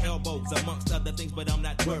bent like elbows, amongst other things, but I'm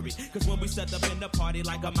not worried, cause when we set up in the party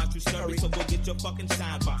like I'm out you scurry. So go get your fucking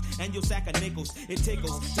shine box and your sack of nickels. It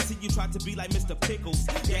tickles to see you try to be like Mr. Pickles.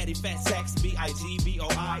 Daddy Fat Sacks,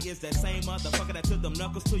 B-I-G-B-O-I is that same motherfucker that took them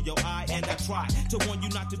knuckles to your eye. And I try to warn you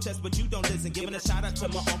not to test, but you don't listen. Giving a shout out to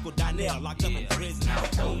my Uncle Donnell, locked up in prison. Now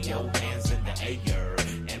throw your hands in the air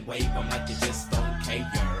and wave them like you just don't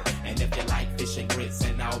care. And if you like fish and grits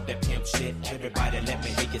and all that pimp shit, everybody let me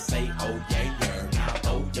hear you say, oh yeah. Now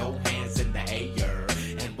throw your hands in the air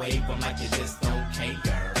and wave them like you just don't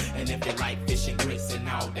care. And if you like fish and grits and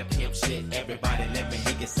all that pimp shit, everybody let me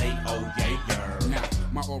hear you say, oh yeah. Now,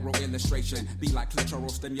 my oral illustration be like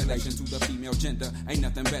clitoral stimulation to the female gender. Ain't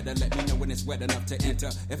nothing better, let me know when it's wet enough to enter.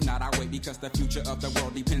 If not, I wait because the future of the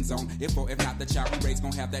world depends on if or if not the child we raise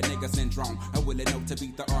gon' have that nigga syndrome. Or will it know to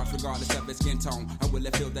beat the odds regardless of its skin tone? Or will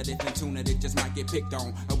it feel that if in tune it just might get picked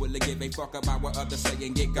on? Or will it give a fuck about what others say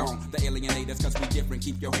and get gone? The alienators cause we different,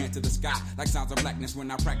 keep your hand to the sky. Like sounds of blackness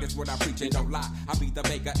when I practice what I preach and don't lie. I be the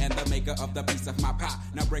baker and the maker of the piece of my pie.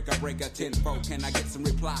 Now breaker, tenfold, can I get some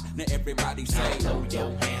reply? Now everybody say, throw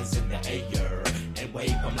your hands in the air and wave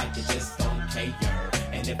them like you just don't care.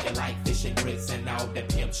 And if you like fish and grits and all that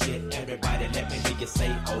pimp shit, everybody let me hear you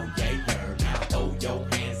say, oh yeah. Now throw your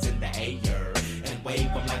hands in the air and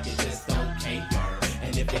wave them like you just don't care.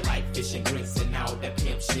 And if you like fish and grits and all that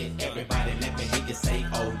pimp shit, everybody let me hear you say,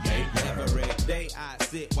 oh yeah. Every day I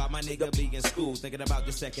sit while my nigga be in school, thinking about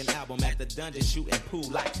the second album at the dungeon, shooting pool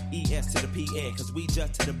like ES to the PN, cause we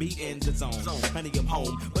just to the beat in the zone. Honey, I'm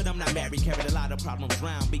home, but I'm not married, carried a lot of problems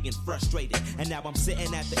round, being frustrated. And now I'm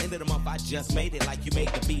sitting at the end of the month, I just made it like you made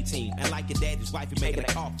the B team. And like your daddy's wife, you making a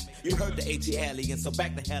coffee. You heard the ATL, and so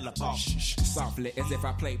back the hell up off. Softly, as if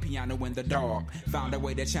I played piano in the dark. Found a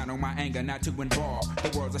way to channel my anger, not to involve.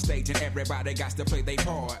 The world's a stage and everybody got to play their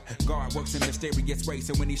part. God works in mysterious ways,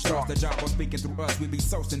 so when he starts the job of speaking through us, we be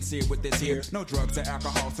so sincere with this here. No drugs or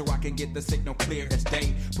alcohol, so I can get the signal clear as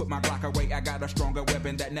day. Put my Glock away, I got a stronger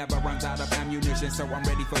weapon that never runs out of ammunition, so I'm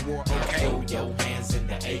ready for war, okay? Throw your hands in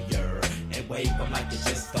the air and wave them like you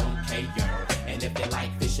just don't care. And if you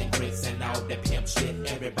like fish and grits and all that pimp shit,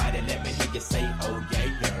 everybody let me hear you say, oh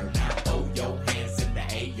yeah. Now throw your hands in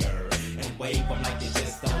the air and wave them like you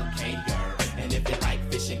just don't care. And if you like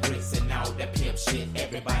fish and grits and all that pimp shit,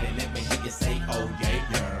 everybody let me hear you say, oh yeah.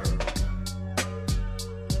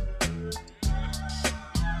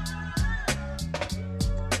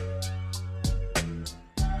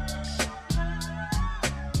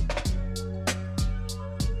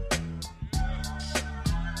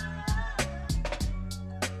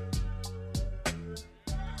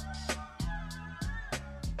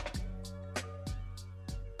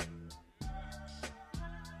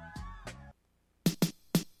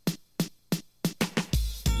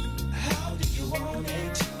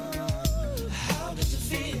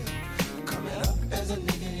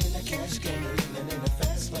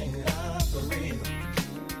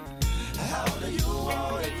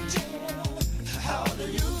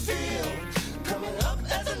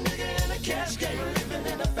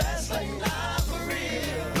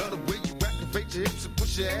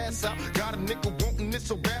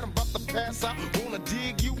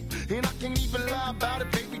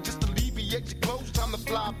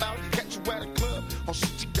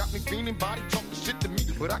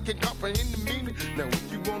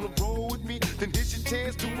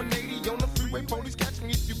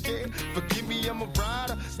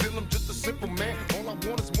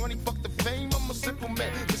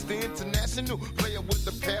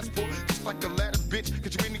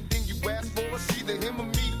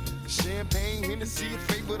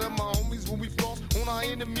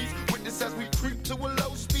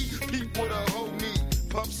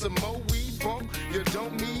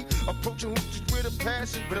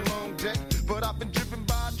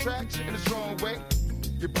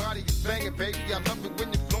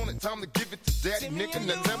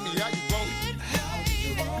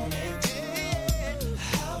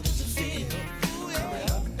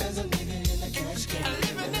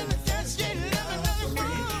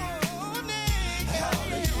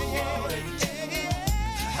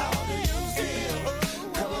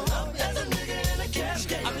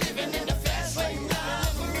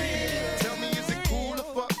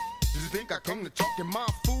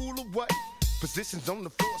 Positions on the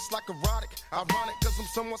floor, it's like erotic. Ironic, cause I'm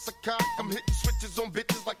somewhat psychotic. I'm hitting switches on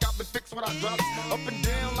bitches like I've been fixed with hydraulics. Up and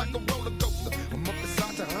down like a roller coaster. I'm up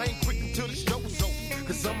beside you, I ain't quick until the show's over.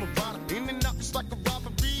 Cause I'm a rider, in and out just like a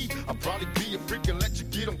robbery. I'll probably be a freak and let you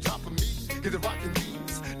get on top of me. Cause if I can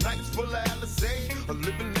these nights full of Alizé, a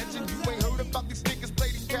living legend. You ain't heard about these niggas play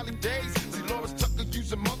these Cali days. See Lawrence Tucker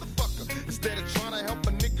use a motherfucker. Instead of trying to help a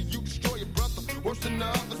nigga, you destroy your brother. Worse than the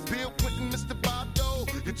others, Bill Clinton, Mr. Bob Dole.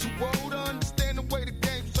 You're too old to understand the way the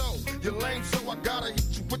game's so. You're lame, so I gotta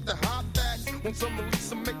hit you with the hot facts. Want some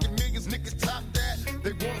release, I'm making millions, niggas top that.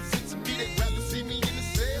 They wanna sit to me, they'd rather see me in the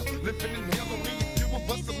cell. Living in hell, only a few of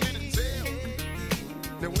us are lit in jail.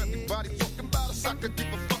 Now everybody talking about us, I could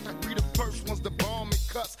give a fuck. I be the first ones to bomb and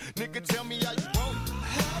cuss. Nigga, tell me how you want it.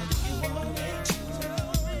 How do you want it?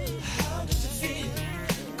 How does it feel?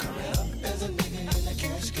 Coming up as a nigga in the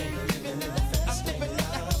cash game, living in the fast lane.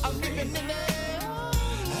 I'm living in the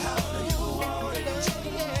how do you want it?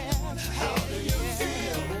 How do you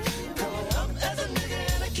feel? Coming up as a nigga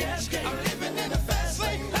in a cash game. I'm living in a fast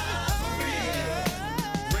lane life for real.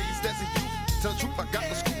 Raised as a youth, tell the truth, I got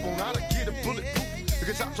the scoop on how to get a bulletproof.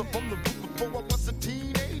 Because I jumped from the roof before I was a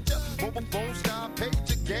teenager. Mobile phone style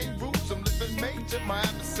pager, gang rules, I'm living major. My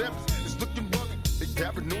adversaries is looking rugged. They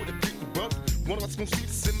paranoid and people bug. One of us gonna see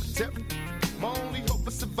the cemetery. My only hope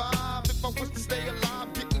is survive. If I wish to stay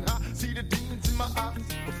alive, getting high, see the demons in my eyes.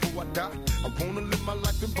 Before I die, I wanna live my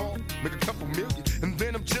life in ball, make a couple million, and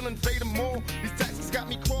then I'm chilling, fade them all. These taxes got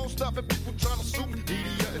me crossed up, and people trying to sue me.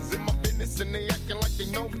 Media is in my business, and they acting like they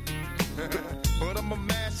know me. But I'ma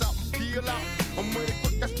mash out and peel out. I'm with it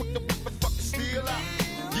quick, that's quick to whip and fucking steal out.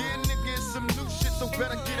 Yeah, nigga, it's some new shit, so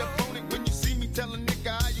better get up on it. When you see me, tell a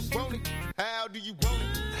nigga how you want it. How do you want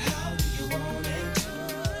it? How do you want it?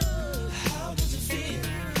 How does it feel?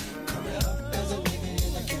 Coming up as a nigga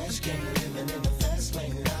in a cash game, living in the fast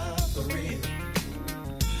lane, life for real.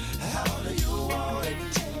 How do you want it?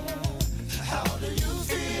 How do you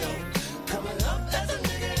feel? Coming up as a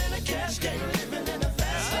nigga in a cash game, living in the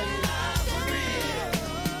fast lane, life for real.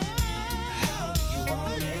 How do you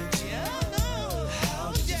want it?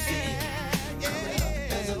 How does it feel? Coming up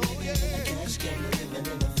as a nigga in a cash game, living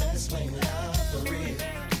in the fast lane, life for real.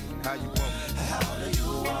 How you want it? How do you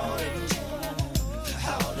want it?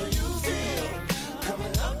 How do you feel?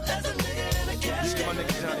 Coming up as a nigga in a cash game,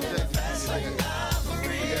 living in the fast lane, life for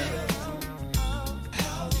real.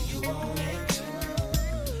 How do you want it?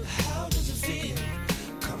 How does it feel?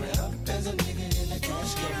 Coming up as a nigga in a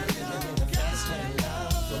cash game, living in the fast lane,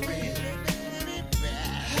 life for real.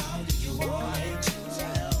 How do you want it?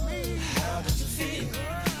 How does it feel?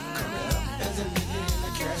 Coming up as a nigga in a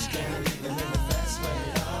cash game, living in the fast lane,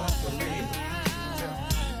 life for real.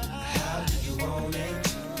 How do you want it?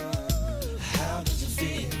 How does it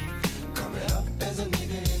feel? Coming up as a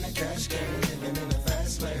nigga in a cash game, living in the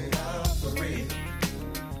fast lane, life for real.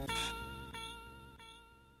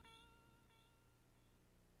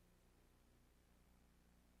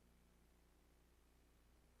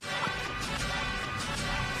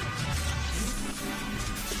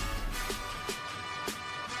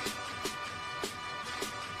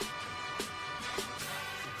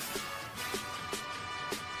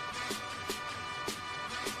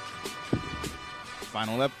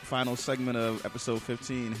 Final segment of episode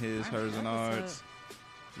 15, his, hers, and ours.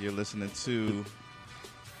 You're listening to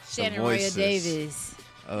Shannon Roya Davis,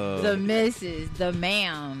 the Mrs., the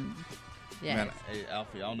Ma'am. Yes. Man, hey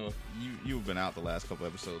Alfie, I don't know if you've been out the last couple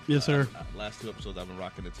episodes. Yes, sir. Last 2 episodes, I've been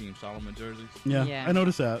rocking the Team Solomon jerseys. Yeah. I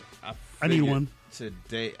noticed that. I need one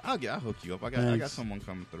today. I'll hook you up. I got someone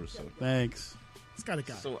coming through. So thanks. It's got a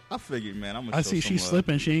guy. So I figured, man, I'm gonna. I see she's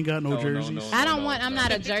slipping. She ain't got no jerseys. I'm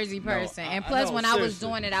not a jersey person. And plus, when I was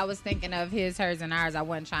doing it, I was thinking of his, hers, and ours. I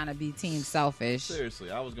wasn't trying to be team selfish.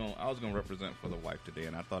 Seriously, I was gonna represent for the wife today,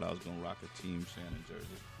 and I thought I was gonna rock a Team Shannon jersey.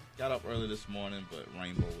 Got up early this morning, but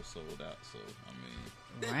Rainbow was sold out. So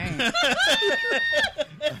I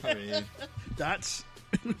mean, Dots.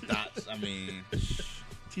 I mean,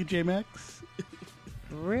 TJ Maxx.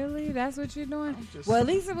 Really? That's what you're doing? Well, at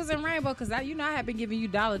least it was in Rainbow, because I have been giving you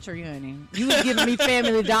Dollar Tree, honey. You was giving me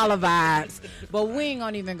Family Dollar vibes, but we ain't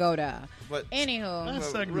gonna even go there. But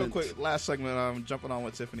anywho, real quick, last segment. Jumping on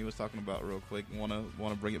what Tiffany was talking about, real quick. Wanna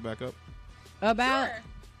bring it back up? About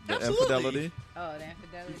the infidelity. Oh, the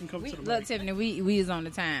infidelity. Look, Tiffany, we is on the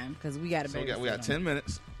time because we got to. So we got 10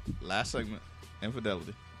 minutes. Last segment,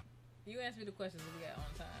 infidelity. You ask me the questions we got on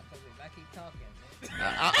time, because if I keep talking,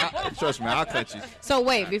 Trust me, I'll cut you. So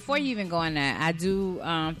wait, before you even go on that, I do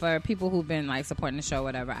for people who've been like supporting the show,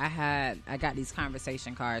 whatever. I got these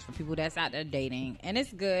conversation cards for people that's out there dating, and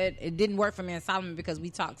it's good. It didn't work for me and Solomon because we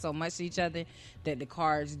talk so much to each other that the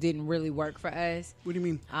cards didn't really work for us. What do you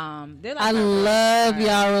mean? They're like I love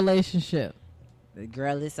y'all relationship. The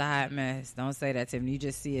girl is a hot mess. Don't say that to me. You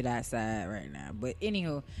just see it outside right now. But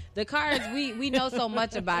anywho, the cards, we know so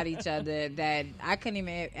much about each other that I couldn't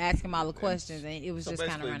even ask him all the questions, and it was just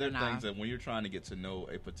kind of running they're off. things that when you're trying to get to know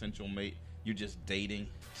a potential mate, you're just dating,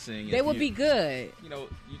 seeing They if would you- be good. You know,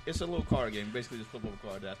 it's a little card game. Basically, just flip over a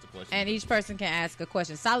card, ask the question. And each person can ask a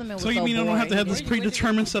question. Solomon was So you mean I don't have to have this boring.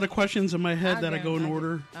 predetermined set of questions in my head that I go in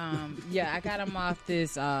order? Yeah, I got him off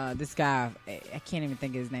this guy. I can't even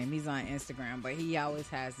think of his name. He's on Instagram, but he always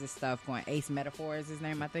has this stuff going. Ace Metaphor is his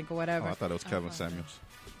name, I think, or whatever. Oh, I thought it was Kevin Samuels.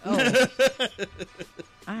 Oh.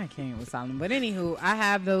 I can't with Solomon. But anywho, I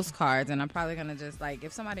have those cards, and I'm probably going to just, like,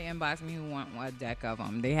 if somebody inbox me who want a deck of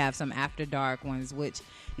them, they have some After Dark ones, which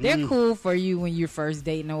they're cool for you when you're first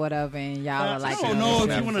dating or whatever, and y'all are like, I don't know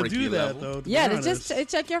if you want to do that, though. Yeah, just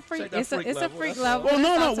check your freak. It's a freak level. Well,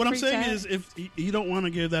 no. It's What a I'm freak saying tag. is, if you don't want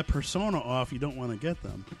to give that persona off, you don't want to get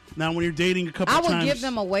them. Now, when you're dating a couple I of would times, give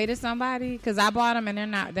them away to somebody because I bought them and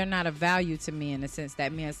they're not of value to me in the sense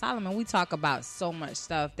that me and Solomon, we talk about so much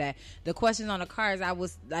stuff that the questions on the cards I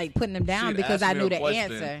was like putting them down She'd because ask I me knew a the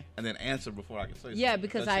question answer. and then answer before I could say something. Yeah,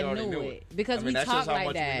 because She I already knew knew it. Because I mean, we that's talk just how like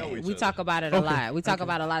much that. know each We other. talk about it a lot. We talk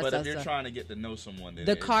about a lot of But stuff. if you're so- trying to get to know someone, then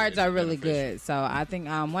the it- cards it's are really beneficial. good, so I think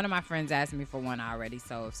one of my friends asked me for one already.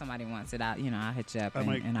 So if somebody wants it, I'll hit you up I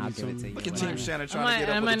might and I'll need give it to some. you. Look at Whatever. Team Shannon I trying might- to get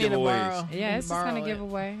I up might with the need to giveaways. borrow. Yeah, it's just Borrow gonna it. give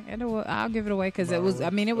away. I'll give it away because it was. I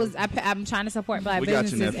mean, it was. I'm trying to support Black We got you,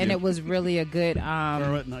 businesses, and nephew. it was really a good.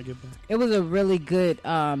 Borrow it and not give back. It was a really good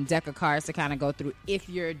deck of cards to kind of go through if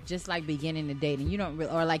you're just like beginning the dating. You don't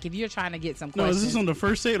really, or like if you're trying to get some No, questions. is this on the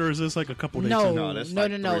first date or is this like a couple days? No, in? no, that's no,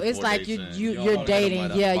 like no. 3 or It's 4 like dates in. you're You don't wanna hit 'em dating.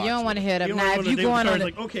 right out Yeah, the you don't box want to with hit You them don't now. wanna If go on a you date with going cards on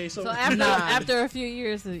like, okay, so After a few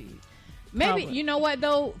years, maybe probably. you know what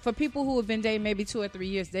though, for people who have been dating maybe 2 or 3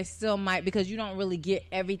 years, they still might because you don't really get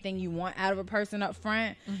everything you want out of a person up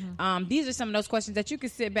front. These are some of those questions that you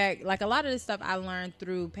could sit back. Like a lot of this stuff I learned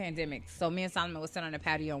through pandemic. So me and Solomon would sit on the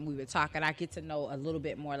patio and we would talk, and I get to know a little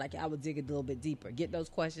bit more. Like I would dig a little bit deeper, get those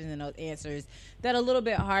questions and those answers that are a little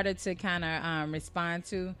bit harder to kind of respond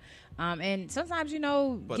to. And sometimes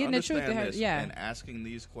But getting the truth to understand her, this, yeah. and asking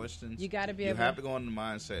these questions, You gotta be You able- have to go on the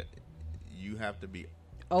mindset. You have to be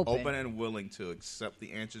Open. and willing to accept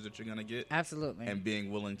the answers that you're going to get. Absolutely. And being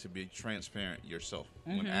willing to be transparent yourself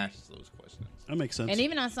when asked those questions. That makes sense. And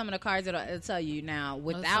even on some of the cards, it'll tell you now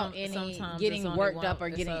without any sometimes getting it's only worked one- up or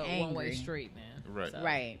it's getting a angry. one-way street, man. Right.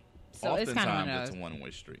 Right. So it's kind of one of Oftentimes, those. it's a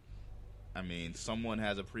one-way street. I mean, someone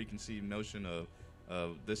has a preconceived notion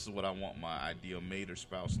of this is what I want my ideal mate or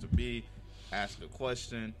spouse to be. Ask a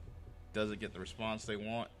question, doesn't get the response they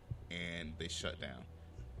want, and they shut down.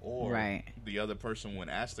 Or Right. the other person, when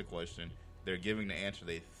asked the question, they're giving the answer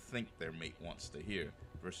they think their mate wants to hear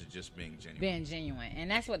versus just being genuine. Being genuine, and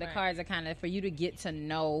that's what the cards are kind of for you to get to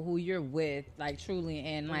know who you're with, like truly,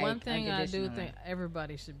 and like One thing I do unconditionally. think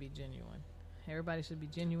everybody should be genuine. Everybody should be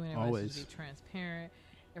genuine. Everybody Always. should be transparent.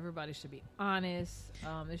 Everybody should be honest.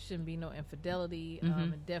 There shouldn't be no infidelity.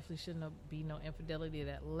 Mm-hmm. It definitely shouldn't be no infidelity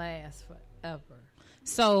that lasts forever.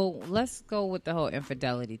 So let's go with the whole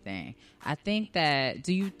infidelity thing. I think that,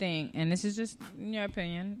 do you think, and this is just your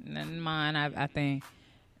opinion and mine, I think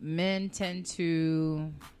men tend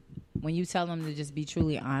to, when you tell them to just be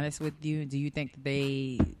truly honest with you, do you think that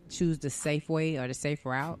they choose the safe way or the safe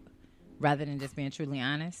route rather than just being truly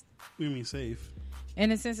honest? What do you mean safe? In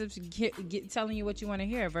the sense of telling you what you want to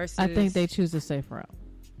hear versus... I think they choose the safe route.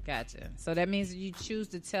 Gotcha. So that means you choose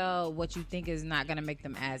to tell what you think is not going to make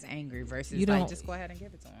them as angry versus You like don't- just go ahead and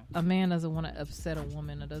give it to them. A man doesn't want to upset a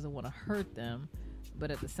woman or doesn't want to hurt them, but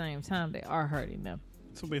at the same time, they are hurting them.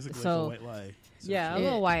 So basically, So- like a white lie. Yeah, a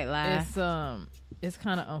little white lie. It's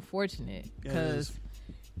kind of unfortunate Yeah, it because is.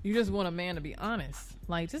 you just want a man to be honest.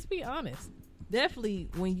 Like, just be honest. Definitely,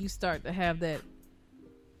 when you start to have that,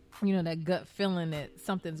 that gut feeling that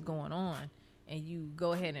something's going on, and you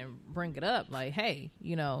go ahead and bring it up, like, hey,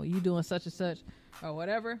 you doing such and such or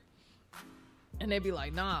whatever, and they be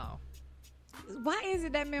like, nah. Why is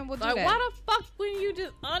it that men will do Like, that? why the fuck when you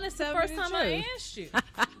just honest the Tell me first the time I truth. asked you?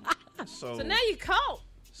 So So now you caught.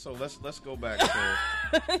 So let's go back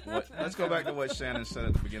to let's go back to what Shannon said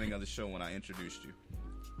at the beginning of the show when I introduced you.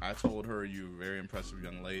 I told her you're a very impressive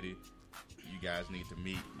young lady. You guys need to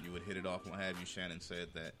meet. You would hit it off and what have you. Shannon said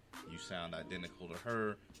that you sound identical to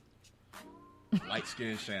her. Light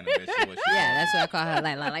skinned Shannon, basically what she Yeah, that's what I call her.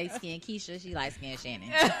 Like light skinned Keisha, she light skinned Shannon.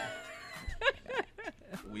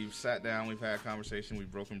 we've sat down, we've had a conversation,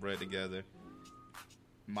 we've broken bread together.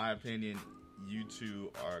 My opinion, you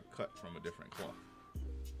two are cut from a different cloth,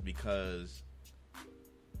 because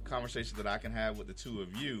conversations that I can have with the two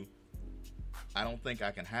of you, I don't think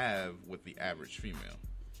I can have with the average female.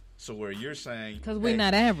 So where you're saying, because we're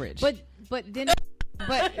not average, but then.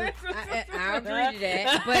 But I agree to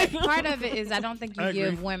that. But part of it is I don't think you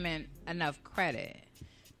give women enough credit,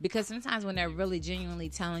 because sometimes when they're really genuinely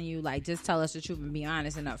telling you, like, just tell us the truth and be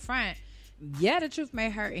honest and upfront, yeah, the truth may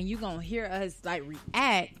hurt and you're gonna hear us like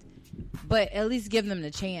react, but at least give them the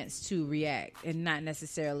chance to react and not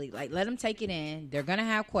necessarily like let them take it in. They're gonna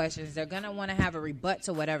have questions. They're gonna want to have a rebut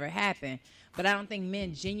to whatever happened. But I don't think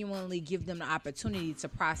men genuinely give them the opportunity to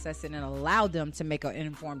process it and allow them to make an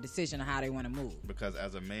informed decision on how they want to move. Because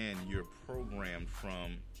as a man, you're programmed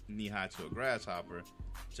from knee-high to a grasshopper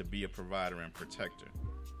to be a provider and protector.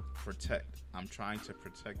 Protect. I'm trying to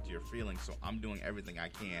protect your feelings, so I'm doing everything I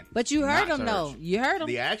can. But you heard him, though. You heard him.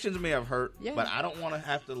 The actions may have hurt, yeah. But I don't want to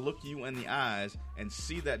have to look you in the eyes and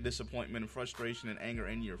see that disappointment and frustration and anger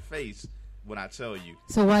in your face when I tell you.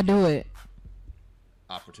 So why do it?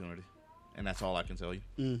 Opportunity. And that's all I can tell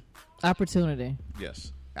you. Opportunity.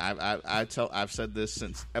 Yes, I've said this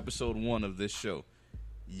since episode 1 of this show.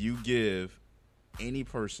 You give any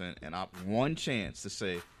person one chance to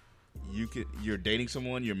say you're dating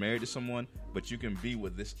someone, you're married to someone, but you can be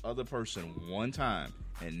with this other person one time,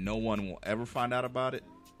 and no one will ever find out about it.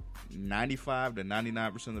 95 to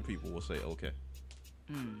 99% of the people will say okay.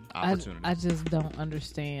 Opportunity. I just don't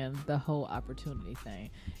understand the whole opportunity thing,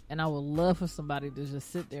 and I would love for somebody to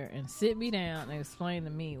just sit there and sit me down and explain to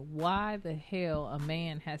me why the hell a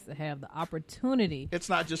man has to have the opportunity. It's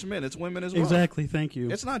not just men; it's women as well. Exactly. Thank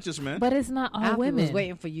you. It's not just men, but it's not all women. I was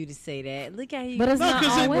waiting for you to say that. Look at you. But it's not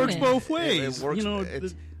all women. It works both ways. It works. You know,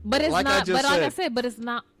 but it's like not. But like I said, but it's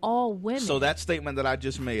not all women. So that statement that I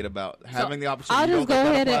just made about having the opportunity, I'll just go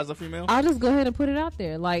ahead as a female. I'll just go ahead and put it out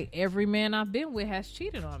there. Like, every man I've been with has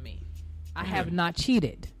cheated on me. I have not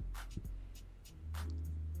cheated.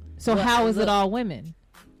 So how is it all women?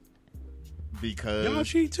 Because y'all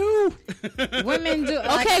cheat too. Women do.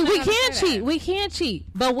 Okay, we can cheat. We can cheat.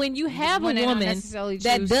 But when you have a woman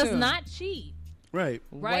that does not cheat, right?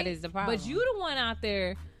 What is the problem? But you the one out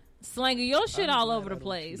there slanging your shit all over the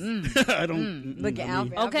place. I don't look at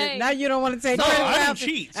Alfie. Okay, now you don't want to take. No, I don't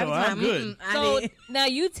cheat, so I'm good. So now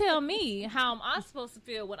you tell me how am I supposed to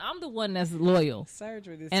feel when I'm the one that's loyal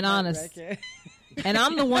and honest, and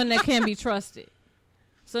I'm the one that can be trusted.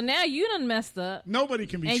 So now you done messed up. Nobody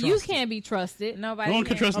can be trusted. trusted. And you can't be trusted. Nobody No one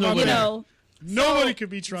can trust nobody. You know, nobody can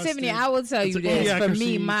be trusted. Tiffany, I will tell you this. For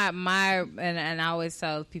me, my and I always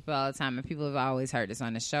tell people all the time, and people have always heard this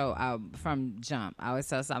on the show from jump. I always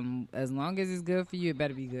tell something, as long as it's good for you, it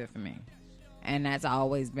better be good for me. And that's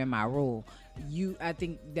always been my rule. I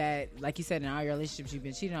think that, like you said, in all your relationships you've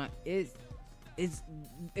been cheating on, is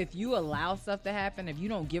if you allow stuff to happen, if you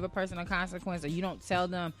don't give a person a consequence, or you don't tell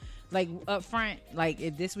them, like, up front, like,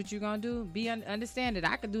 if this what you're gonna do, understand that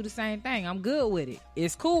I could do the same thing. I'm good with it.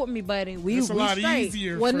 It's cool with me, buddy. It's a lot straight.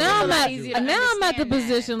 easier. Well, now I'm at the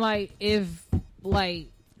position, like, if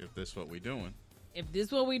this what we doing, if this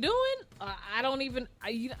what we doing, I don't even.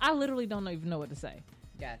 I literally don't even know what to say.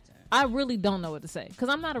 Gotcha. I really don't know what to say, because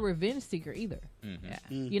I'm not a revenge seeker either. Mm-hmm. Yeah.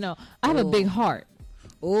 You know, I have a big heart.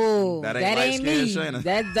 Oh, that ain't ain't me. Shannon.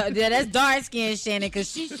 That's dark skinned Shannon, because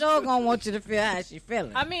she sure gonna want you to feel how she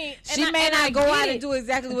feeling. I mean, she may not go out and do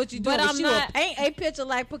exactly what you do, but she will paint a picture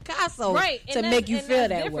like Picasso, right, to make you feel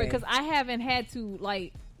that way. Because I haven't had to,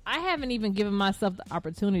 like, I haven't even given myself the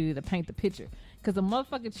opportunity to paint the picture. Because a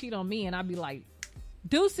motherfucker cheat on me, and I'd be like,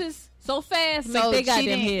 deuces, so fast, so make they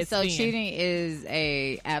goddamn head So spin. cheating is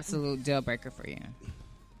a absolute deal breaker for you.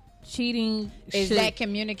 Cheating is that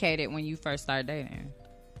communicated when you first start dating?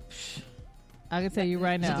 I can tell you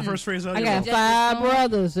right now. The first phrase I got 5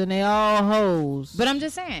 brothers and they all hoes. But I'm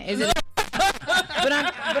just saying, is it? but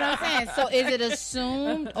I'm saying, so is it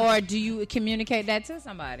assumed, or do you communicate that to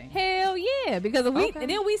somebody? Hell yeah, because if and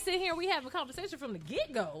then we sit here and we have a conversation from the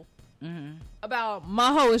get go about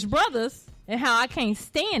my hoish brothers and how I can't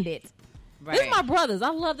stand it. Right. These my brothers. I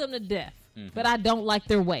love them to death. But I don't like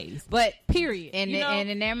their ways. But period. And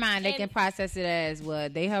in their mind, they can process it as, well,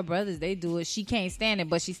 they her brothers, they do it. She can't stand it,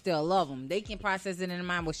 but she still love them. They can process it in their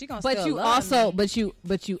mind, well, she gonna still love them.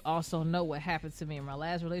 But you also know what happened to me in my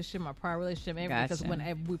last relationship, my prior relationship, because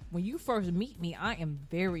when you first meet me, I am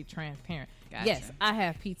very transparent. Gotcha. Yes, I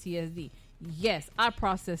have PTSD. Yes, I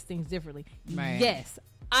process things differently. Right. Yes,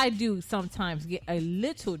 I do sometimes get a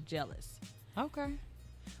little jealous. Okay.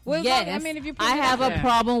 Well, yes, I mean, if you I have a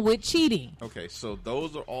problem with cheating. Okay, so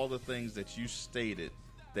those are all the things that you stated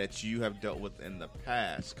that you have dealt with in the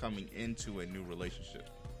past coming into a new relationship?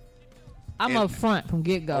 I'm up front from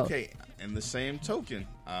get-go. Okay, in the same token,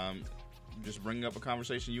 just bringing up a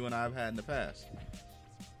conversation you and I have had in the past.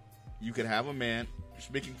 You could have a man,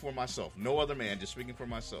 speaking for myself, no other man, just speaking for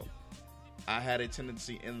myself. I had a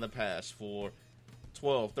tendency in the past for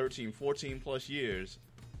 12, 13, 14 plus years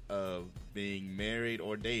of being married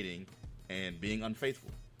or dating and being unfaithful.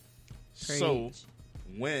 Preach. So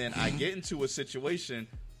when I get into a situation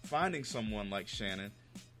finding someone like Shannon,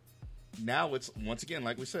 now it's, once again,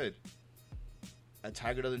 like we said, a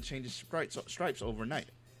tiger doesn't change its stripes overnight.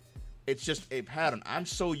 It's just a pattern. I'm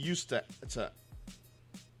so used to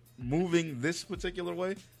moving this particular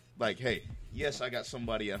way. Like, hey, yes, I got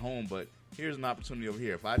somebody at home, but here's an opportunity over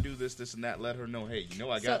here. If I do this, this, and that, let her know, hey,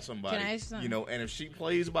 I got somebody. Can I ask you something? And if she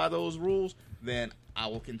plays by those rules, then I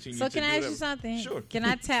will continue to do can I ask you something? Sure. Can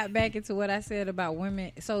I tap back into what I said about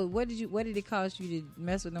women? So what did it cost you to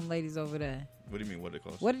mess with them ladies over there? What do you mean, what did it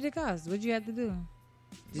cost? What did it cost? What did you have to do?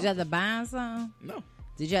 Did you have to buy them something? No.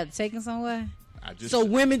 Did you have to take them somewhere? just So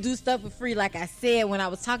women do stuff for free, like I said when I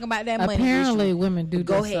was talking about that money. Apparently, issue. women do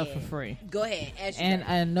Go that ahead. stuff for free. Go ahead. Ask you that.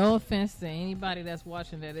 And no offense to anybody that's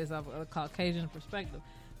watching that is of a Caucasian perspective,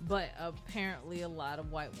 but apparently a lot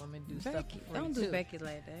of white women do stuff Becky, for free don't too. do Becky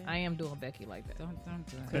like that. I am doing Becky like that. Don't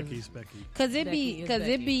do it. Becky's Becky. Cause it be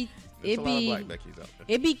There's a lot of black Beckys out there.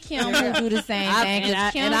 It be Kim who do the same thing.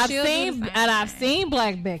 'Cause Kim, I've she'll do the seen same and I've thing. seen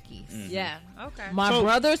black Beckys. Yeah. Okay. My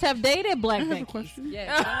brothers have dated black I have a Beckys. question.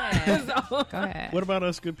 Yeah. Go ahead. Go ahead. What about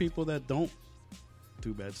us good people that don't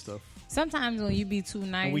do bad stuff? Sometimes when you be too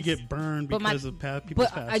nice, And we get burned But because of people's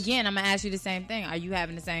But past. again, I'm gonna ask you the same thing. Are you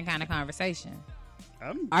having the same kind of conversation?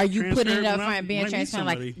 I'm Are you putting it transparent up when front, being when I meet transparent?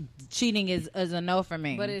 Like somebody. cheating is a no for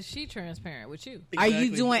me. But is she transparent with you? Are you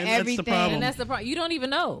Exactly. doing And that's the everything? problem. And that's the problem. You don't even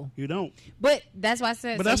know. You don't. But that's why I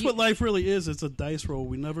said. But so that's you- what life really is. It's a dice roll.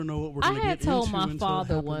 We never know what we're I going to had get told into my until it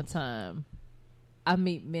father happens. one time, I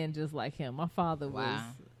meet men just like him. My father was,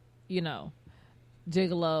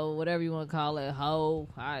 gigolo, whatever you want to call it, hoe,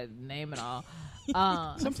 I name it all.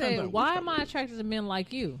 I Sometimes I said, wish why I am I attracted to men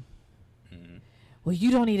like you? Mm-hmm. Well,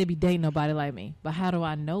 you don't need to be dating nobody like me. But how do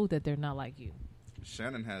I know that they're not like you?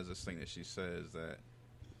 Shannon has this thing that she says that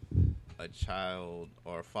a child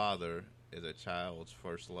or a father is a child's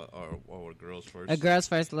first love or a girl's first. a girl's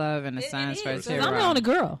first love and a son's first hero. I'm on a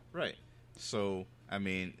girl. Right. So, I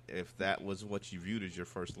mean, if that was what you viewed as your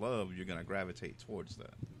first love, you're going to gravitate towards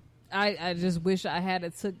that. I just wish I had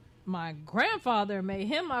it took my grandfather and made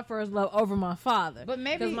him my first love over my father. But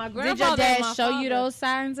maybe 'Cause my did your grandfather and dad my show you father- those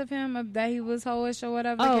signs of him of that he was hoish or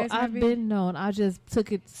whatever? the Oh, case may I've be? been known. I just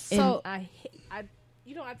took it. So- and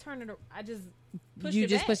I turned it. I just pushed you it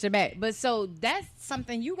just back. pushed it back. But so that's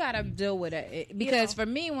something you gotta deal with it because for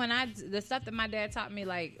me, when the stuff that my dad taught me,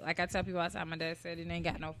 like I tell people all the time, my dad said it ain't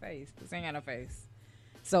got no face. This ain't got no face.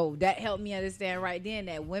 So that helped me understand right then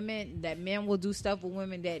that men will do stuff with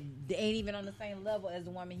women that they ain't even on the same level as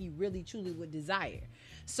the woman he really truly would desire.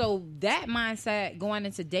 So that mindset going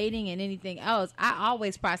into dating and anything else, I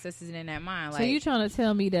always process it in that mind. Like, So you trying to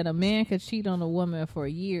tell me that a man could cheat on a woman for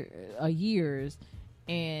years,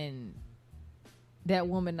 and that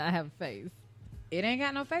woman not have a face? It ain't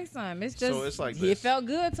got no face on him. It's just So it's like it this. felt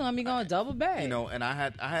good to him. He gonna double back. And I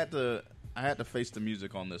had to face the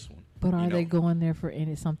music on this one. But are they going there for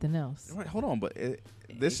something else? Right, hold on, but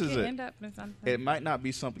this It is could end up in something. It might not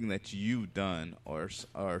be something that you've done or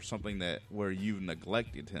something that where you've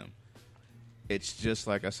neglected him. It's just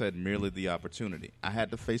like I said, merely the opportunity. I had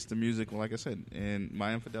to face the music, like I said, in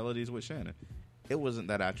my infidelities with Shannon. It wasn't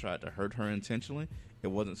that I tried to hurt her intentionally. It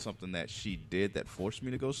wasn't something that she did that forced me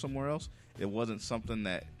to go somewhere else. It wasn't something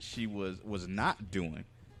that she was not doing.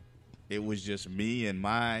 It was just me and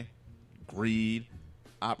my greed,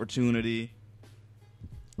 opportunity,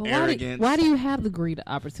 But arrogance. Why do you have the greed,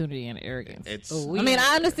 opportunity, and arrogance? Oh, I mean,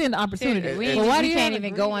 I understand the opportunity. We but why do you can't have the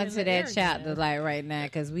even go greed and into the that arrogance? chapter like right now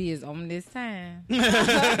because we is on this time.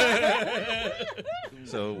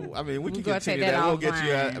 So, I mean, we can gonna continue take that that. We'll get you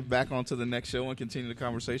offline. back onto the next show and continue the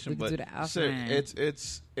conversation. We can But do that sir, offline.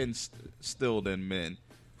 it's instilled in men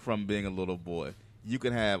from being a little boy. You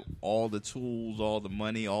can have all the tools, all the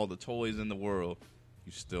money, all the toys in the world.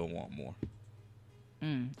 You still want more.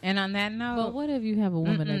 And on that note, But what if you have a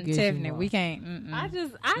woman that gives Tiffany, you more? we can't. I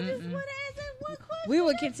just want to ask that one question. We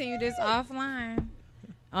will continue this offline.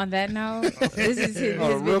 On that note, this is his,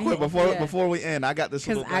 Hold on, real quick yeah. before we end, I got this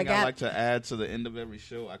 'Cause little thing I I like to add to the end of every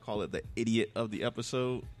show. I call it the idiot of the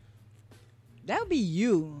episode. That would be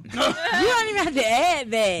you. You don't even have to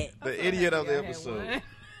add that. The idiot of the episode.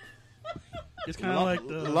 It's kind of like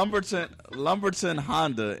the Lumberton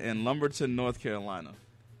Honda in Lumberton, North Carolina.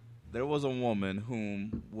 there was a woman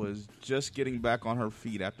whom was just getting back on her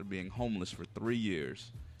feet after being homeless for 3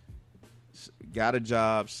 years. Got a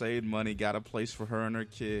job, saved money, got a place for her and her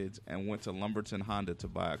kids, and went to Lumberton Honda to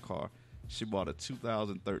buy a car. She bought a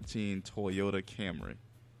 2013 Toyota Camry.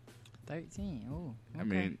 13. Oh, okay. I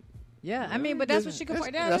mean, yeah. I mean, but that's what she could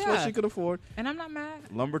afford. That's what she could afford. And I'm not mad.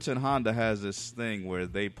 Lumberton Honda has this thing where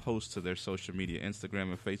they post to their social media, Instagram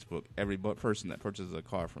and Facebook, every person that purchases a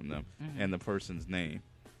car from them and the person's name.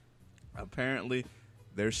 Apparently,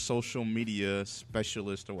 their social media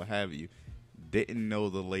specialist or what have you didn't know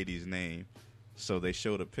the lady's name, so they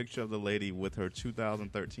showed a picture of the lady with her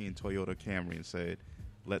 2013 Toyota Camry and said,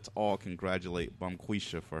 "Let's all congratulate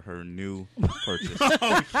Bumquisha for her new purchase."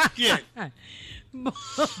 Oh, shit.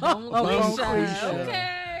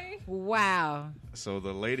 Okay. Wow. So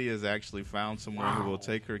the lady has actually found someone who will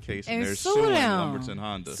take her case, and they're sue suing them. Lumberton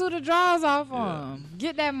Honda. Sue the draws off them.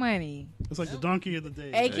 Get that money. It's like the donkey of the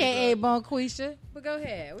day. AKA Bonquisha. But go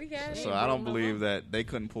ahead. We got it. So I don't believe that they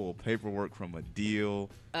couldn't pull paperwork from a deal.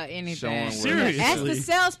 Anything. Seriously. Ask the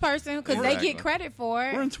salesperson because they get credit for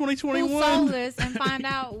it. We're in 2021. Who sold this and find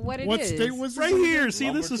out what it is. What state was right this? here? See,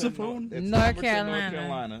 this is a phone. North Carolina. North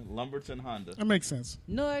Carolina. Lumberton Honda. That makes sense.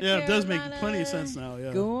 North Yeah, it does Carolina. make plenty of sense now.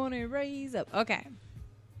 Yeah. Go on and raise up. Okay.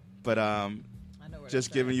 But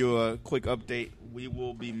just giving you a quick update, we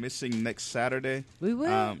will be missing next Saturday. We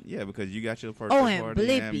will? Yeah, because you got your birthday and party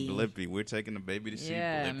Blippi. and Blippi. We're taking the baby to see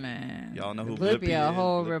Yeah, Blippi. man. Y'all know who Blippi Blippi a is.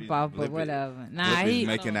 whole Blippi- rip-off, but Blippi- whatever. Nah, Blippi's he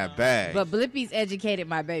making that bag. But Blippi's educated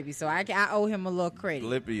my baby, so I owe him a little credit.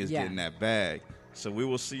 Blippi is Yeah. getting that bag. So we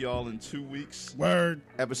will see y'all in 2 weeks. Word.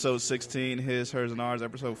 Episode 16, his, hers, and ours.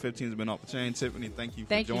 Episode 15 has been off the chain. Tiffany, thank you for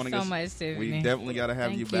Thank you joining so us. much, Tiffany. We definitely got to have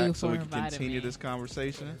Thank you you back so for we can inviting continue me. this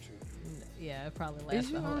conversation. Yeah, it probably Is lasts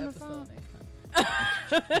you the whole on the episode phone? next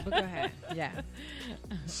time. But go ahead. Yeah.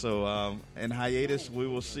 So in hiatus, we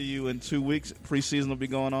will see you in 2 weeks. Preseason will be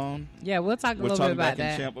going on. Yeah, we'll talk a We're little talking bit about back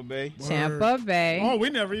that. in Tampa Bay. Tampa Bay. Oh, we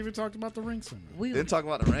never even talked about the ring ceremony. We Didn't talk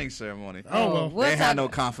about the ring ceremony. Oh, well. We'll They had talk- no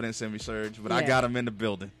confidence in me, Serge, but I Yeah. got them in the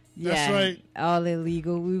building. Yeah, That's right. all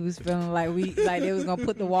illegal. We was feeling like they was gonna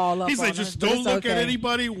put the wall up. He on said, us, just but don't it's look at okay.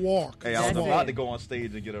 anybody, walk. Hey, I was That's about it. to go on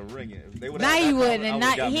stage and get a ring. If they would've Now had you that wouldn't, confidence, and I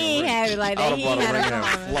not would've got he me a ain't ring. had it like I that. would've He brought ain't a ring had and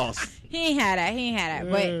it on. floss. He ain't had that. He ain't had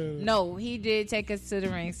that. But no, he did take us to the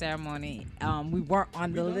ring ceremony. We weren't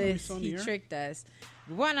on the list. He tricked us.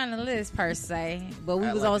 We weren't on the list per se, but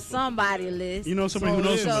we was on somebody's list. You know somebody who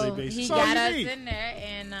knows somebody, So basically. he That's all got you us need. in there,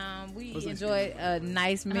 and we enjoyed a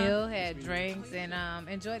nice meal, had drinks, and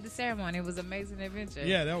enjoyed the ceremony. It was an amazing adventure.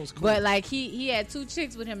 Yeah, that was cool. But like he had 2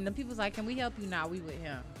 chicks with him, and the people was like, "Can we help you?" Nah, we with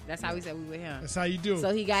him. That's how we said we with him. That's how you do it.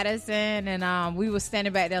 So he got us in, and we was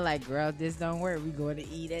standing back there like, "Girl, this don't work. We going to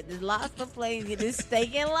eat at this lobster place, get this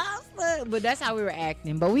steak and lobster." But that's how we were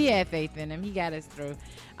acting. But we had faith in him. He got us through.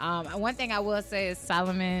 One thing I will say is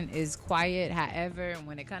Solomon is quiet. However,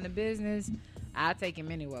 when it comes to business, I'll take him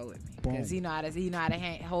anywhere with me because he know how to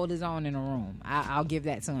hold his own in a room. I'll give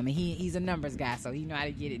that to him, and he's a numbers guy, so he know how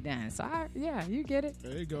to get it done. So yeah, you get it.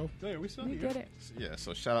 There you go. Hey, we still You here. get it. Yeah,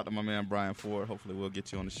 so shout out to my man Brian Ford. Hopefully we'll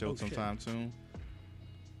get you on the show sometime soon.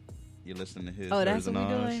 You're listening to his. Oh, hers, that's and what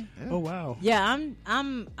we ours. doing? Yeah. Oh wow. Yeah,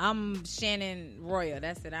 I'm Shannon Royal.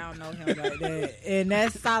 That's it. I don't know him right there. And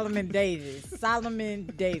that's Solomon Davis.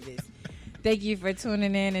 Solomon Davis. Thank you for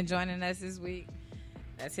tuning in and joining us this week.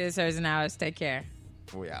 That's his, hers, and ours. Take care.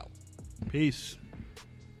 We out. Peace.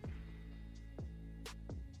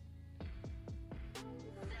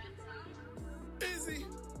 Busy.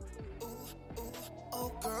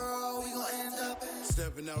 Oh, girl, we gon' end up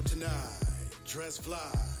stepping out tonight. Dress fly,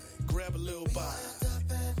 grab a little bite.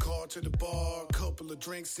 Call to the bar, couple of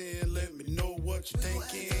drinks in. Let me know what you're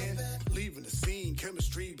thinking. Leaving the scene,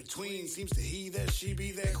 chemistry between. Seems to he that she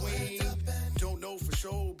be that queen. Don't know for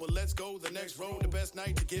sure, but let's go the next road. The best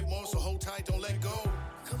night to get more, so hold tight, don't let go.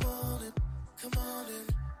 Come on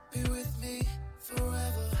in, be with me.